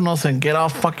encabronarnos and get all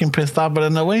fucking pissed off, but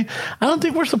in a way, I don't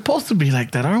think we're supposed to be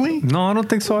like that, are we? No, I don't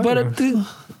think so. But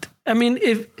I mean,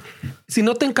 si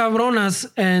no te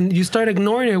encabronas and you start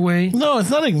ignoring it, way. No, it's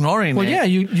not ignoring well, it. Yeah,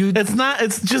 you. It's not.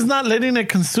 It's just not letting it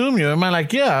consume you. Am I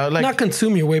like, yeah, like not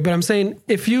consume your way, but I'm saying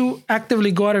if you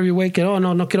actively go out of your way, que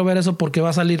no quiero ver eso porque va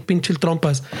a salir pinche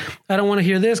trompas. I don't want to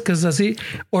hear this because así,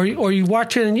 or you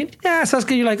watch it and sabes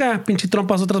que you're like pinche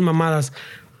trompas otras mamadas.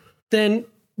 Then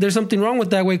there's something wrong with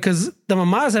that way because the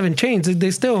mamadas haven't changed.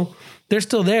 They're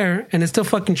still there and it's still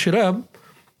fucking shit up.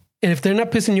 And if they're not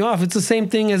pissing you off, it's the same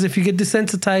thing as if you get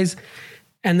desensitized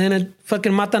and then it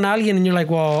fucking matan a alguien and you're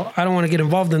like, well, I don't want to get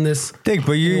involved in this. Dick,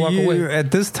 but you at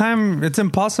this time, it's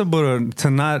impossible to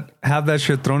not have that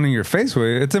shit thrown in your face.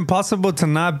 Way. It's impossible to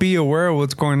not be aware of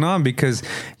what's going on because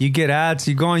you get ads.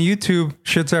 You go on YouTube,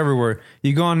 shit's everywhere.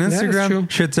 You go on Instagram,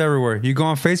 shit's everywhere. You go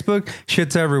on Facebook,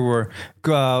 shit's everywhere. The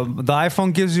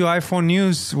iPhone gives you iPhone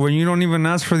news when you don't even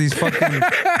ask for these fucking...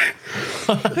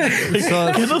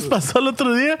 ¿Qué nos pasó el otro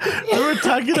día? We were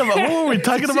talking about, what were we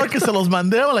talking about? Que se los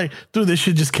mandé. I'm like, dude, this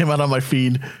shit just came out on my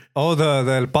feed. Oh,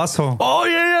 the El Paso. Oh,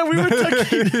 yeah. We were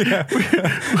talking,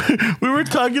 we were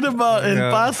talking about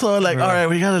El Paso. Like, all right,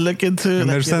 we got to look into... And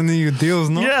they're sending you deals,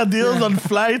 no? Yeah, deals on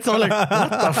flights. I'm like,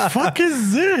 what the fuck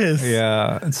is this?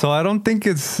 Yeah. So I don't think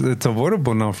it's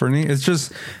avoidable now, Fernie. It's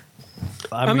just...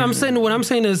 I'm saying, what I'm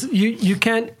saying is you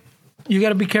can't... You got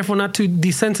to be careful not to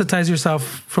desensitize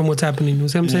yourself from what's happening. You know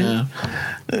what I'm saying?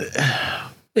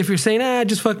 If you're saying,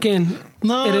 just fucking...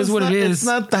 No, it is what it is. It's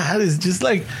not that. It's just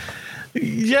like...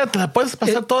 Yeah, te la puedes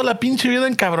pasar toda la pinche vida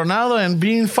encabronado and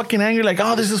being fucking angry like,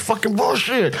 oh, this is fucking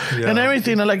bullshit and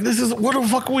everything. And like, this is... What the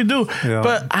fuck we do? Yeah.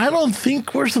 But I don't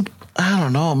think we're... I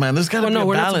don't know, man. There's got to be a balance.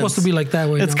 We're not supposed to be like that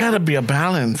way. It's got to be a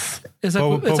balance. It's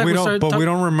like, we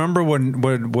don't remember what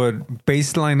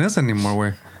baseline is anymore,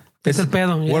 way. It's el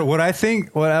pedo. Yeah. What I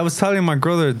think, what I was telling my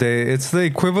girl the other day, it's the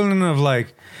equivalent of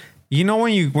like, you know,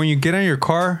 when you get in your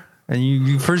car and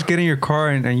you first get in your car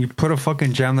and you put a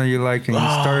fucking jam that you like and you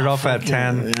start it off at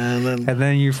 10 and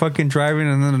then you're fucking driving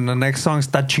and then the next song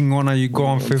está chingona, you go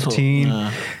on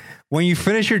 15. When you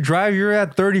finish your drive, you're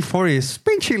at 30, 40. It's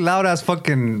pinche loud ass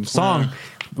fucking song.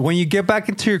 When you get back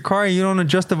into your car and you don't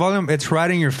adjust the volume, it's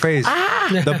right in your face.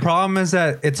 The problem is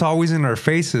that it's always in our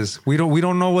faces. We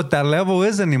don't know what that level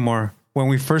is anymore. When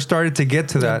we first started to get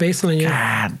to that, baseline,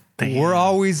 God damn. We're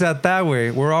always at that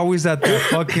way. We're always at that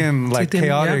fucking like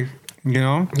chaotic, you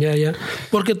know? Yeah.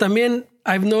 Porque también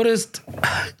I've noticed,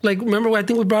 like, remember I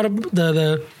think we brought up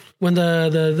when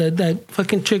that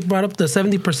fucking chick brought up the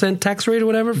 70% tax rate or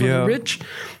whatever for the rich.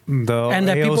 And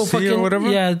that AOC people fucking, or whatever?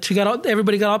 Yeah,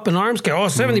 everybody got up in arms.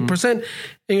 70%.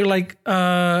 And you're like,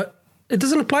 it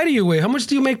doesn't apply to you, way. How much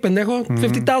do you make, pendejo?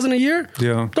 $50,000 a year?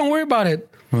 Yeah. Don't worry about it.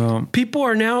 Well, people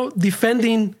are now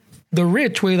defending the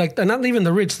rich, way. Like, not even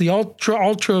the rich, the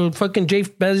ultra fucking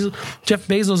Jeff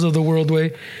Bezos of the world,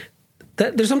 way.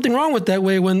 There's something wrong with that,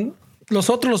 way, when los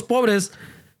pobres...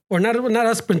 Or not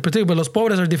us in particular, but los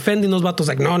pobres are defending those vatos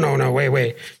like, no,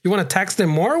 wait. You want to tax them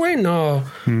more, way? No.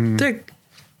 Dick,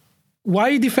 why are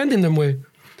you defending them, way?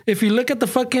 If you look at the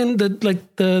fucking,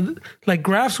 the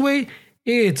graphs, way,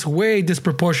 it's way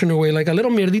disproportionate way. Like a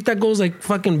little mierdita goes like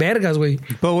fucking vergas way.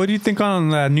 But what do you think on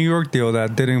that New York deal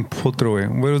that didn't pull through?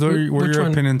 What are your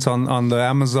opinions on the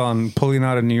Amazon pulling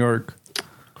out of New York?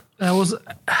 That was.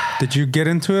 Did you get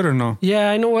into it or no? Yeah,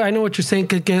 I know what you're saying.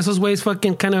 Que esos ways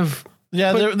fucking kind of.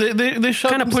 Yeah, they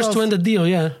kind of pushed to end the deal.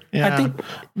 Yeah, I think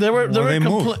they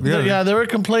were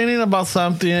complaining about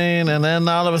something, and then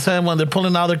all of a sudden when they're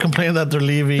pulling out, they're complaining that they're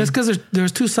leaving. It's because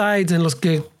there's two sides, and los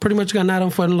que pretty much ganaron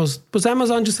fueron los. Pues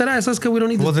Amazon just said, "Sabes que we don't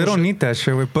need." Well, they don't need that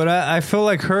shit. But I feel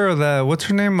like what's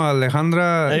her name,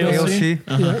 Alejandra AOC.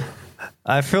 Yeah.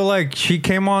 I feel like she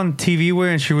came on TV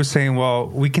and she was saying, well,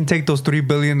 we can take those $3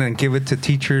 billion and give it to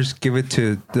teachers, give it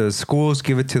to the schools,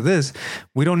 give it to this.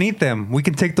 We don't need them. We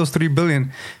can take those $3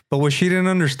 billion. But what she didn't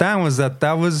understand was that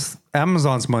was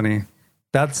Amazon's money.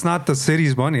 That's not the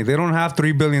city's money. They don't have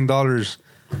 $3 billion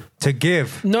to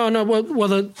give. No.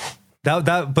 Well,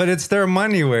 but it's their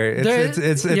money. Where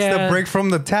it's the break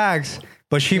from the tax.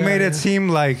 But she made it seem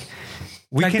like.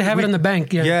 We have it in the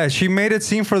bank, yeah. Yeah, she made it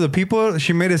seem for the people,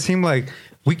 she made it seem like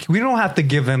we don't have to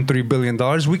give them $3 billion.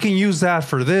 We can use that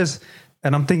for this.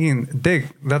 And I'm thinking, Dick,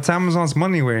 that's Amazon's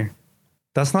money way.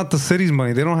 That's not the city's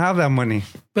money. They don't have that money.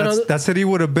 That city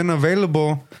would have been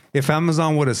available if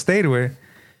Amazon would have stayed with.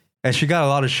 And she got a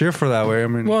lot of shit for that way. I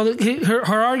mean, well,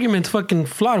 her argument's fucking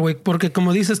flawed, way, porque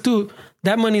como dices tú,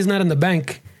 that money is not in the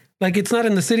bank. Like, it's not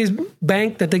in the city's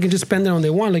bank that they can just spend it when they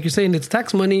want. Like you're saying, it's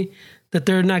tax money that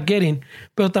they're not getting.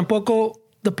 Pero tampoco,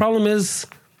 the problem is,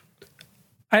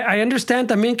 I understand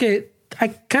también que I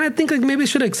kind of think like maybe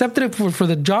should have accepted it for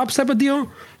the jobs type of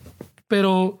deal.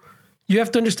 Pero you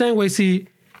have to understand, güey, see,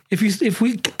 if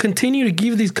we continue to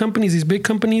give these companies, these big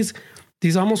companies,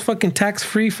 these almost fucking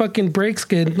tax-free fucking breaks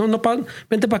que vente pa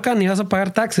acá ni vas a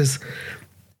pagar taxes.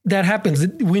 That happens.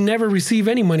 We never receive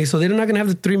any money. So they're not going to have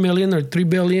the $3 million or $3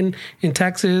 billion in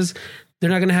taxes. They're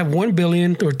not going to have $1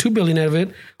 billion or $2 billion out of it.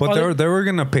 But they were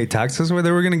going to pay taxes where they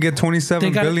were going to get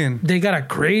 $27 billion. They got a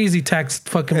crazy tax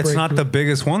fucking break. It's not the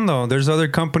biggest one though. There's other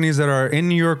companies that are in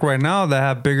New York right now that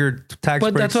have bigger tax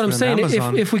breaks. But that's what I'm saying.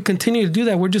 If we continue to do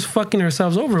that, we're just fucking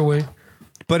ourselves over away.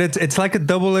 But it's like a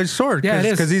double-edged sword. Yeah, it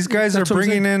is. Because these guys are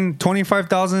bringing in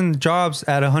 25,000 jobs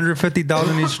at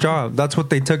 $150,000 each job. That's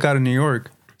what they took out of New York.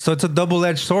 So it's a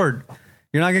double-edged sword.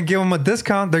 You're not going to give them a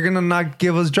discount. They're going to not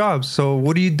give us jobs. So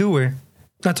what do you do with?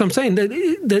 That's what I'm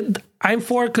saying. I'm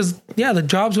for it because, yeah, the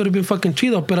jobs would have been fucking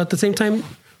chido. But at the same time,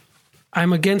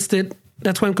 I'm against it.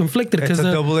 That's why I'm conflicted. It's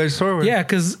a double-edged sword. Yeah,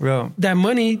 because that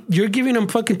money, you're giving them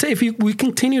fucking... If we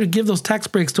continue to give those tax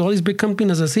breaks to all these big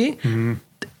companies así,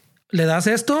 le das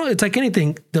esto, it's like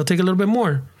anything. They'll take a little bit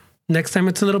more. Next time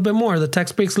it's a little bit more. The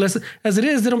tax breaks less. As it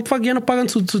is, they don't ya no pagan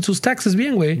sus taxes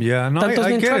bien, güey. Yeah, no, I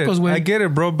get it. I get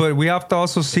it, bro. But we have to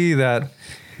also see that,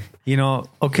 you know,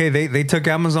 okay, they took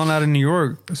Amazon out of New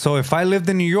York. So if I lived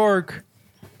in New York,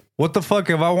 what the fuck?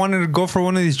 If I wanted to go for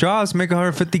one of these jobs, make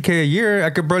 $150K a year, I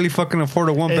could barely fucking afford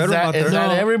a one-bedroom out there. Is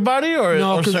that everybody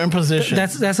or certain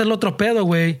positions? That's el otro pedo,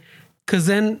 güey. Because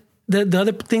then... The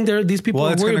other thing these people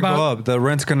are worried about... Well, it's going to go up. The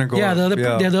rent's going to go up.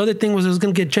 The other thing was it was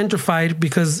going to get gentrified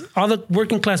because all the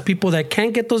working class people that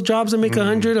can't get those jobs and make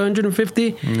 100,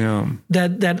 150,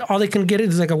 that all they can get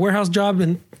is like a warehouse job.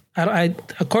 And I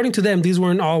according to them, these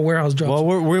weren't all warehouse jobs.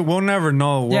 Well, we'll never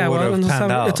know what would have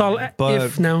panned out. It's all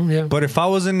if now, yeah. But if I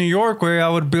was in New York, I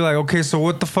would be like, okay, so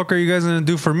what the fuck are you guys going to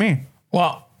do for me?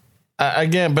 Well...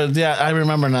 Again, but yeah, I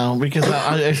remember now because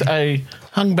I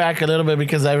hung back a little bit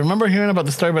because I remember hearing about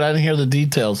the story, but I didn't hear the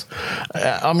details.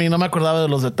 I mean, no me acordaba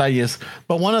de los detalles,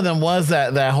 but one of them was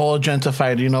that whole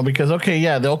gentrified, you know, because, okay,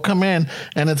 yeah, they'll come in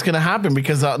and it's going to happen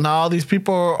because now all these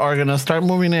people are going to start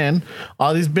moving in,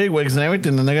 all these bigwigs and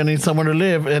everything, and they're going to need somewhere to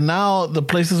live. And now the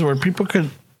places where people could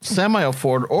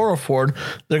semi-afford or afford,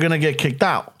 they're going to get kicked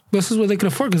out. This is what they could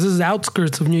afford because this is the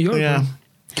outskirts of New York. Yeah. Man.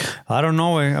 I don't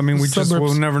know. I mean,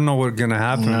 we'll never know what's gonna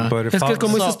happen. Yeah. But if it's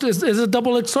a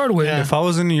double-edged sword. Yeah. If I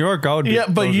was in New York, I would. Yeah,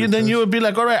 but you would be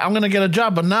like, all right, I'm gonna get a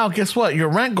job. But now, guess what? Your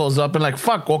rent goes up, and like,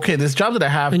 fuck. Okay, this job that I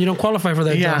have, and you don't qualify for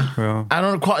that job. Yeah. I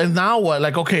don't. And now what?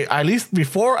 Like, okay, at least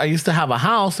before I used to have a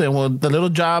house, and with the little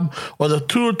job or the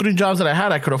 2 or 3 jobs that I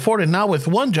had, I could afford it. Now with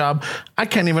one job, I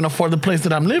can't even afford the place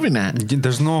that I'm living at.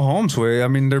 There's no homes, way. I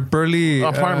mean, they're barely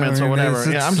apartments or whatever.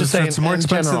 I'm just saying it's more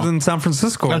expensive than San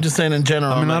Francisco. I'm just saying in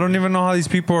general. I mean, I don't even know how these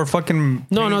people are fucking...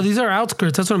 No, these are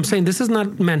outskirts. That's what I'm saying. This is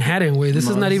not Manhattan, way. This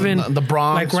is not even the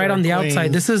Bronx, like right on the Queens.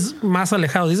 Outside. This is más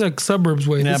alejado. These are like suburbs,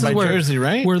 way. Yeah, this by is Jersey,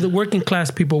 right? Where the working class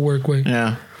people work, way.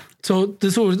 Yeah. So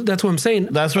that's what I'm saying.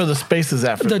 That's where the space is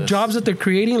at for the jobs that they're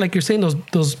creating, like you're saying,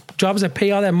 those jobs that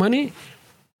pay all that money,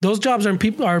 those jobs are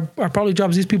probably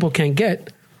jobs these people can't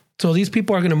get. So these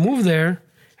people are going to move there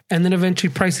and then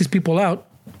eventually price these people out.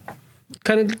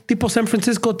 kind of tipo San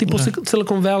Francisco, tipo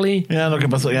Silicon Valley. Yeah, lo que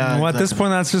pasó. Yeah, Well, at this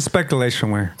point, that's just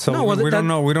speculation, way. So No, well, we don't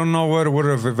know. We don't know what would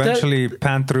have eventually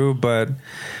panned through, but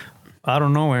I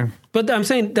don't know, way. But I'm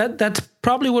saying that's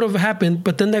probably would have happened.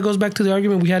 But then that goes back to the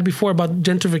argument we had before about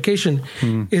gentrification.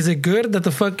 Is it good that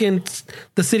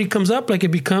the city comes up, like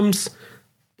it becomes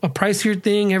a pricier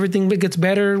thing, everything gets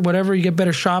better, whatever, you get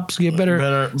better shops, you get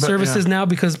better services now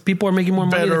because people are making more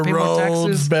money, better they pay roads, more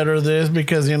taxes, better this,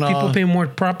 because, you know, people pay more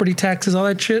property taxes, all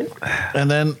that shit.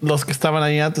 And then los que estaban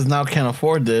ahí antes now can't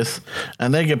afford this,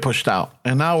 and they get pushed out.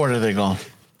 And now where do they go?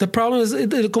 The problem is,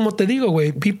 como te digo,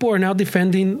 güey, people are now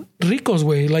defending ricos,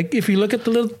 güey. Like, if you look at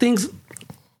the little things,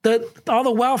 all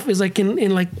the wealth is like in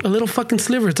like a little fucking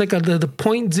sliver. It's like the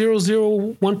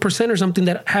 0.001% or something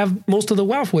that have most of the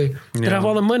wealth, way, that have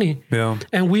all the money. Yeah.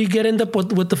 And we end up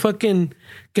with the fucking,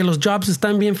 que los jobs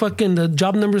están bien fucking, the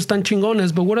job numbers están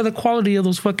chingones, but what are the quality of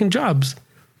those fucking jobs?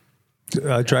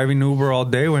 Driving Uber all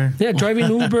day, way. Yeah, driving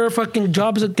Uber, fucking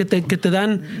jobs que te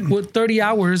dan with 30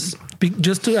 hours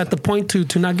just to at the point to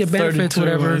not get benefits, 32,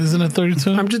 whatever. Isn't it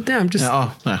 32? I'm just my just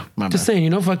bad. saying, you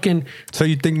know, fucking. So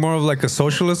you think more of like a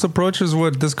socialist approach is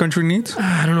what this country needs?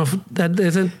 I don't know if that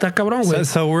isn't that cabrón, güey.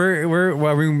 So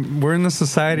we're in a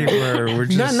society where we're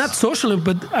just not socialist,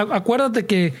 but acuérdate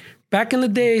que back in the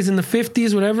days, in the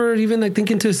 50s, whatever, even I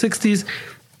think into the 60s,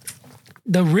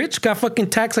 the rich got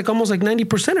fucking taxed like almost like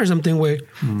 90% or something, way,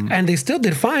 and they still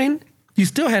did fine. You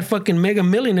still had fucking mega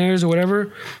millionaires or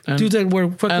whatever, dudes that were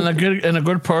fucking. And a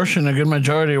good portion, a good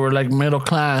majority were like middle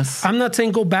class. I'm not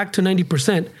saying go back to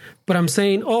 90%, but I'm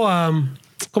saying,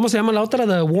 ¿cómo se llama la otra?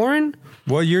 The Warren?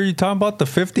 What year are you talking about? The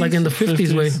 50s? Like in the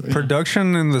 50s, way. Yeah.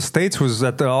 Production in the States was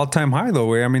at the all-time high, though,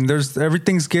 way. I mean,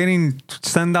 everything's getting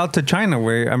sent out to China,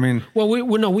 way. I mean... Well,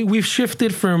 we've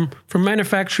shifted from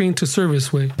manufacturing to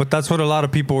service, way. But that's what a lot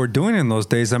of people were doing in those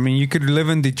days. I mean, you could live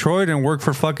in Detroit and work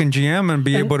for fucking GM and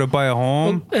be able to buy a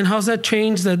home. And how's that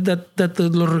changed that the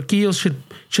los riquillos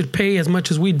should pay as much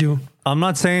as we do? I'm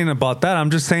not saying about that. I'm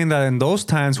just saying that in those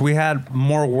times we had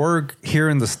more work here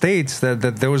in the States. That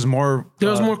there was more.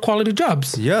 There was more quality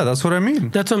jobs. Yeah, that's what I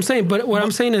mean. That's what I'm saying. But what I'm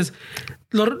saying is,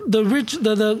 the rich,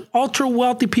 the ultra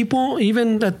wealthy people,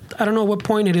 even at I don't know what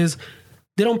point it is,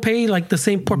 they don't pay like the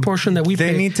same proportion that we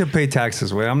pay. They need to pay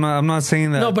taxes. Way. I'm not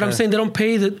saying that. No, but I'm saying they don't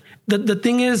pay the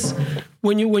thing is,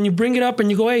 when you bring it up and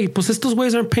you go, hey, pues estos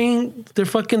ways aren't paying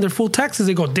their full taxes.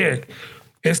 They go, dick,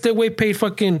 este way paid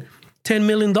fucking $10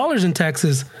 million in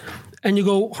taxes. And you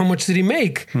go, how much did he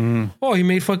make? Oh, he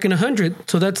made fucking 100.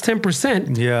 So that's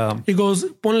 10%. Yeah. He goes,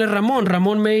 ponle Ramon.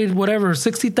 Ramon made whatever,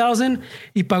 60,000.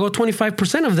 He pagó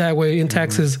 25% of that way in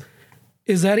taxes.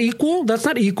 Is that equal? That's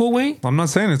not equal, way. I'm not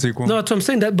saying it's equal. No, that's what I'm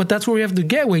saying. But that's where we have to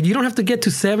get, way. You don't have to get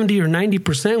to 70 or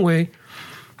 90% way.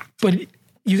 But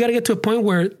you got to get to a point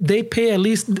where they pay at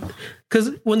least,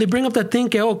 because when they bring up that thing,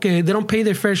 okay, they don't pay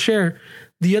their fair share.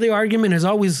 The other argument is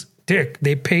always, dick,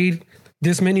 they paid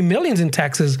this many millions in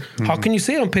taxes. How can you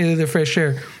say they don't pay their fair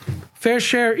share? Fair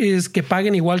share is que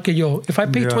paguen igual que yo. If I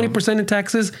pay 20% in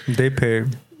taxes, they pay.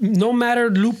 No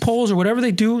matter loopholes or whatever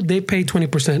they do, they pay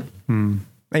 20%.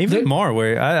 Even more,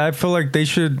 way. I feel like they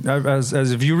should, as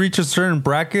if you reach a certain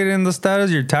bracket in the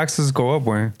status, your taxes go up,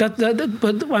 way. But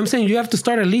I'm saying you have to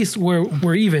start at least where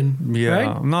we're even. Yeah.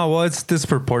 Right? No, well, it's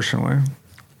disproportionate, way.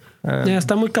 Yeah,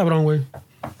 está muy cabrón, güey.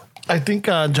 I think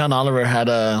John Oliver had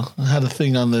a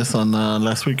thing on this on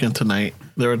Last Weekend Tonight.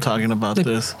 They were talking about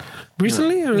this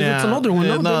recently, or is it an older one?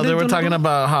 Yeah, no, they were talking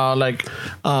about how like.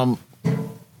 Well,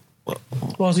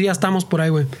 sí, ya estamos por ahí,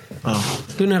 güey.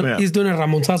 He's doing a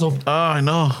Ramonzazo. Oh, I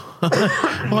know.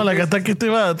 Well, like I thought que te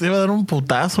iba a dar un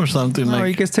putazo or something. No, like,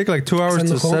 you guys take like 2 hours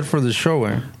to set for the show,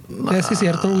 way. Yeah, sí,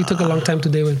 cierto. We took a long time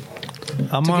today, güey.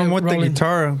 I'm with the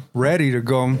guitar ready to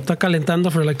go. Está calentando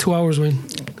for like 2 hours, güey.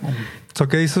 ¿So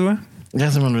qué dices, güey? ya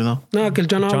se me olvidó. No, que el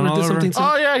John Oliver did something.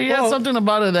 Oh, yeah, he had something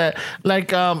about it that,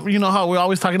 like, you know how we're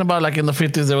always talking about, like, in the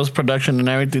 50s, there was production and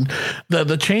everything.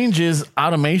 The change is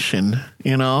automation,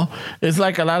 you know? It's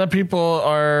like a lot of people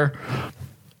are...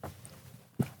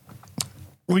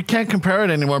 We can't compare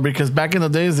it anymore because back in the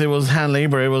days, it was hand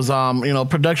labor. It was, you know,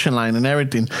 production line and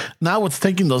everything. Now what's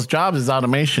taking those jobs is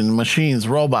automation, machines,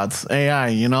 robots, AI,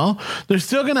 you know? There's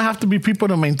still going to have to be people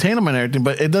to maintain them and everything,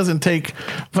 but it doesn't take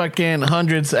fucking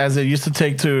hundreds as it used to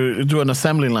take to do an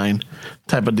assembly line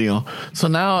type of deal. So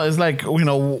now it's like, you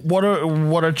know, what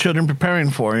are children preparing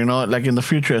for, you know, like in the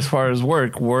future as far as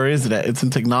work? Where is it at? It's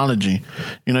in technology.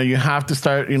 You know, you have to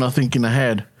start, you know, thinking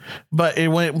ahead. But it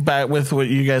went back with what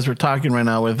you guys were talking right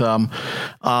now with,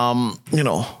 you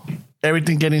know,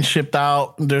 everything getting shipped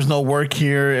out. There's no work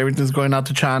here. Everything's going out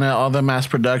to China. All the mass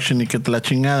production, y que te la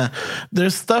chingada.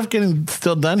 There's stuff getting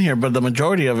still done here, but the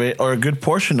majority of it, or a good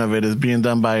portion of it, is being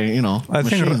done by I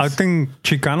think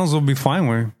Chicanos will be fine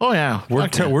with. Oh yeah,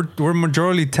 We're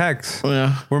majority techs.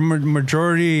 Yeah. We're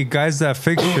majority guys that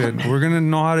fix shit. We're gonna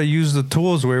know how to use the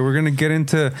tools. Way we're gonna get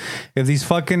into if these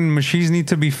fucking machines need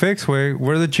to be fixed. Way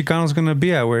where the Chicanos gonna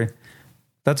be at? Way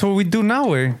that's what we do now.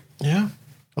 Way yeah.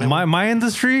 My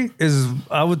industry is,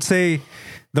 I would say,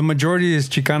 the majority is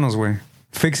Chicanos way.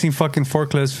 Fixing fucking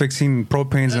forklifts, fixing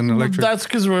propanes and electric. That's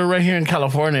because we're right here in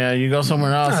California. You go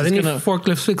somewhere else. They need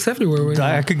forklifts fixed everywhere.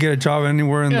 I could get a job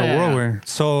anywhere in the world. Way.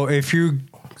 So if you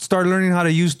start learning how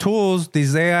to use tools,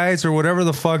 these AIs or whatever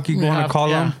the fuck you want to call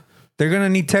them, they're going to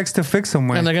need techs to fix them.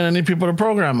 Way. And they're going to need people to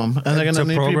program them. And they're going to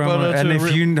need people to... And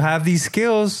if you have these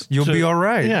skills, you'll be all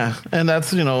right. Yeah. And that's,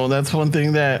 that's one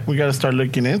thing that we got to start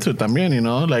looking into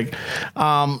también, like,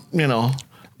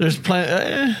 there's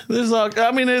plenty.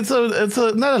 It's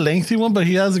a not a lengthy one, but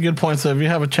he has a good point. So if you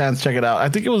have a chance, check it out. I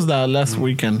think it was the last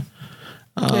weekend.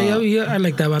 I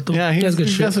like that vato. Yeah, he's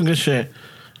got some good shit.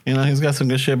 He's got some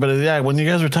good shit. But when you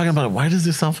guys were talking about it, why does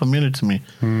this sound familiar to me?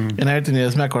 And everything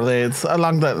is me acordé. It's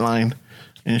along that line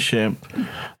and shit.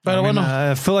 But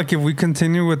I feel like if we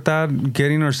continue with that,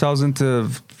 getting ourselves into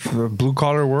blue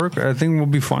collar work, I think we'll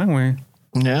be fine. Way.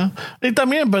 Yeah.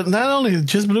 But not only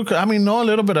just blue collar, know a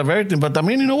little bit of everything, but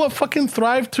you know what? Fucking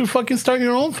thrive to fucking start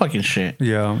your own fucking shit.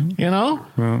 Yeah.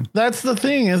 Yeah. That's the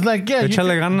thing. It's like,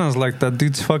 Échale ganas, like that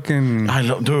dude's fucking...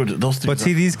 dude, those things. But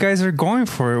see, these guys are going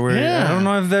for it. I don't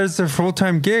know if there's a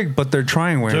full-time gig, but they're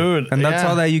trying. Dude. And that's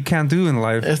all that you can't do in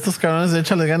life. Estos cabrones de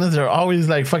échale ganas, they're always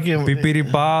like fucking...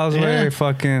 Pipiripas,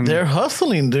 fucking... They're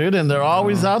hustling, dude, and they're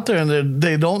always out there, and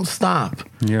they don't stop.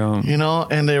 Yeah.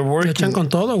 And they're working. Echan con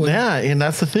todo, güey. Yeah, and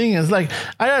that's the thing. It's like,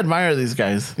 I admire these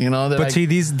guys, But see,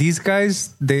 these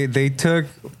guys, they took,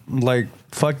 like,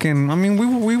 fucking...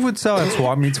 we would sell at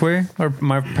swap meets, way. Or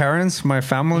my parents, my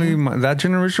family, that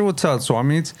generation would sell at swap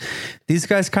meets. These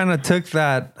guys kind of took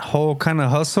that whole kind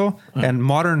of hustle and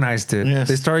modernized it. Yes.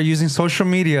 They started using social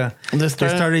media. They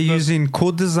started using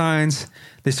cool designs.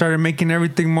 They started making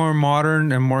everything more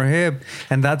modern and more hip.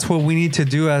 And that's what we need to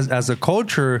do as a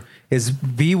culture, is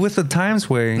be with the times,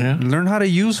 way. Yeah. Learn how to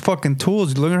use fucking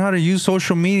tools. Learn how to use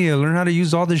social media. Learn how to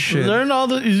use all this shit.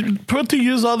 Put to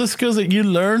use all the skills that you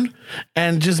learned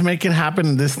and just make it happen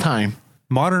in this time.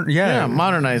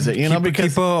 Modernize it, because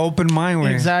keep an open mind,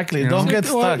 way. Exactly. Don't get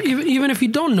stuck. Even if you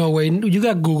don't know, way, you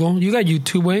got Google, you got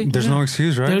YouTube, way. There's no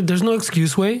excuse, right? There's no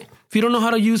excuse, way. If you don't know how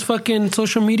to use fucking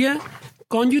social media,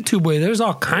 go on YouTube, way. There's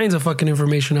all kinds of fucking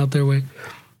information out there, way.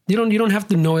 You don't have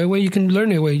to know it, way. You can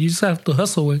learn it, way. You just have to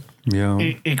hustle, way. Yeah.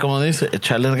 Y como dice,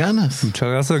 échale ganas.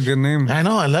 That's a good name. I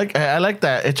know. I like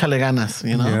that. Échale ganas.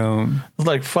 Yeah. It's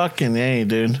like fucking hey,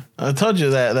 dude. I told you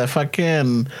that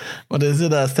fucking what is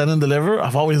it? Stand and deliver.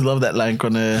 I've always loved that line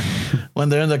when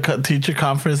they're in the teacher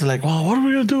conference. They're like, well, what are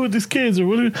we gonna do with these kids? Or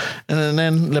what? And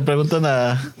then le preguntan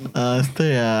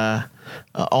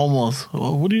almost.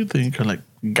 Well, what do you think? Or like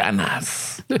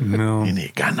ganas. No. You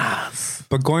need ganas.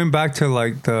 But going back to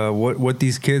like what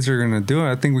these kids are gonna do,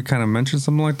 I think we kind of mentioned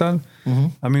something like that.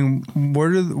 Mm-hmm.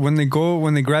 When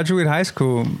they graduate high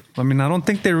school? I don't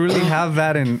think they really have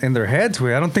that in their heads.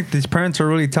 Way, I don't think these parents are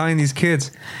really telling these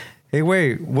kids, "Hey,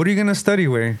 wait, what are you gonna study?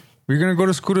 Way, you're gonna go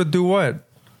to school to do what?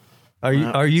 Are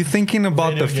you thinking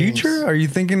about the future? Are you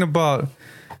thinking about?"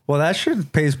 Well, that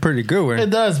shit pays pretty good, way. It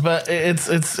does, but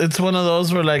it's one of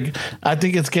those where like I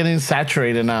think it's getting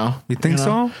saturated now. You think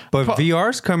so? But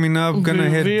VR's coming up, gonna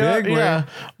hit big, yeah.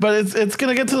 But it's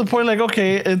gonna get to the point like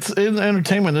okay, it's in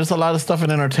entertainment. There's a lot of stuff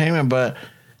in entertainment, but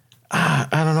I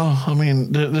don't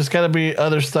know. There's got to be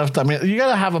other stuff. You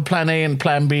got to have a plan A and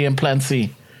plan B and plan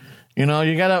C. You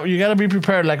gotta be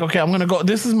prepared. Like, okay, I'm gonna go.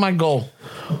 This is my goal.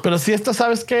 Pero si esta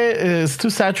sabes que is too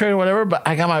saturated, or whatever. But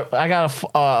I got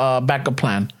a backup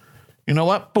plan. You know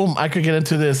what? Boom! I could get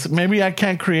into this. Maybe I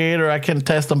can't create or I can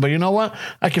test them, but you know what?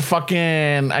 I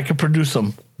can produce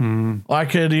them. Or I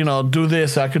could do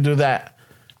this. Or I could do that.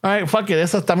 All right, fuck it.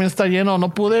 Esa también está lleno. No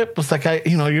pude. Pues like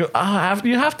you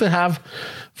have to have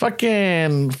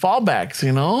fucking fallbacks.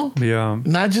 Yeah.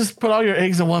 Not just put all your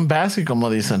eggs in one basket, como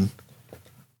dicen.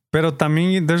 Pero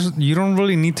también you don't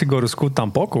really need to go to school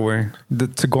tampoco, way.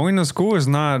 Going to school is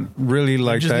not really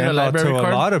like that to a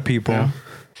lot of people. Yeah.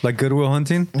 Like Goodwill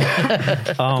Hunting? Todos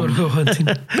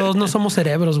no somos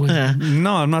cerebros, güey.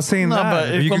 No, I'm not saying No, that.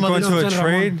 but if You can go como into a dice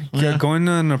trade, go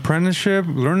into an apprenticeship,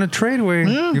 learn a trade way.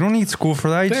 You don't need school for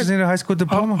that. You just need a high school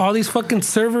diploma. All these fucking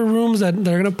server rooms that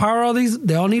they're gonna power all these,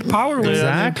 they all need power. Güey.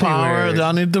 Exactly, Power. güey. They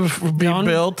all need to be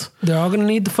built. They're all gonna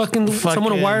need the fucking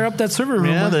someone to wire up that server room.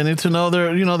 Yeah, güey. they need to know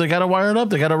they got to wire it up.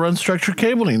 They got to run structured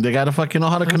cabling. They got to fucking know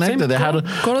how to connect Same, it. They how to.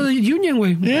 go to the union,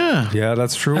 güey. Yeah. Yeah,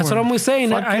 that's true. That's what I'm always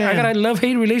saying. I got a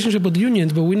love-hate relationship with the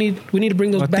unions, but we need to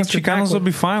bring those I back think to Chicanos will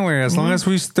be fine with it. As long as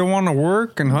we still want to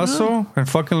work and hustle and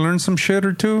fucking learn some shit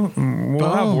or two,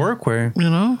 we'll have work way. You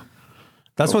know?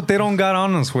 That's what they don't got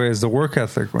on us way, is the work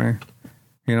ethic way.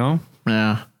 You know?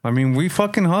 Yeah. I mean, we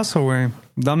fucking hustle way.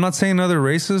 I'm not saying other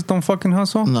races don't fucking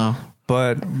hustle. No.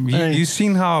 But you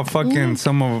seen how fucking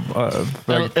some of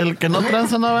like, El que no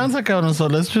tranza no avanza, cabrón. So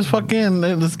let's just fucking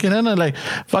let's get in it. Like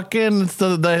fucking it's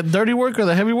the dirty work or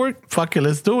the heavy work. Fuck it,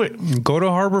 let's do it. go to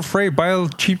Harbor Freight, buy a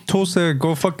cheap toaster,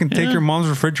 go fucking take your mom's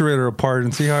refrigerator apart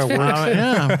and see how it works.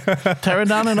 Yeah, tear it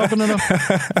down and open it up.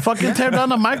 Fucking tear down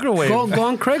the microwave. Go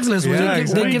on Craigslist. Yeah, they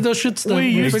exactly. give those shits the We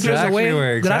used refrigerators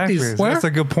away gratis. Where? That's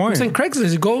a good point. It's in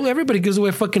Craigslist. Go. Everybody gives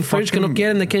away fucking fridge. Can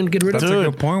get and they can't get rid of That's it.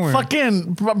 a good point, güey.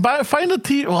 Fucking find a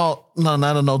TV. Well, no,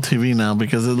 not an old TV now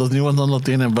because los new ones no lo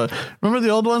tienen. But remember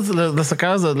the old ones? Le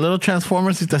sacabas the little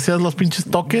transformers y te hacías los pinches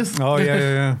toques. Oh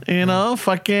yeah. You know,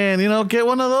 fucking, get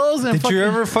one of those. And Did you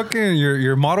ever fucking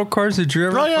your model cars? Did you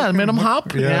ever? Oh yeah, I made them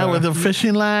hop. Yeah. Yeah, with the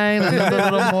fishing line and the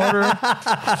little motor.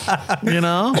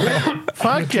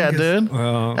 Fuck yeah, dude.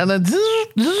 And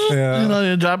then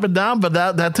you drop it down. But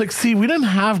that took. See, we didn't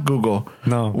have Google.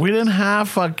 No. We didn't have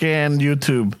fucking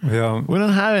YouTube. Yeah. We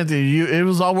didn't have it. It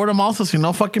was all word of mouth. So si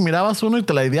no fucking mirabas uno y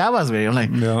te la ideabas, güey. I'm like,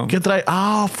 ¿qué trae?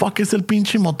 Oh, fuck, es el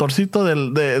pinche motorcito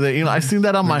de I seen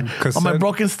that on my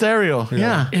broken stereo.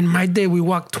 Yeah. In my day, we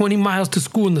walked 20 miles to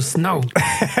school in the snow.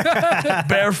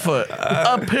 Barefoot,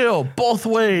 uphill, both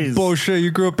ways. Bullshit,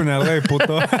 you grew up in LA,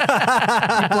 puto.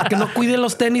 Porque no cuidé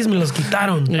los tenis, me los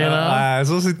quitaron. You know?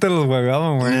 Eso sí te los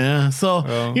huevaban, güey. Yeah. So,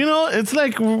 it's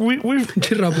like we've...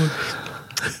 Pinche Ramón.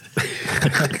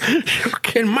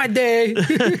 In my day.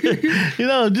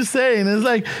 Just saying, it's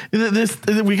like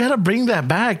we gotta bring that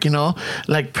back,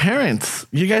 like parents,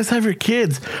 you guys have your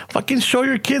kids, fucking show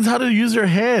your kids how to use their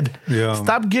head.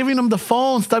 Stop giving them the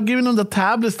phone, stop giving them the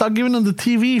tablet, stop giving them the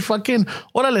TV. Fucking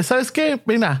órale, ¿sabes qué?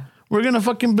 Mira, we're gonna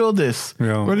fucking build this.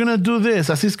 We're gonna do this.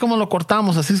 Así es como lo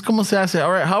cortamos. Así es como se hace.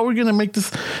 All right, how are we gonna make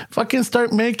this? Fucking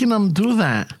start making them do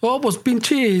that. Oh, pues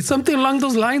pinche, something along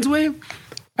those lines, way.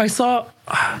 I saw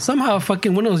somehow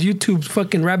fucking one of those YouTube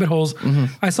fucking rabbit holes.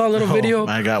 I saw a little video.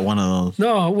 I got one of those.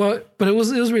 No, well, but it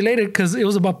was related because it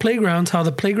was about playgrounds. How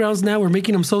the playgrounds now we're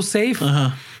making them so safe.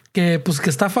 Que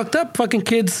está fucked up. Fucking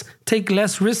kids take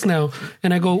less risks now.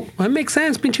 And I go, well, that makes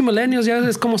sense. Pinche millennials, ya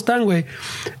es como están, güey.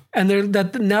 And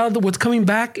what's coming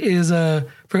back is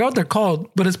forgot what they're called,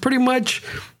 but it's pretty much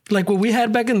like what we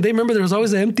had back in the day. Remember, there was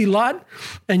always an empty lot,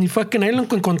 and you fucking ahí lo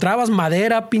encontrabas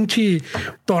madera, pinche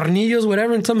tornillos,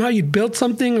 whatever, and somehow you built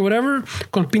something or whatever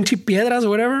con pinche piedras or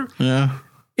whatever. Yeah,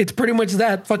 it's pretty much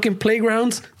that fucking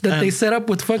playgrounds that they set up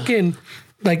with fucking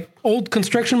like old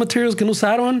construction materials que no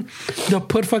usaron. They'll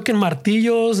put fucking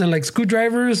martillos and like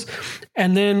screwdrivers,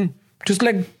 and then just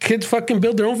like kids fucking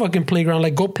build their own fucking playground,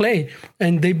 like go play.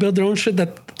 And they build their own shit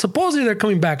that supposedly they're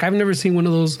coming back. I've never seen one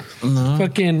of those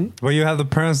fucking... Well, you have the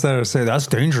parents that say, that's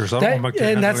dangerous. And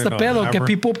that's the pedo,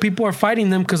 que people are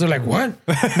fighting them because they're like, what?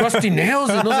 Rusty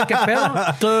nails? And no sé qué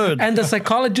pedo. Dude. And the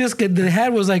psychologist that they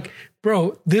had was like,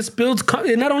 bro, this builds...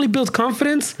 It not only builds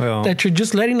confidence that you're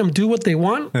just letting them do what they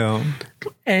want,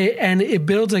 and it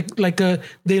builds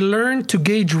they learn to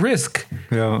gauge risk.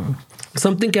 Yeah.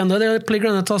 Something on the other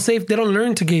playground that's all safe, they don't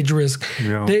learn to gauge risk.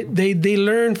 Yeah. They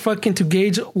learn fucking to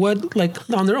gauge what, like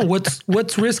on their own,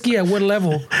 what's risky at what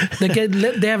level.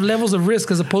 They have levels of risk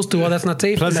as opposed to, that's not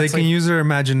safe. Plus, they can use their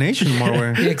imagination more.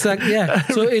 Way. Exactly. Yeah.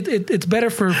 So it's better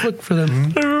for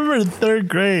them. I remember in third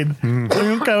grade,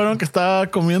 había un cabrón que estaba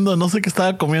comiendo, no sé qué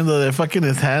estaba comiendo, the fucking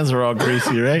his hands were all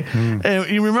greasy, right? And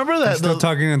you remember that? Still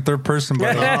talking in third person,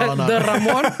 but No.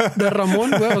 The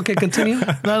Ramon. Well, okay, continue.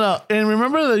 No. And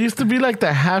remember there used to be like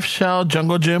the half shell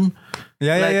jungle gym.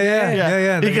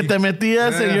 Yeah. Y que te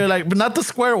metías and you're like, but not the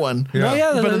square one.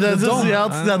 Yeah. No, But the this dome.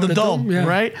 is the dome, yeah.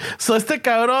 right? So este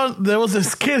cabrón, there was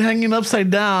this kid hanging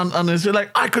upside down and you're like,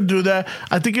 I could do that.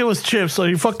 I think it was chips. So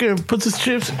he fucking puts his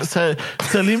chips, se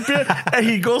limpia, and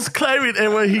he goes climbing.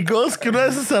 And when he goes, que una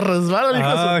vez se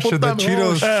resbala, shit, the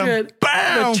Cheetos. Shit.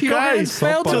 Bam, The Cheeto guys, hands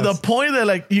fell to the point that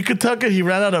like you could tell that he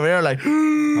ran out of air, like,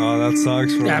 Oh, that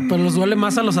sucks, bro. Yeah, pero los duele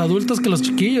más a los adultos que los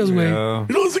chiquillos, güey. Yeah.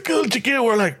 you know, it's a chiquillo.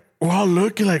 We're like, we're all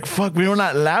looking like, fuck, we were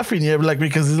not laughing yet, like,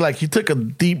 because it's like he took a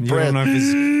deep You breath. don't know if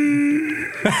he's-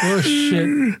 Oh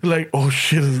shit! Like, oh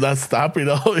shit, is not stopping.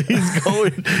 Oh, he's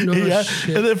going. No yeah.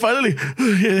 shit. And then finally,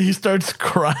 he starts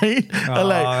crying. And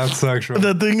like, that's actual.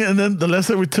 the thing, and then the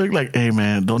lesson we took, like, hey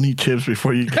man, don't eat chips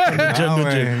before you get to the jungle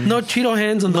gym. No Cheeto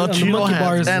hands on the, No on the Cheeto monkey hands.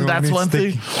 bars. And No that's meat one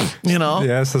sticky. thing, you know.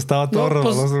 Yeah, eso estaba todo No,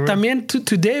 pues, redondo, güey. también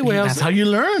today, güey. I That's was- how you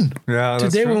learn. Yeah, that's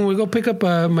Today true. when we go pick up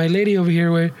my lady over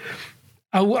here, where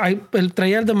I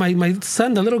traía my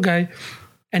son, the little guy,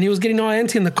 and he was getting all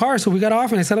antsy in the car. So we got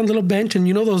off and I sat on the little bench, and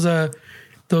you know those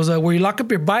where you lock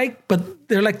up your bike, but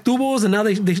they're like tubos, and now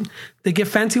they get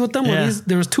fancy with them. Yeah. Well,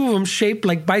 there was two of them shaped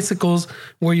like bicycles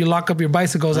where you lock up your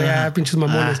bicycles. Like, pinches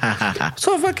mamones.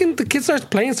 So fucking the kid starts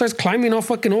playing, starts climbing all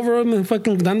fucking over him and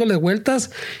fucking dándole vueltas.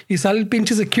 Y sale el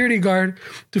pinche security guard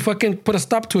to fucking put a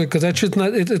stop to it because that shit's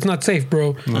not, it's not safe,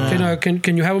 bro.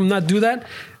 Can you have him not do that?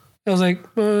 I was like,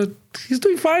 he's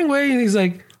doing fine, way. And he's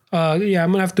like, yeah,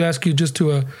 I'm gonna have to ask you just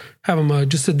to have him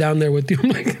just sit down there with you. I'm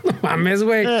like, mames,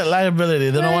 güey. Yeah,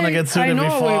 liability. They don't want to get sued I if he know,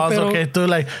 falls. güey, pero- Okay, tú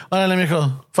like, órale,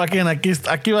 mijo, fucking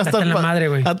aquí va a estar. Hasta la madre,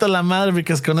 güey. Hasta la madre,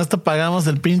 because con esto pagamos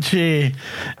el pinche,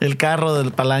 el carro del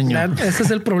palaño. Ese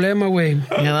es el problema, güey.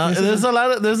 You know, there's a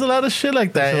lot of shit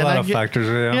like that. There's a and lot I of get- factors,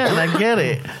 yeah. Yeah, and I get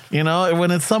it. You know,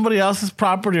 when it's somebody else's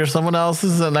property or someone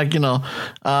else's, like,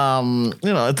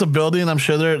 it's a building. I'm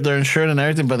sure they're insured and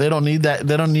everything, but they don't need that.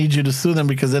 They don't need you to sue them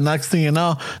because the next thing you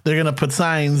know, they're gonna put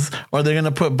signs or they're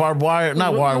gonna put barbed wire,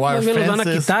 not barbed wire, Los van a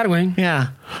fences. quitar, güey. Yeah,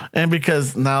 and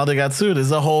because now they got sued,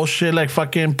 it's a whole shit like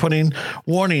fucking putting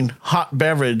warning hot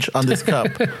beverage on this cup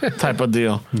type of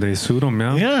deal. They sued him,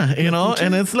 yeah. Yeah,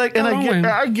 and it's like, and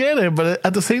I get it, but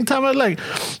at the same time, I like,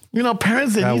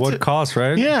 parents. They At need what to, cost,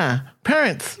 right? Yeah,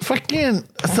 parents, fucking,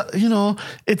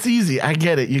 it's easy. I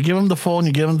get it. You give them the phone,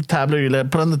 you give them the tablet, you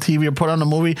put on the TV or put on a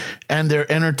movie, and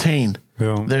they're entertained.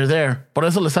 Yeah. They're there. Por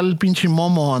eso le sale el pinche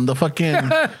momo on the fucking, and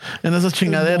esas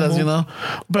chingaderas,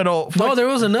 Pero, No, there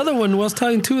was another one I was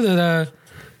telling too that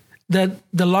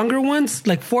the longer ones,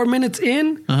 like 4 minutes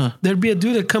in, there'd be a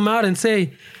dude that come out and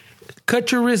say,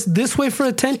 cut your wrist this way for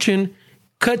attention,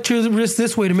 cut your wrist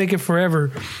this way to make it forever.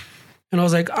 And I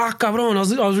was like, cabrón. I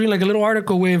was reading like a little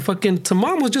article where fucking some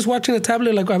mom was just watching the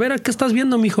tablet like, a ver, ¿qué estás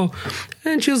viendo, mijo?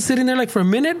 And she was sitting there like for a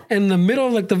minute, and in the middle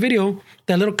of like the video,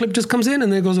 that little clip just comes in and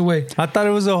then it goes away. I thought it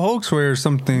was a hoax or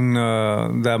something,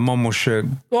 that Momo shit.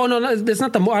 Oh, no, it's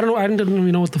not the, I don't know. I don't even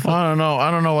know what the fuck. I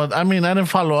don't know what, I mean, I didn't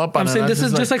follow up on I'm it. saying this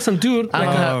is just like some dude.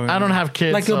 I don't have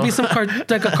kids. Like it'll be some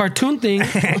like a cartoon thing.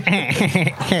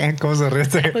 ¿Cómo se ríe?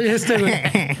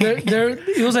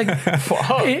 It was like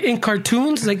in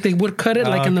cartoons, like they would cut it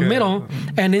like in the Okay. middle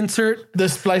and insert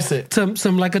Displace it.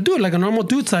 some like a dude, like a normal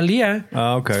dude salía.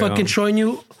 Okay, Fucking yeah. showing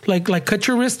you like cut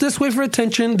your wrist this way for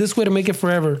attention, this way to make it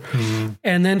forever.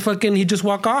 And then fucking he just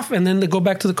walk off and then they go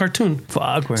back to the cartoon.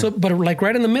 Fuck, man. So but like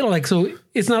right in the middle, like so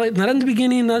it's not in the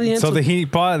beginning, not the end. So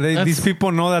these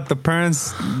people know that the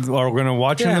parents are gonna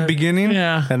watch in Yeah. the beginning,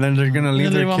 Yeah. and then they're gonna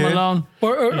leave their them kid. alone.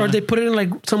 Or they put it in like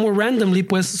somewhere randomly,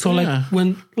 pues. So Yeah. like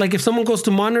when like if someone goes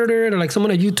to monitor it or like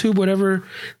someone at YouTube, whatever,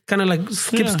 kind of like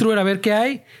skips Yeah. through it a ver qué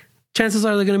hay, chances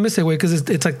are they're gonna miss it, way, because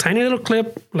it's like tiny little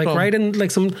clip, like Oh. right in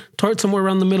like somewhere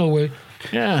around the middle, way.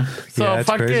 Yeah. So Yeah, it's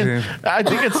fucking, crazy. I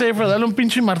think it's safer. Dale un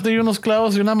pinche martillo, unos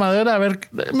clavos y una madera. A ver,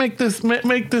 make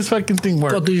this fucking thing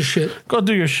work. Go do your shit. Go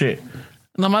do your shit.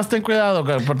 Nomás ten cuidado,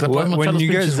 porque te pueden mochar When los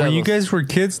you pinches dedos. guys were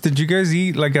kids, did you guys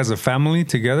eat like as a family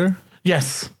together?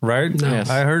 Yes. Right? No. Yes.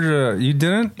 I heard you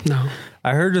didn't. No.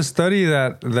 I heard a study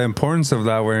that the importance of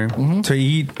that way to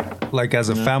eat like as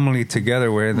a family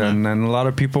together with, and a lot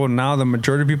of people now, the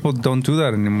majority of people don't do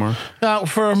that anymore.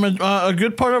 For a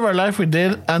good part of our life, we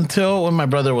did until when my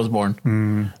brother was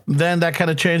born. Then that kind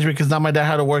of changed because now my dad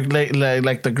had to work late,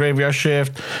 like the graveyard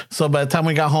shift. So by the time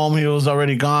we got home, he was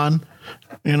already gone.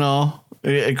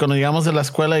 Cuando llegamos de la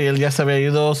escuela y él ya se había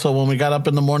ido. So when we got up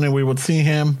in the morning, we would see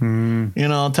him,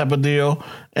 type of deal.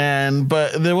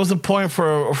 But there was a point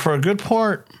for a good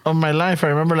part of my life. I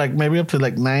remember like maybe up to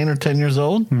like 9 or 10 years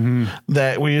old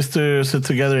that we used to sit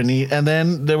together and eat. And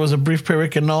then there was a brief period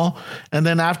que no. And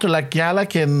then after like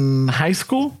in high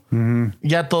school,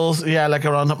 like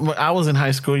around, I was in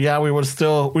high school. Yeah,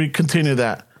 we continued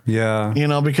that. Yeah.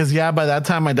 Because by that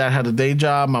time my dad had a day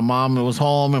job, my mom was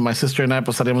home, and my sister and I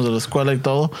pues salíamos de la escuela y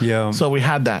todo. Yeah. So we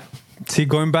had that. See,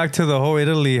 going back to the whole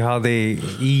Italy, how they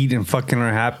eat and fucking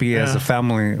are happy as a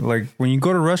family. Like when you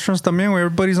go to restaurants también, where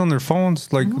everybody's on their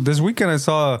phones. Like this weekend I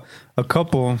saw a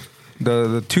couple,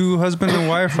 the two husband and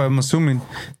wife, I'm assuming,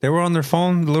 they were on their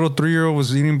phone. The little 3-year-old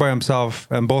was eating by himself,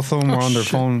 and both of them were on their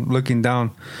phone looking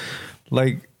down.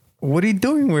 Like, what are you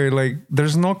doing, güey? Like,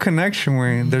 there's no connection,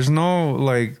 güey. There's no,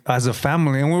 like, as a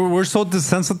family. And we're so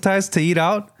desensitized to eat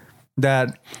out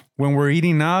that when we're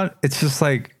eating out, it's just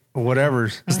like, whatever.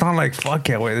 It's not like, fuck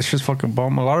yeah, wait, it's just fucking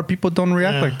bomb. A lot of people don't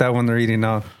react like that when they're eating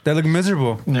out. They look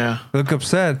miserable. Yeah. They look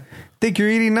upset. Think you're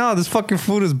eating out. This fucking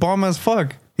food is bomb as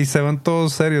fuck. Y se ven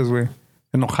todos serios, güey.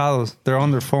 Enojados. They're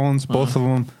on their phones, both of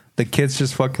them. The kid's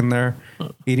just fucking there,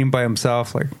 eating by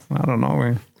himself. Like, I don't know,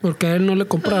 güey. Porque a él no le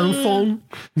compraron phone.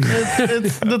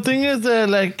 It's the thing is that,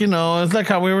 like, you know, it's like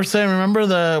how we were saying. Remember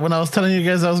when I was telling you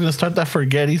guys I was going to start that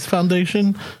Forgetties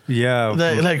Foundation? Yeah.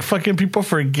 That, like, fucking people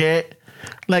forget,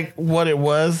 like, what it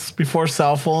was before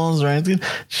cell phones or anything.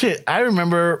 Shit, I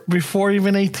remember before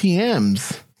even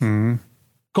ATMs. Mm-hmm.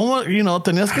 Como, you know,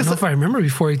 tenías I que... don't know if I remember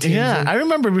before ATMs. Yeah, I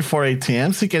remember before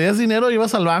ATMs. Si querías dinero,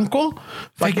 ibas al banco,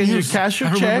 fucking you cash your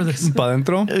I remember check. this. ¿Para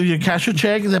adentro? You cash your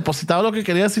check, depositaba lo que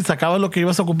querías y sacabas lo que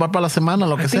ibas a ocupar para la semana,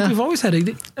 lo que I think sea. we've always had,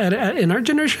 in our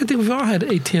generation, I think we've all had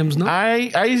ATMs, no?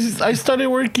 I started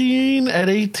working at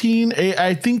 18.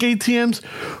 I think ATMs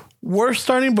were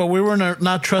starting, but we were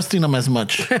not trusting them as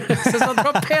much. Ese es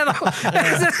otro pedo.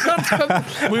 Ese es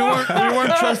otro- We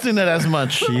weren't trusting it as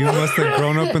much. You must have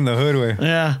grown up in the hood, güey.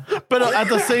 Yeah, but at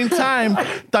the same time,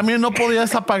 también no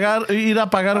podías ir a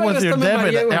pagar with your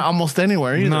debit almost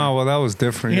anywhere either. No, well, that was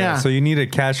different. Yeah. Yeah. So you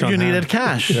needed cash on You hand. needed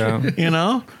cash. Yeah. You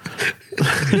know?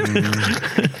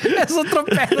 Es otro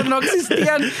pedo. No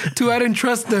existían. To I didn't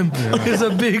trust them. It's a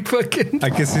big fucking... I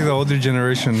can see the older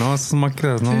generation. No, esas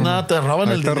máquinas, no. No, te roban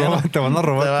el dinero. Te van a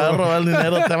robar Te van a todo. robar el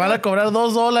dinero. Te van a cobrar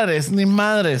 $2, ni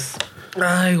madres.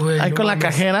 Ay, güey. Ahí no con la mames.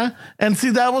 cajera. And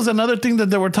see, that was another thing that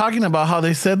they were talking about, how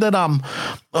they said that,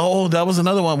 that was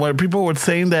another one where people were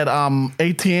saying that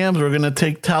ATMs were going to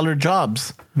take teller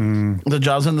jobs. The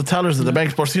jobs and the tellers at the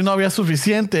banks. Por si no había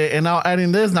suficiente, and now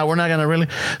adding this, now we're not going to really.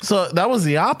 So that was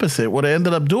the opposite. What it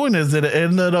ended up doing is that it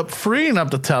ended up freeing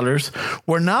up the tellers,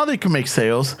 where now they can make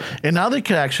sales, and now they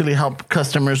can actually help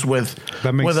customers with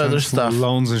That makes sense. other stuff.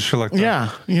 Loans and shit like that. Yeah,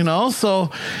 you know,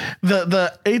 so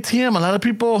the ATM,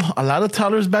 a lot of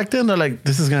tellers back then, they're like,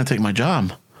 this is going to take my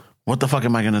job. What the fuck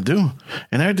am I going to do?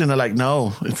 And everything, they're like,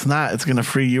 no, it's not. It's going to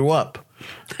free you up.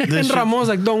 And Ramon's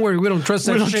like, don't worry, we don't trust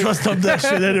that We don't shit. trust on that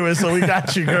shit anyway, so we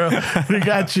got you, girl. We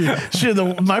got you. Shit,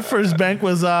 my first bank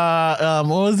was, what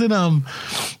was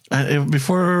it?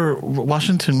 Before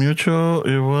Washington Mutual,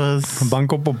 it was...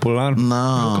 Banco Popular.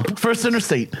 No. First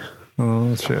Interstate.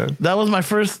 Oh, shit. That was my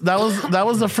first. That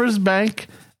was the first bank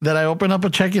that I opened up a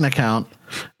checking account,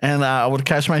 and I would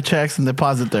cash my checks and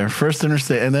deposit there. First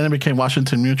Interstate, and then it became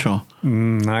Washington Mutual.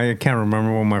 I can't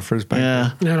remember what my first bank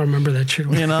Yeah, I don't remember that shit.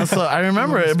 you know. So I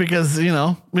remember it because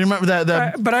remember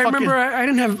that. But I fucking-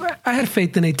 remember I had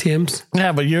faith in ATMs.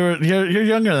 Yeah, but you're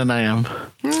younger than I am.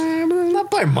 Not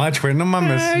by much, güey. No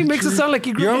mames. He makes it sound like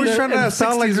he grew You're up always in trying to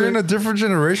sound like you're in a different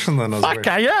generation than us, Fuck,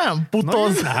 güey. I am,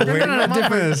 putos. Güey, no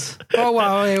mames. Oh,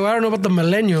 wow. Hey, well, I don't know about the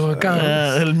millennial. El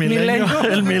milenio,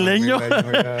 el milenio,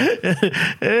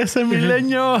 ese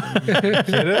milenio.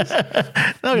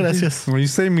 No, gracias. When you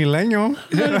say millennial,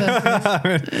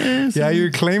 yeah,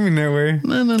 you're claiming it, güey.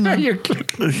 No. You're-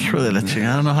 Hijo de la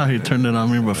chingada. I don't know how he turned it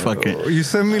on me, but fuck it. You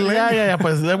said millennial. Yeah.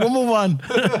 Pues we'll move on.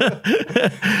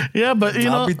 Yeah, but you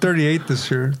I'll know, be 38 this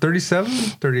year. 37?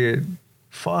 38.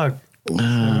 Fuck.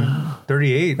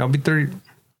 38. I'll be 30.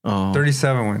 oh,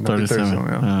 37, güey. I'll be 37. 37,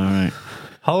 yeah. All right.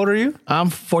 How old are you? I'm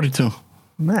 42.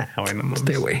 Nah, güey, no mames.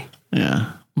 Stay away.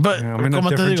 Yeah. But I'm in a como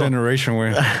te different digo, generation,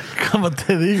 güey. como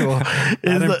te digo, I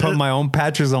didn't put my own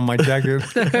patches on my jacket.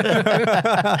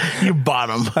 you bought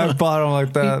them. I bought them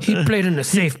like that. He played in a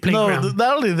safe No, playground.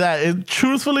 not only that.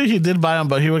 Truthfully, he did buy them,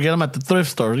 but he would get them at the thrift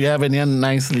store. Yeah, venían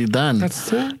nicely done.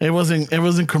 That's it. It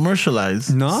wasn't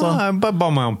commercialized. No, So, I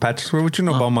bought my own patches. What you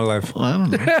know about my life? I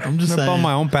don't know. I'm just I bought saying.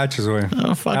 my own patches, güey.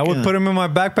 Oh, fuck I would yeah. put them in my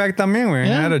backpack también, güey.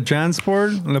 Yeah. I had a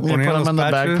JanSport. Le ponía put 'em los in the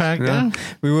patches. backpack, yeah.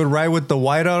 We would ride with the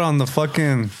whiteout on the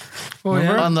fucking... Oh,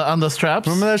 yeah. on the straps.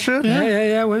 Remember that shit?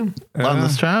 Yeah, güey. On the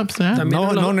straps, yeah.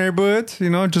 También No neighborhoods,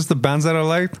 just the bands that I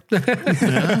liked.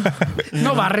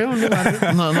 No barrio, no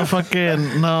barrio.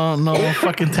 No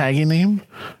fucking tagging name.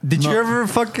 Did you ever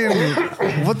fucking...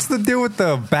 What's the deal with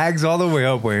the bags all the way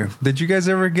up, way? Did you guys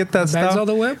ever get that stuff? Bags all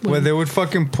the way up? Where they would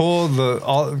fucking pull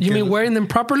the... You mean wearing them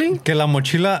properly? Que la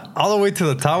mochila all the way to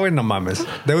the top, güey? No mames.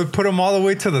 They would put them all the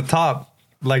way to the top.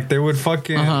 Like they would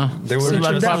fucking, they would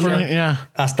Like down, properly, yeah.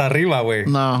 hasta arriba, way.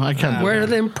 No, I can't. do Wear that.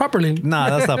 them properly.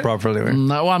 Nah, that's not properly, way.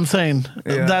 No, what I'm saying,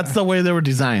 Yeah. that's the way they were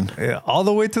designed. Yeah, all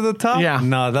the way to the top. Yeah.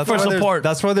 No, that's For why support.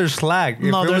 That's why there's slack. If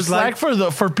No, it there's was like-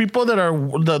 slack for people that are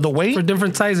the weight. For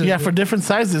different sizes. Yeah, for different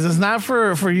sizes. It's not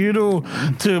for you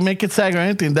to make it sag or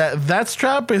anything. That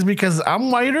strap is because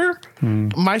I'm wider.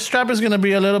 My strap is going to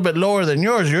be a little bit lower than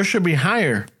yours. Yours should be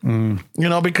higher. You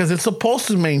know, because it's supposed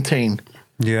to maintain.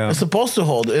 Yeah. It's supposed to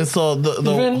hold. And so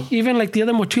Even like the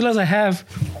other mochilas I have,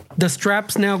 the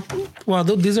straps now, well,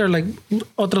 these are like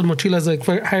otras mochilas, like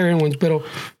for higher end ones, but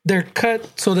they're cut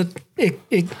so that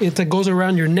it goes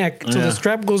around your neck. So Yeah. the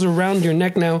strap goes around your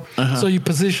neck now. So you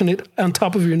position it on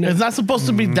top of your neck. it's not supposed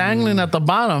to be dangling at the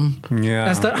bottom. Yeah.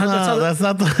 That's No, that's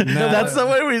not the. That's the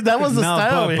way that was the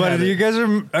style. we but had it. you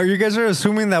guys are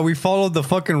assuming that we followed the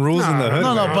fucking rules in the hood.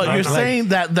 No, man. but you're Like, saying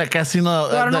that the casino.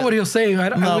 I don't know what he was saying. No, we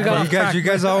got but off track. you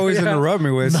guys always Yeah. interrupt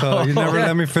me with, so you never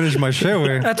let me finish my shit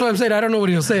with. That's what I'm saying. I don't know what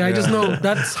he was saying. I just know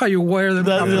that's how you wear them.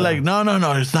 You're like, no,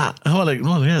 it's not. I'm like,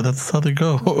 no, yeah, that's how they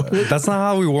go. That's not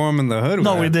how we wore them in the hood.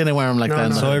 No, man. we didn't wear them like that.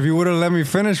 no. no. So if you would have let me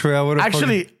finish, I would have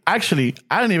Actually,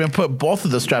 I didn't even put both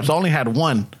of the straps. I only had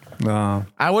one. No.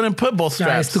 I wouldn't put both Yeah,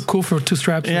 straps. it's too cool for two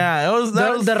straps. Yeah, it was.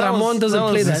 That The- was the that Ramon was- doesn't that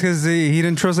play was- that. Because he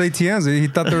didn't trust ATMs. He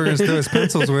thought they were going to steal his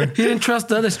pencils with. He didn't trust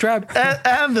the other strap.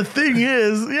 And the thing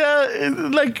is,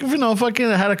 like, you know, fucking,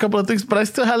 I had a couple of things, but I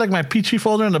still had like my peachy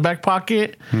folder in the back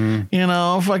pocket. You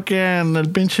know, fucking, el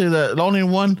pinche, the only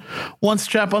one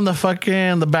strap on the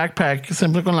backpack.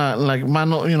 Siempre con like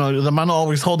mano, you know, the mano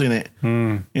always holding it.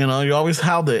 You know, you always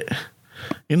held it.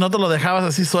 Y no te lo dejabas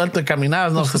así suelto y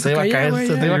caminabas, no, se te iba a caer, güey,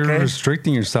 se te iba a You're caer.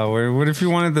 restricting yourself. Güey. What if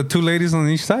you wanted the two ladies on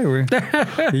each side?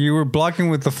 Güey? You were blocking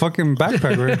with the fucking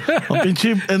backpack. Güey. O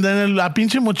pinche, and then la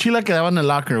pinche mochila quedaba en el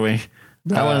locker, güey.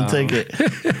 I wouldn't take it.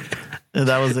 And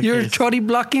that was the You're case. chori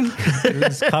blocking.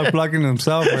 He's cock blocking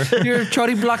himself. Güey. You're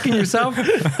chori blocking yourself.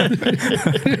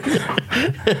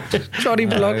 Chori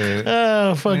block.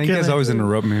 Oh, fucking. You guys always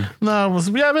interrupt me. No, pues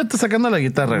ya vete sacando la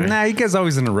guitarra, güey. Nah, you guys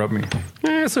always interrupt me.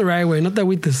 It's all right, way. Not that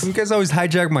we this. You guys always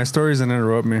hijack my stories and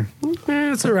interrupt me.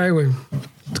 It's all right, way.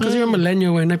 It's because you're a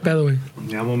millennial, way. Not pedo, way.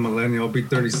 Yeah, I'm a millennial. I'll be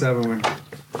 37. Güey.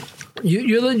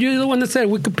 You're the one that said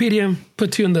Wikipedia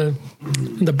puts you in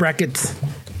the brackets.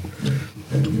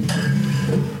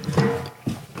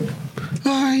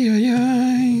 Ay, ay,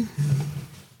 ay.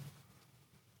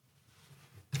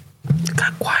 It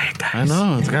got quiet, guys. I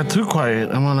know, it's got too quiet.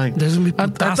 I'm like, There's gonna be I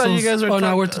putazos. thought you guys were oh, no,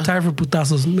 talking- we're too tired for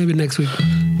putazos. Maybe next week.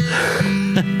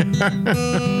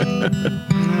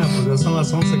 Pues ya son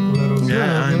las 11, culeros.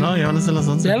 Yeah, I know, ya van a ser las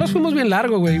 11. Ya los fuimos bien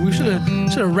largo, güey. We should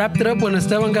have wrapped it up when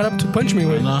Esteban got up to punch me,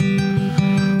 güey. No.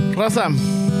 Raza.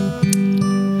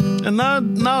 And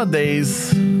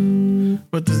nowadays,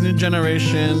 with this new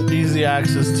generation, easy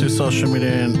access to social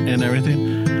media and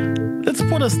everything, let's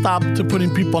put a stop to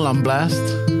putting people on blast.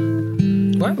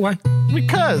 What? Why?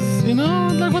 Because, you know,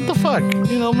 like, what the fuck?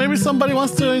 You know, maybe somebody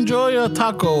wants to enjoy a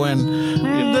taco and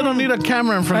they don't need a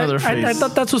camera in front of their face. I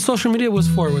thought that's what social media was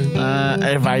for, güey.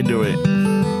 If I do it.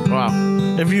 Wow.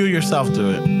 If you yourself do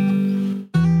it.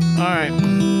 All right.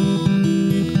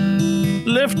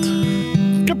 Lyft.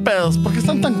 ¿Qué pedos? ¿Por qué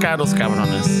están tan caros,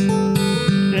 cabrones?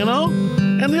 You know?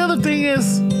 And the other thing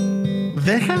is,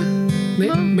 ¿deja?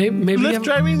 Maybe Lyft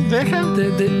driving, ¿deja?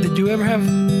 Did you ever have?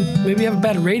 Maybe you have a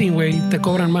bad rating, way. Te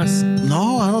cobran más.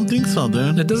 No, I don't think so,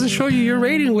 dude. It doesn't show you your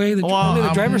rating, way. Only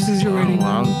the driver sees your rating.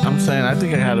 Well, I'm saying, I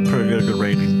think I had a pretty good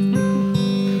rating.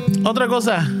 Otra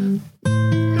cosa.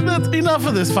 Enough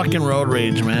of this fucking road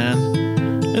rage, man.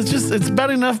 It's bad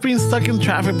enough being stuck in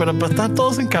traffic, but están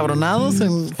todos encabronados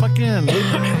and fucking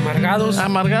amargados,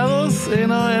 you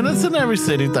know, and it's in every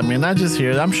city también, not just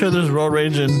here. I'm sure there's road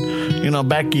rage in, you know,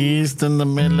 back east and the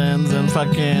Midlands and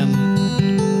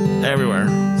fucking everywhere.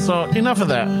 So enough of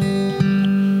that.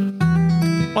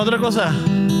 Otra cosa.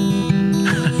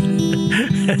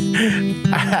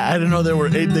 I didn't know there were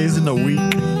 8 days in a week.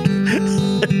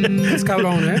 Es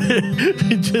cabrón, ¿eh?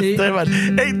 Just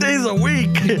Esteban, 8 days a week.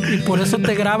 Y por eso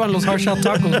te graban los hard shell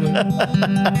tacos, güey.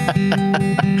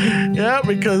 Yeah,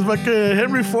 because fucking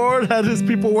Henry Ford had his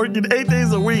people working 8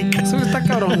 days a week. Eso está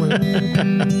cabrón,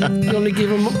 güey. You only give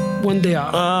him 1 day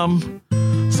off.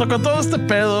 So con todo este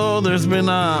pedo, there's been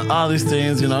all these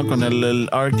things, you know, con el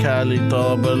R. Kelly y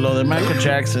todo, pero lo de Michael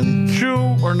Jackson,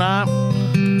 true or not,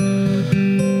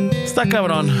 está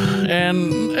cabrón.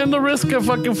 And the risk of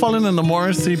fucking falling in the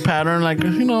Morrissey pattern, like,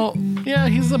 you know, yeah,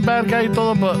 he's a bad guy y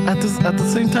todo, but at the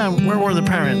same time, where were the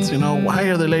parents? You know, why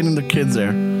are they letting the kids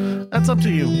there? That's up to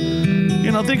you. You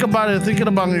know, think about it, thinking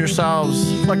about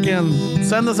yourselves. Fucking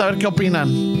send us a ver qué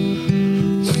opinan.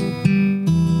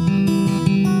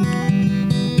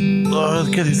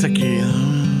 ¿Qué dice aquí?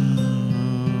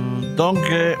 Don't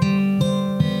get...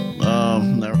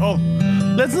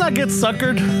 let's not get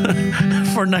suckered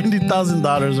for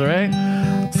 $90,000, all right?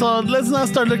 So let's not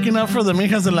start looking out for the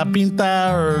mijas de la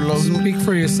pinta or los... Speak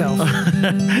for yourself.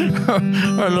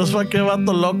 or los fucking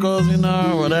vatos locos, you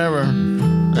know, or whatever.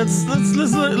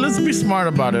 Let's be smart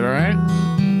about it, all right?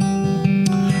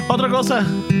 Otra cosa.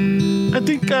 I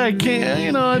think I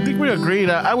think we agreed.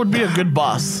 I would be a good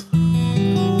boss.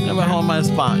 If I hold my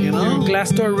spot, you know? Your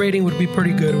Glassdoor rating would be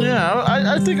pretty good. Yeah,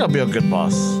 I think I'll be a good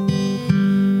boss.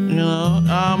 You know?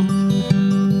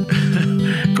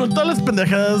 Con todas las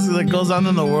pendejadas that goes on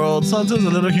in the world, sometimes a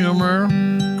little humor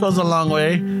goes a long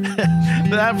way.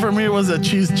 That for me was a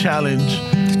cheese challenge.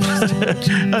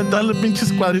 Darle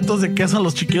pinches cuadritos de queso a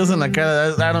los chiquillos en la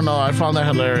cara. I don't know. I found that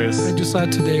hilarious. I just saw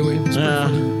it today, güey. Yeah.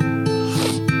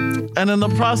 And in the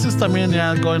process, también,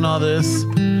 going all this.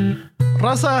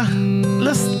 Raza,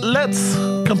 let's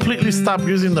completely stop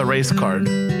using the race card.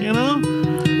 You know?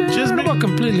 Just about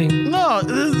completely. No,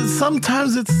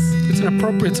 sometimes it's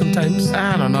inappropriate sometimes.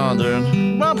 I don't know,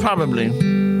 dude. Well, probably.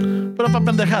 Pero para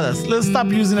pendejadas. Let's stop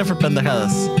using it for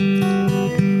pendejadas.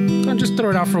 Don't just throw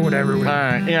it out for whatever. All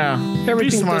right, yeah. Be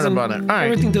smart about it. All right.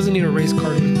 Everything doesn't need a race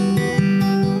card.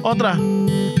 Otra.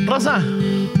 Rosa,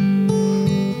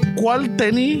 ¿cuál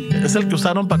tenis es el que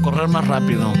usaron para correr más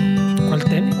rápido? ¿Cuál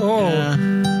tenis? Oh. Yeah.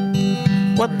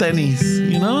 What tenis?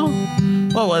 You know?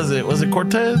 What was it? Was it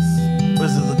Cortez?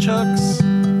 Was it the Chucks?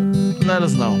 Let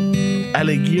us know.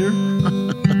 LA Gear?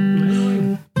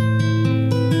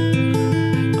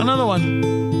 Another one.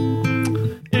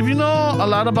 If you know a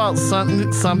lot about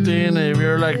something, if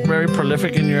you're like very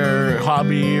prolific in your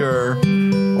hobby or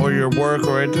your work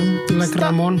or anything, like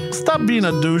Ramon. Stop being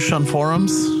a douche on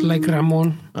forums. Like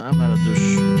Ramon. I'm not a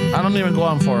douche. I don't even go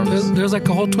on forums. There's like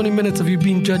a whole 20 minutes of you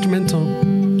being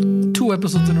judgmental. 2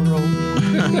 episodes in a row.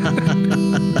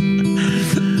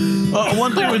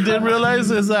 One thing we did realize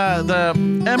is that the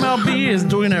MLB is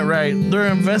doing it right. They're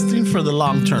investing for the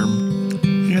long term.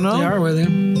 You know? They are, where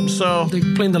they? So they're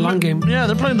playing the long game. Yeah,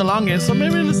 they're playing the long game. So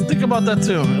maybe let's think about that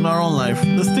too in our own life.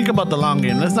 Let's think about the long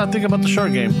game. Let's not think about the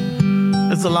short game.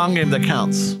 It's the long game that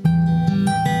counts.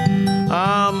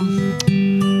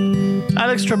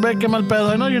 Alex Trebek, que mal pedo.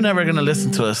 I know you're never gonna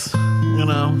listen to us, you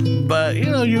know, but you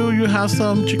know you have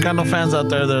some Chicano fans out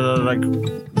there that are like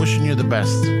wishing you the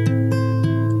best.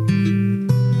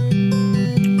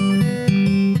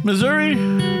 Missouri,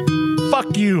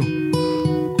 fuck you.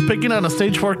 Picking on a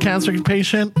stage 4 cancer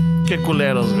patient, que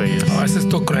culeros, güeyes. Oh, ese es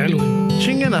todo cruel, güey.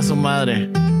 Chinguen a su madre.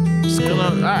 You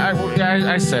know,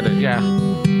 I said it, yeah.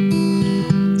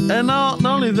 And not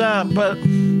only that, but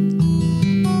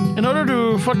in order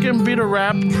to fucking beat a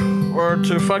rap or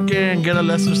to fucking get a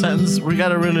lesser sentence, we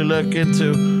gotta really look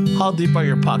into how deep are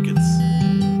your pockets.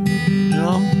 You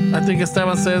know? I think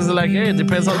Esteban says, like, hey, it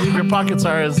depends how deep your pockets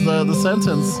are, is the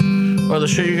sentence or the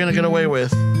shit you're gonna get away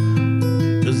with.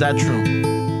 Is that true?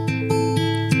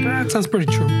 That sounds pretty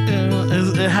true. Yeah,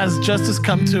 it has justice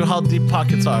come to how deep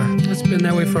pockets are. It's been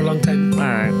that way for a long time. All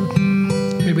right.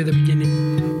 Maybe the beginning.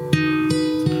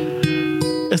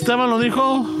 Esteban lo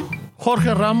dijo,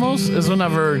 Jorge Ramos is una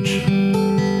verge.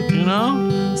 You know?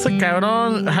 Ese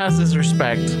cabrón has his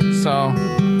respect. So,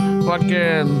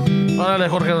 fucking, órale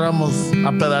Jorge Ramos,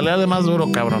 a pedalearle más duro,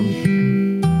 cabrón.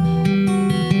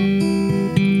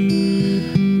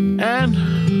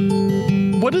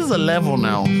 And what is the level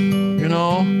now? You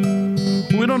know?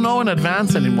 We don't know in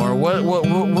advance anymore.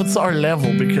 What's our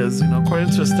level? Because, you know, according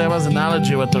to Esteban's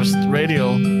analogy with the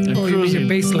radio and cruising, your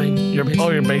baseline. Your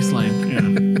baseline. Yeah.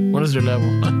 What is your level?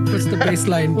 What's the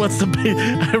baseline?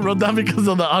 I wrote down because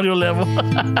of the audio level.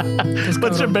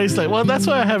 What's your baseline? Well, that's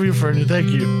why I have you, Fernie. Thank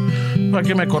you. ¿Para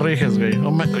que me corriges, güey?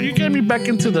 You get me back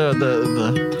into the...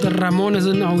 The Ramon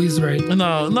isn't always right.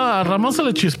 No, a Ramon se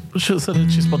le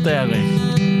chispotea,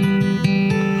 güey.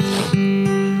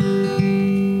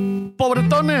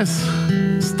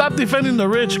 Pobretones, stop defending the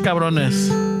rich, cabrones.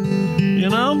 You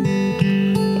know?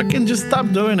 Fucking just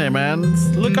stop doing it, man.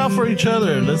 Look out for each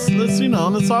other. Let's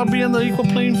all be in the equal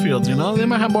playing fields, you know? They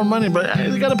might have more money, but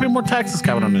they gotta pay more taxes,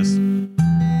 cabrones.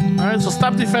 Alright, so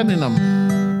stop defending them.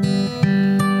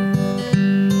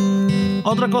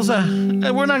 Otra cosa,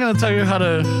 we're not gonna tell you how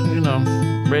to, you know,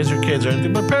 raise your kids or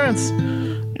anything, but parents,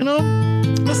 you know,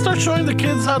 let's start showing the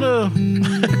kids how to...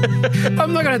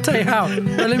 I'm not going to tell you how,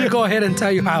 but let me go ahead and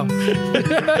tell you how. No,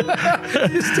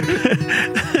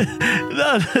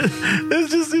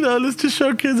 let's just, you know, let's just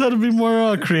show kids how to be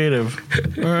more creative.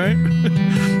 All right?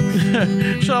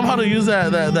 Show them how to use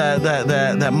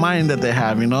that mind that they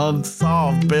have, you know,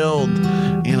 solve, build,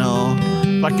 you know,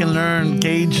 fucking learn,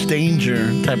 gauge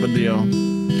danger type of deal.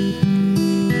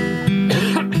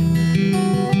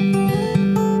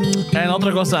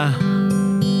 Otra cosa.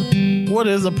 What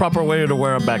is the proper way to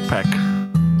wear a backpack?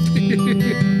 You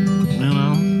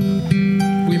know?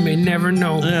 We may never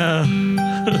know. Yeah.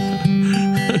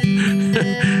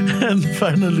 And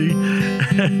finally,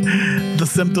 the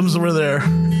symptoms were there.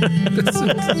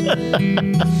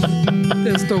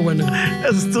 Estuvo buena.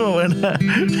 Estuvo buena.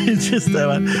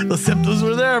 The symptoms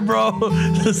were there, bro.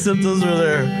 The symptoms were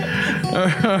there. All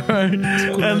right.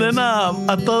 And then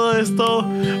a todo esto,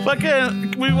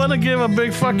 fucking, we want to give a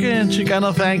big fucking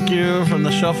Chicano thank you from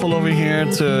the shuffle over here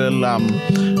to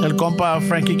el compa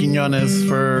Frankie Quiñones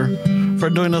for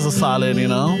doing us a solid, you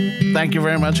know. Thank you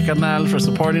very much, carnal, for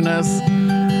supporting us,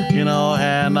 you know,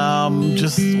 and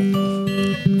just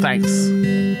thanks.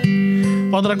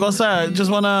 Otra cosa, just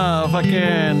want to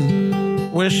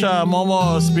fucking wish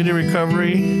Momo a speedy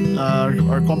recovery.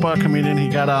 Our compa comedian, he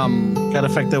got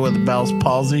affected with Bell's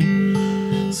palsy.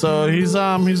 So he's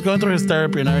going through his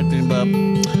therapy and everything, but,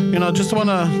 you know, just want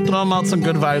to throw him out some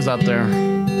good vibes out there.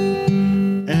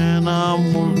 And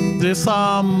this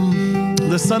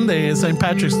Sunday is St.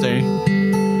 Patrick's Day.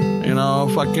 You know,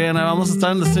 fucking, vamos a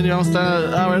estar en the city, vamos a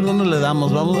estar, a ver dónde le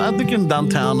damos. I'm thinking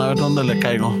downtown, a ver dónde le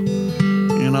caigo.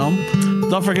 You know?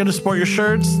 Don't forget to support your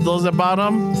shirts. Those that bought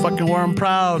them, fucking wear them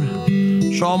proud.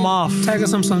 Show them off. Tag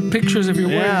us some pictures if you're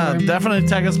wearing them. Yeah, definitely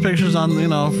tag us pictures on, you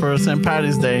know, for St.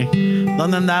 Patty's Day.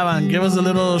 ¿Dónde andaban? Give us a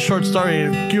little short story.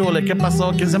 ¿Qué hubo? ¿Qué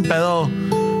pasó? ¿Quién se empedó?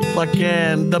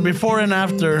 Fucking the before and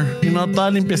after. You know, toda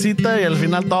limpiecita y al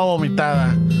final toda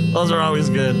vomitada. Those are always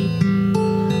good.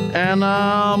 And,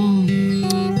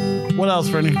 what else,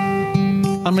 Fernie?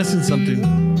 I'm missing something.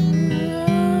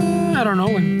 I don't know.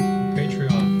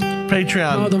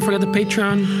 Patreon. Oh, don't forget the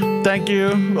Patreon. Thank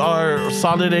you, our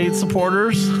Solid 8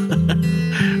 supporters.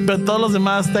 But todos los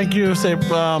demás, thank you. Say,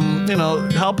 you know,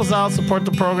 help us out, support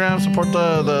the program, support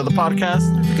the podcast.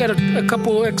 If you got a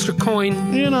couple extra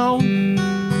coin. You know,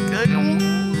 no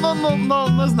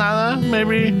es nada.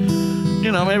 Maybe,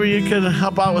 you know, maybe you could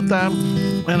help out with that,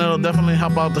 and it'll definitely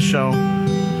help out the show.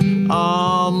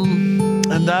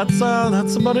 And that's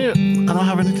about it. I don't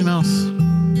have anything else.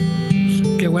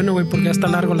 Qué bueno, güey, porque ya está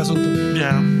largo el asunto.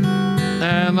 Yeah.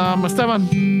 And Esteban,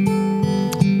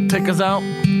 take us out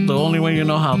the only way you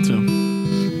know how to.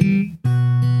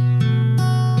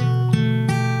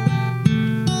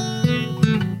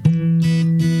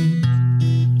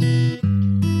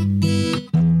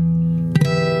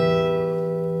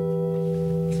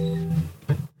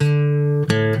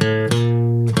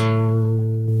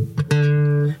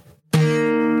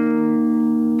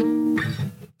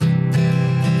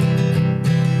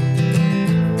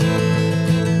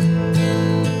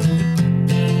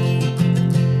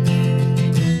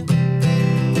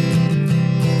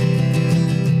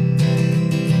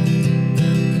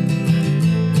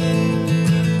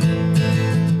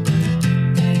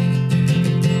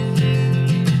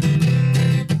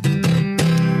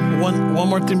 One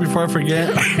more thing before I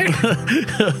forget.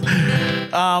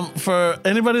 For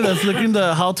anybody that's looking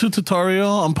the how-to tutorial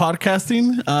on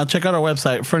podcasting, check out our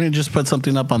website. Fernie just put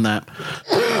something up on that.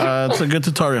 It's a good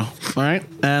tutorial. All right?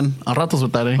 And a ratos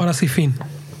with that, eh? Ahora sí, fin.